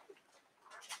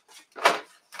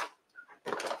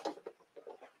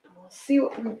 We'll see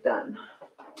what we've done.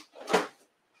 Just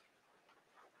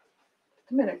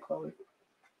a minute, Chloe.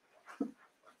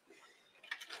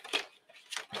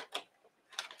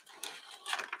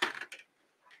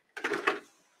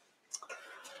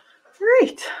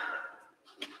 right.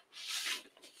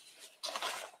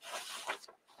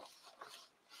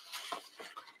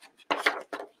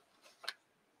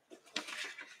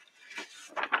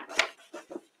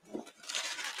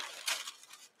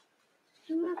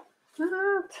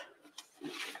 That.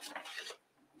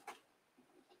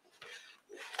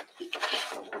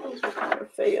 Those were kind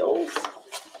of fails.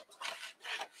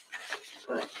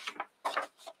 But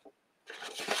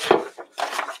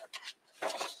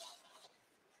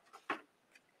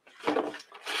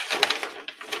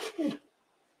yeah.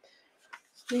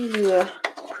 So these are the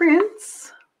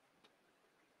prints.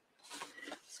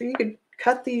 So you could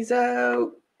cut these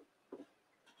out,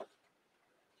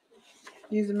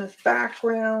 use them as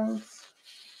backgrounds.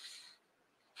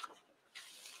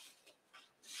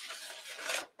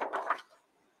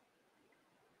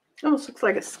 Almost looks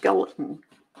like a skeleton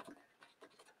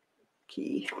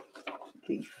key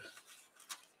leaf.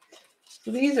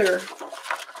 So these are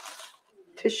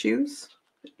tissues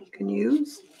that you can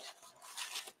use.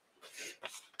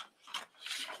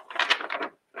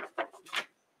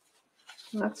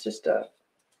 And that's just a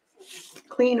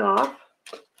clean off.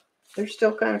 They're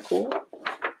still kind of cool.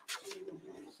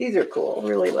 These are cool.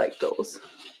 Really like those.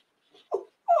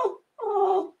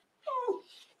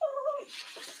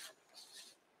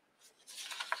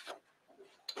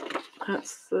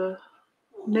 That's the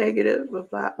negative of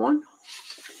that one.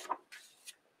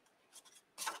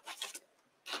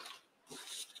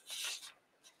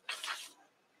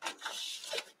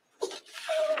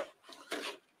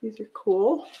 These are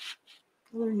cool.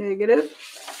 They're negative.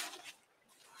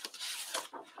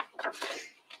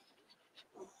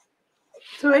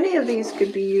 So any of these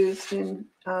could be used in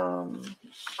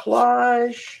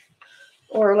collage,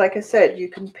 or like I said, you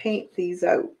can paint these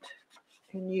out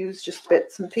and use just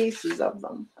bits and pieces of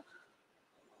them.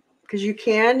 Because you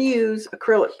can use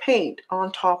acrylic paint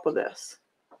on top of this.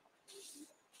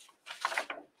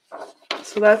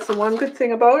 So that's the one good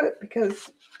thing about it,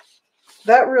 because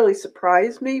that really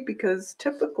surprised me, because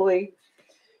typically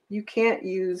you can't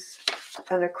use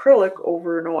an acrylic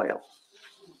over an oil.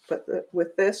 But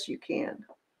with this you can.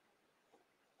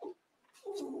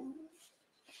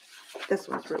 This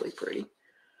one's really pretty.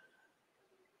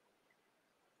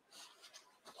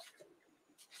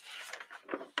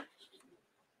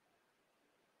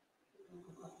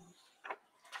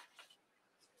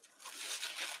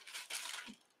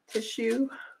 Tissue,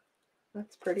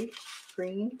 that's pretty.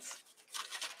 Greens.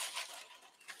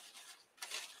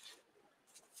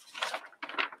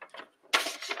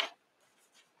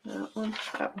 That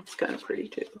one's kind of pretty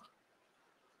too.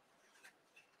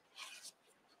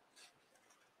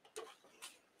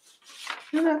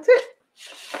 And that's it.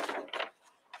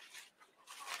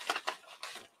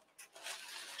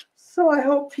 So I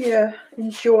hope you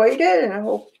enjoyed it, and I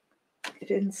hope it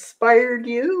inspired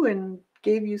you and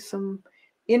gave you some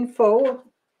info,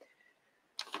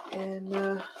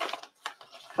 and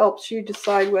helps you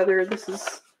decide whether this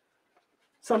is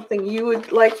something you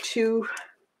would like to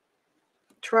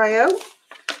try out.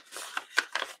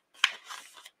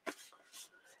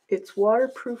 It's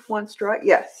waterproof once dry.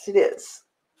 Yes, it is.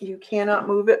 You cannot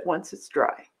move it once it's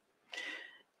dry.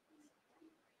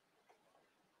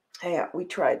 Yeah, we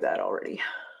tried that already.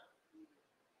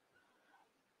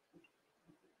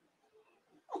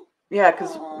 Yeah,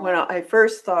 because when I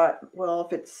first thought, well,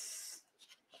 if it's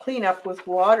clean up with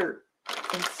water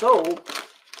and soap,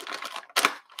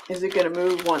 is it going to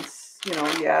move once, you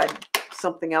add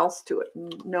something else to it?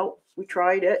 And nope, we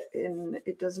tried it and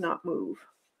it does not move.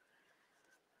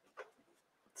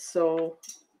 So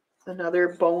another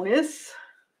bonus.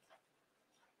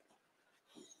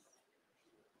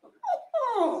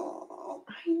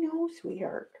 I know,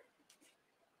 sweetheart.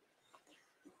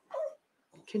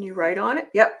 Can you write on it?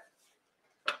 Yep.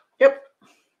 Yep.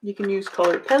 You can use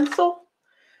colored pencil.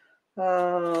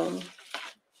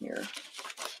 Here.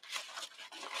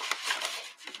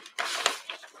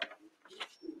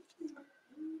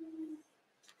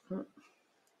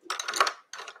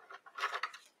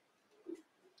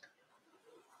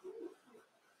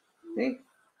 See?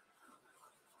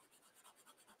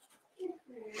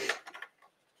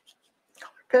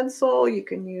 Pencil, you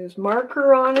can use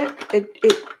marker on it.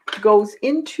 It goes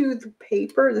into the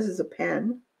paper. This is a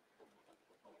pen.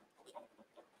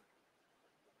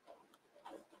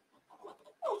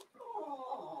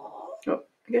 Oh, I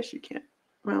guess you can't.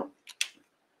 Well,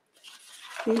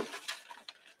 see?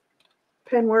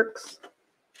 Pen works.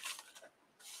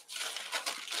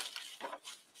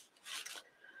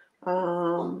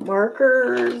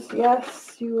 Markers,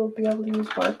 yes, you will be able to use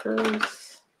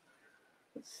markers.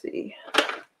 Let's see.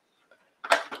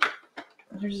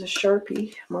 There's a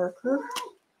Sharpie marker.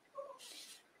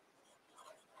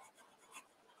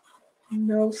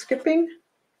 No skipping.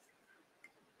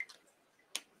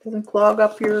 Doesn't clog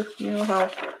up your, you know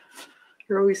how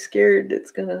you're always scared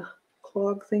it's gonna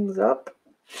clog things up.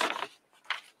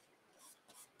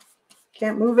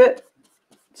 Can't move it,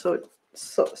 so it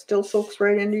still soaks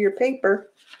right into your paper.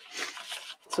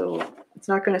 So it's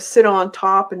not gonna sit on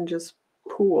top and just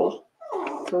pool.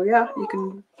 So yeah, you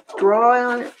can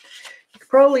draw on it. You could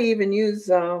probably even use,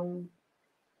 let's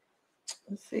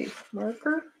see,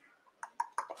 marker.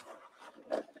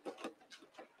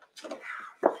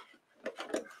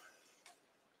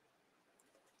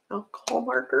 Alcohol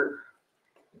marker.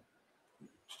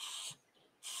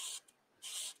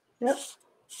 Yep.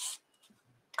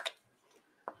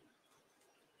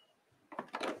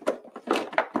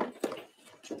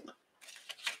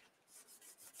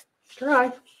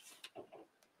 Try.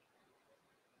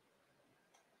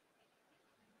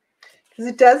 Because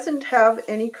it doesn't have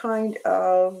any kind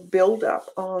of buildup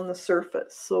on the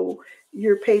surface. So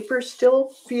your paper still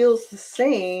feels the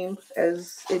same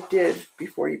as it did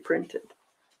before you printed.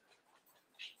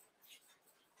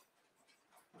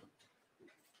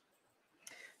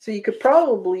 So you could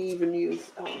probably even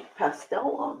use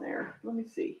pastel on there. Let me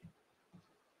see.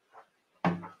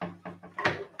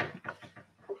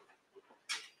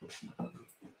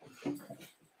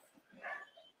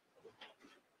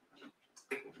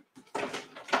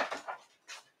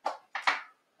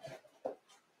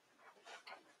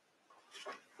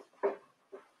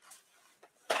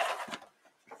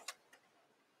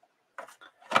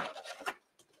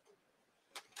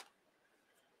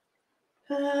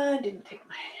 I didn't take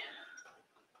my...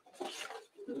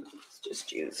 Let's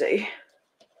just use a...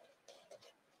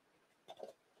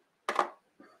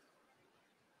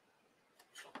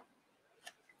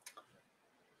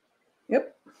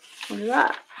 Yep, look at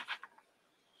that.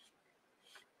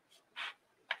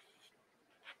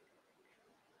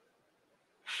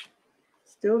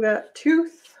 Still got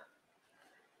tooth.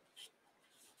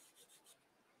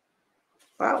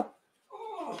 Wow.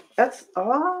 That's,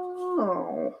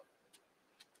 oh.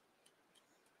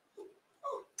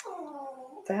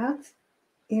 That's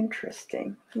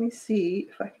interesting. Let me see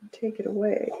if I can take it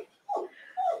away.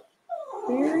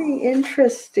 Very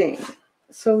interesting.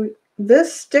 So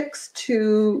this sticks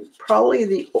to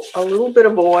probably a little bit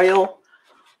of oil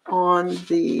on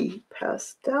the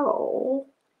pastel.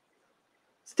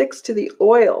 Sticks to the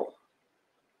oil,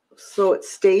 so it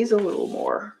stays a little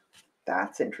more.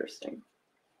 That's interesting.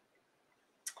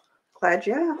 Glad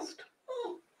you asked.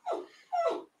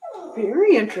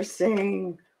 Very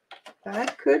interesting.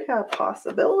 That could have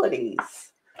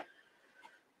possibilities.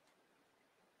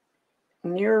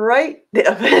 And you're right,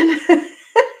 Devin.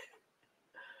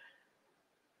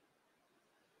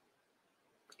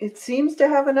 It seems to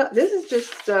have enough. This is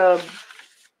just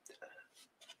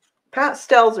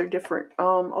pastels are different.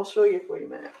 I'll show you. Wait a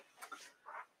minute.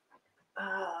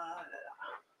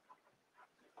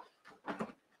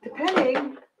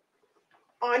 Depending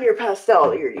on your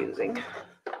pastel that you're using.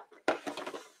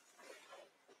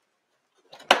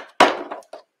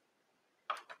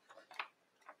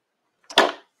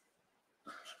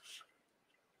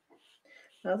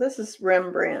 Now this is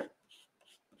Rembrandt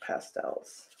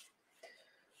pastels.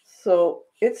 So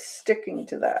it's sticking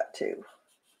to that too.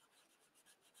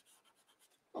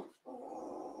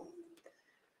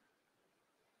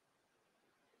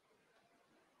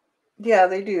 Yeah,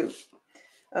 they do.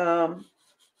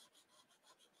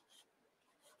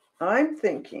 I'm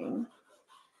thinking,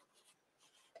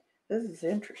 this is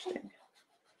interesting.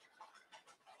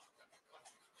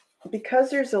 Because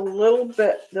there's a little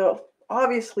bit, there'll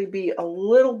obviously be a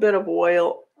little bit of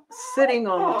oil sitting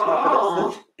on the top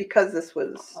of this because this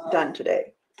was done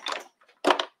today.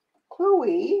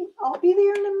 Chloe, I'll be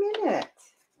there in a minute.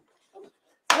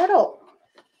 Settle.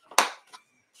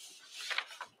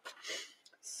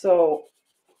 So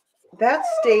that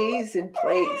stays in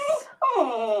place.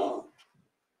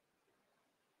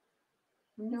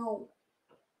 No.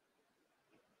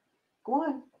 Go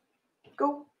on.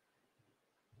 Go.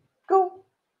 Go.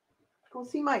 Go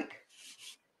see Mike.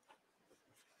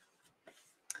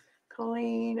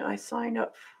 Colleen, I signed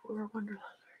up for Wonderland.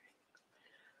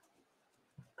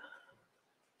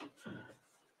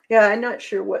 Yeah, I'm not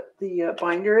sure what the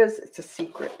binder is. It's a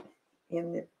secret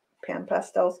in the pan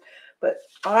pastels. But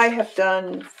I have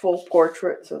done full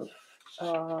portraits of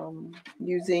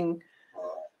using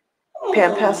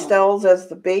pan pastels as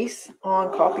the base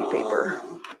on copy paper.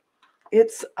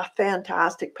 It's a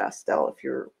fantastic pastel if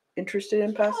you're interested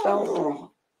in pastels.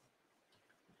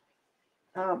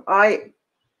 I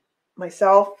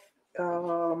myself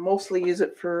mostly use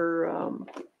it for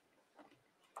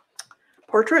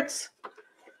portraits,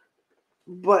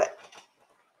 but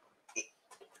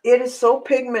It is so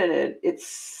pigmented,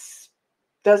 it's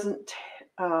doesn't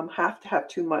have to have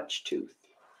too much tooth.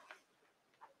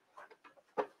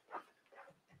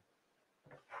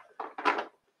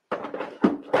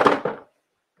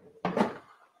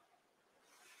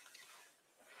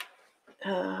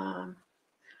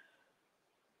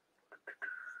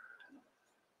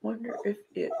 Wonder if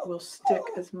it will stick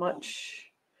as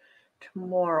much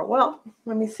tomorrow. Well,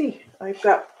 let me see. I've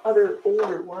got other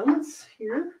older ones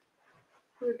here.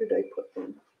 Where did I put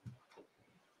them?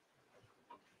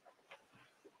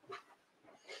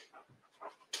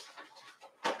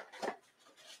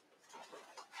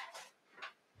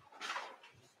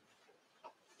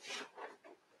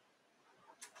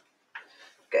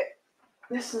 Okay,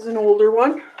 this is an older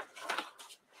one.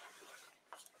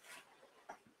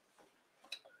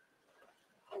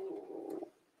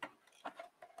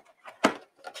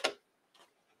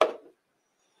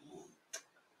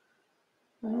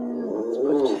 Let's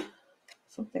put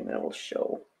something that will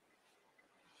show.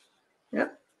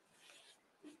 Yep.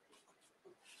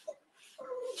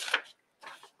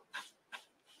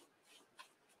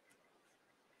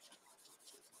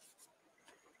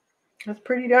 That's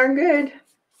pretty darn good.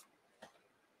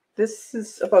 This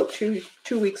is about two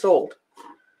weeks old.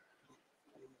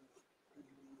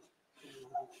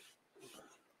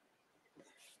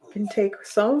 You can take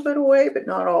some of it away, but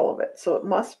not all of it. So it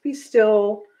must be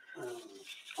still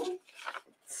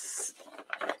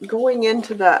going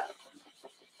into that.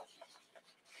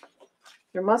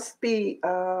 There must be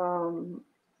some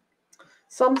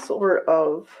sort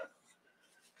of,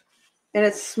 and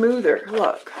it's smoother.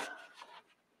 Look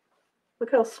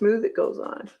how smooth it goes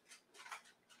on.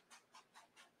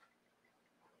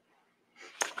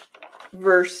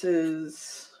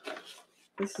 Versus,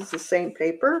 this is the same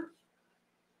paper.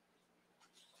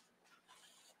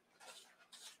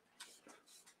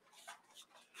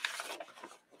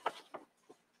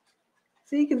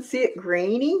 So you can see it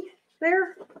grainy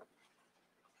there.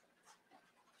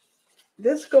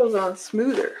 This goes on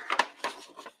smoother.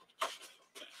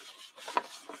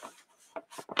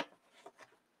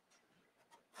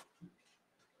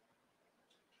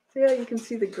 See how you can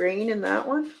see the grain in that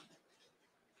one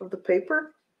of the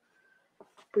paper,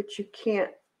 but you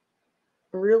can't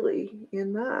really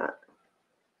in that.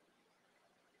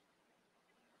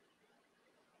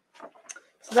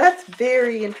 So that's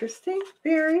very interesting.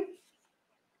 Very.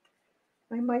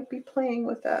 I might be playing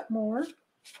with that more.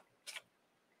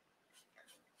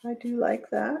 I do like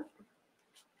that.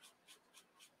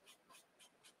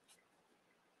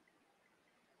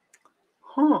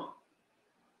 Huh.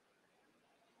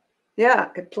 Yeah,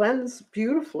 it blends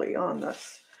beautifully on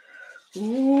this.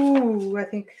 Ooh, I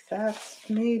think that's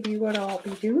maybe what I'll be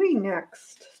doing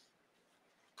next.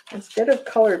 Instead of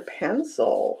colored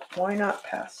pencil, why not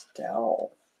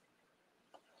pastel?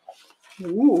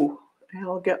 Ooh, and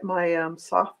I'll get my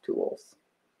soft tools.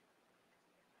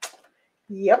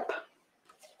 Yep.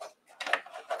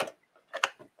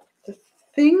 The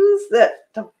things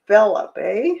that develop,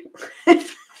 eh?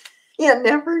 You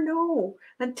never know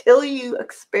until you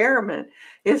experiment.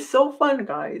 It's so fun,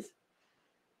 guys.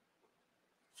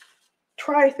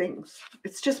 Try things.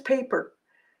 It's just paper.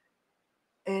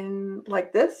 And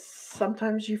like this,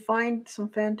 sometimes you find some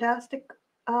fantastic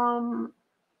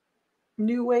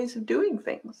new ways of doing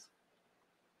things.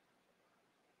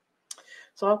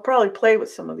 So I'll probably play with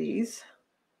some of these,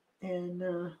 and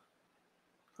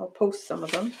I'll post some of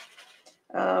them.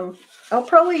 I'll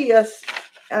probably,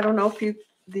 I don't know if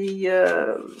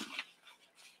the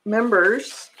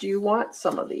members, do you want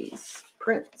some of these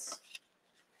prints?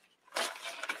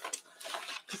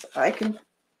 Because I can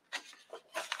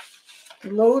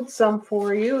load some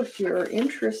for you if you're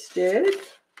interested.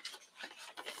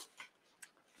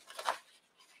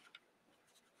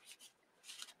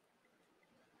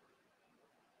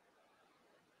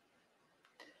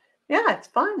 Yeah, it's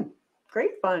fun.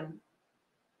 Great fun.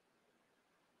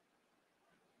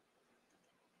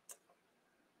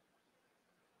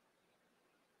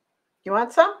 You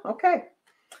want some? Okay.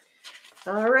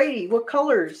 Alrighty. What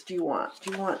colors do you want?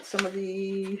 Do you want some of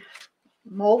the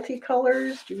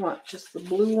multicolors? Do you want just the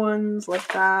blue ones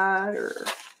like that? Or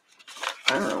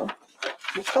I don't know.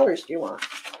 What colors do you want?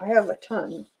 I have a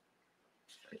ton.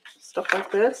 Stuff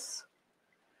like this.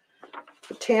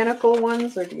 Botanical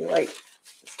ones, or do you like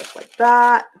stuff like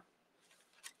that?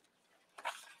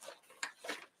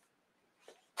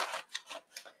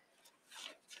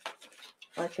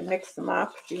 I can mix them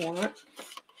up if you want.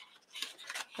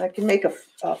 I can make a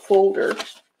folder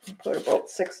and put about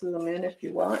 6 of them in if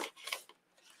you want.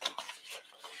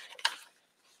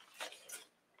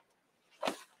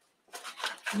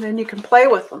 And then you can play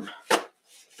with them.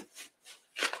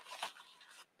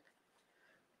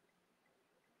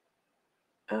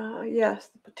 yes,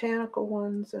 the botanical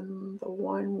ones and the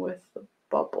one with the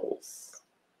bubbles.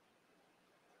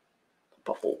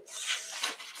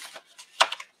 Bubbles.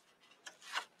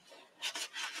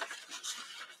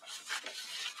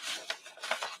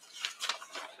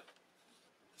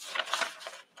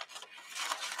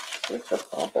 With the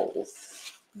bubbles.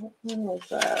 What one was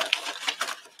that?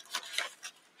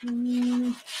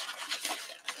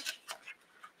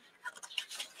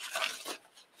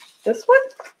 This one?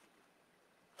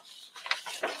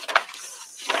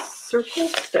 Circle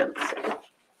stencil.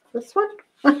 This one?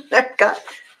 I've got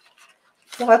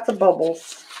lots of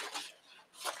bubbles.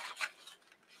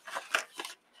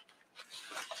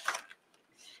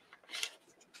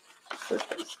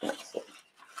 Circle stencil.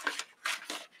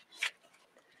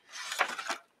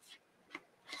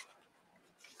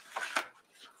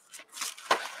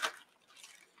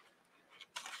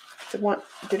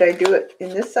 Did I do it in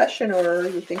this session, or are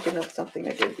you thinking of something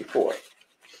I did before?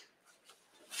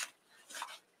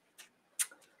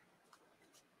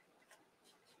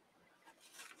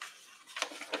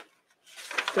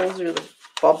 Those are the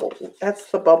bubble. That's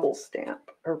the bubble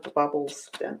stamp or bubble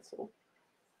stencil.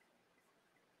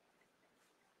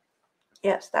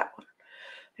 Yes, that one.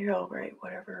 You're all right.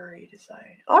 Whatever you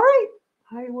decide. All right.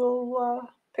 I will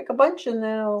pick a bunch and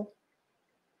then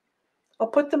I'll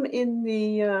put them in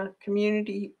the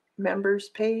community members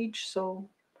page. So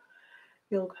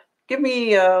you'll give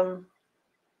me a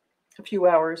few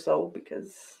hours though,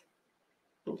 because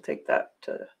it'll take that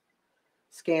to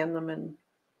scan them and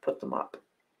put them up.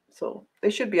 So they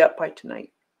should be up by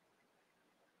tonight.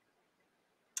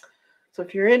 So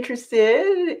if you're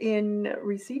interested in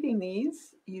receiving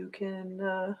these, you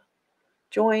can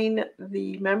join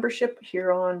the membership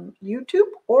here on YouTube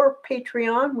or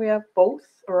Patreon. We have both,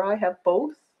 or I have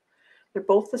both. They're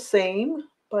both the same,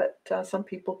 but some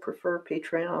people prefer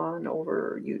Patreon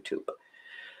over YouTube.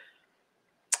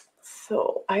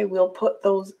 So I will put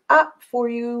those up for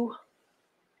you,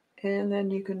 and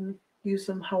then you can use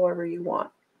them however you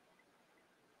want.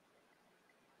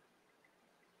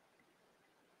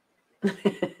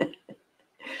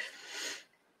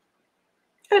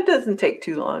 It doesn't take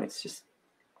too long. It's just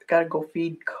got to go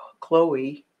feed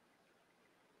Chloe.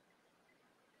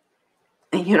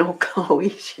 And you know, Chloe,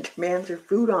 she demands her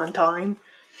food on time.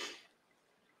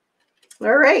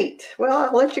 All right. Well,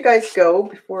 I'll let you guys go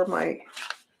before my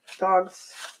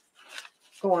dogs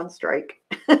go on strike.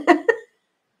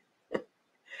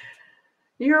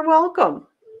 You're welcome.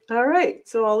 All right.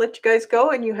 So I'll let you guys go,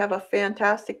 and you have a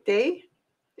fantastic day.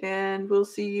 And we'll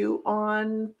see you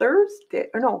on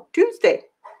Tuesday.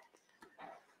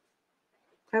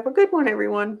 Have a good one,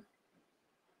 everyone.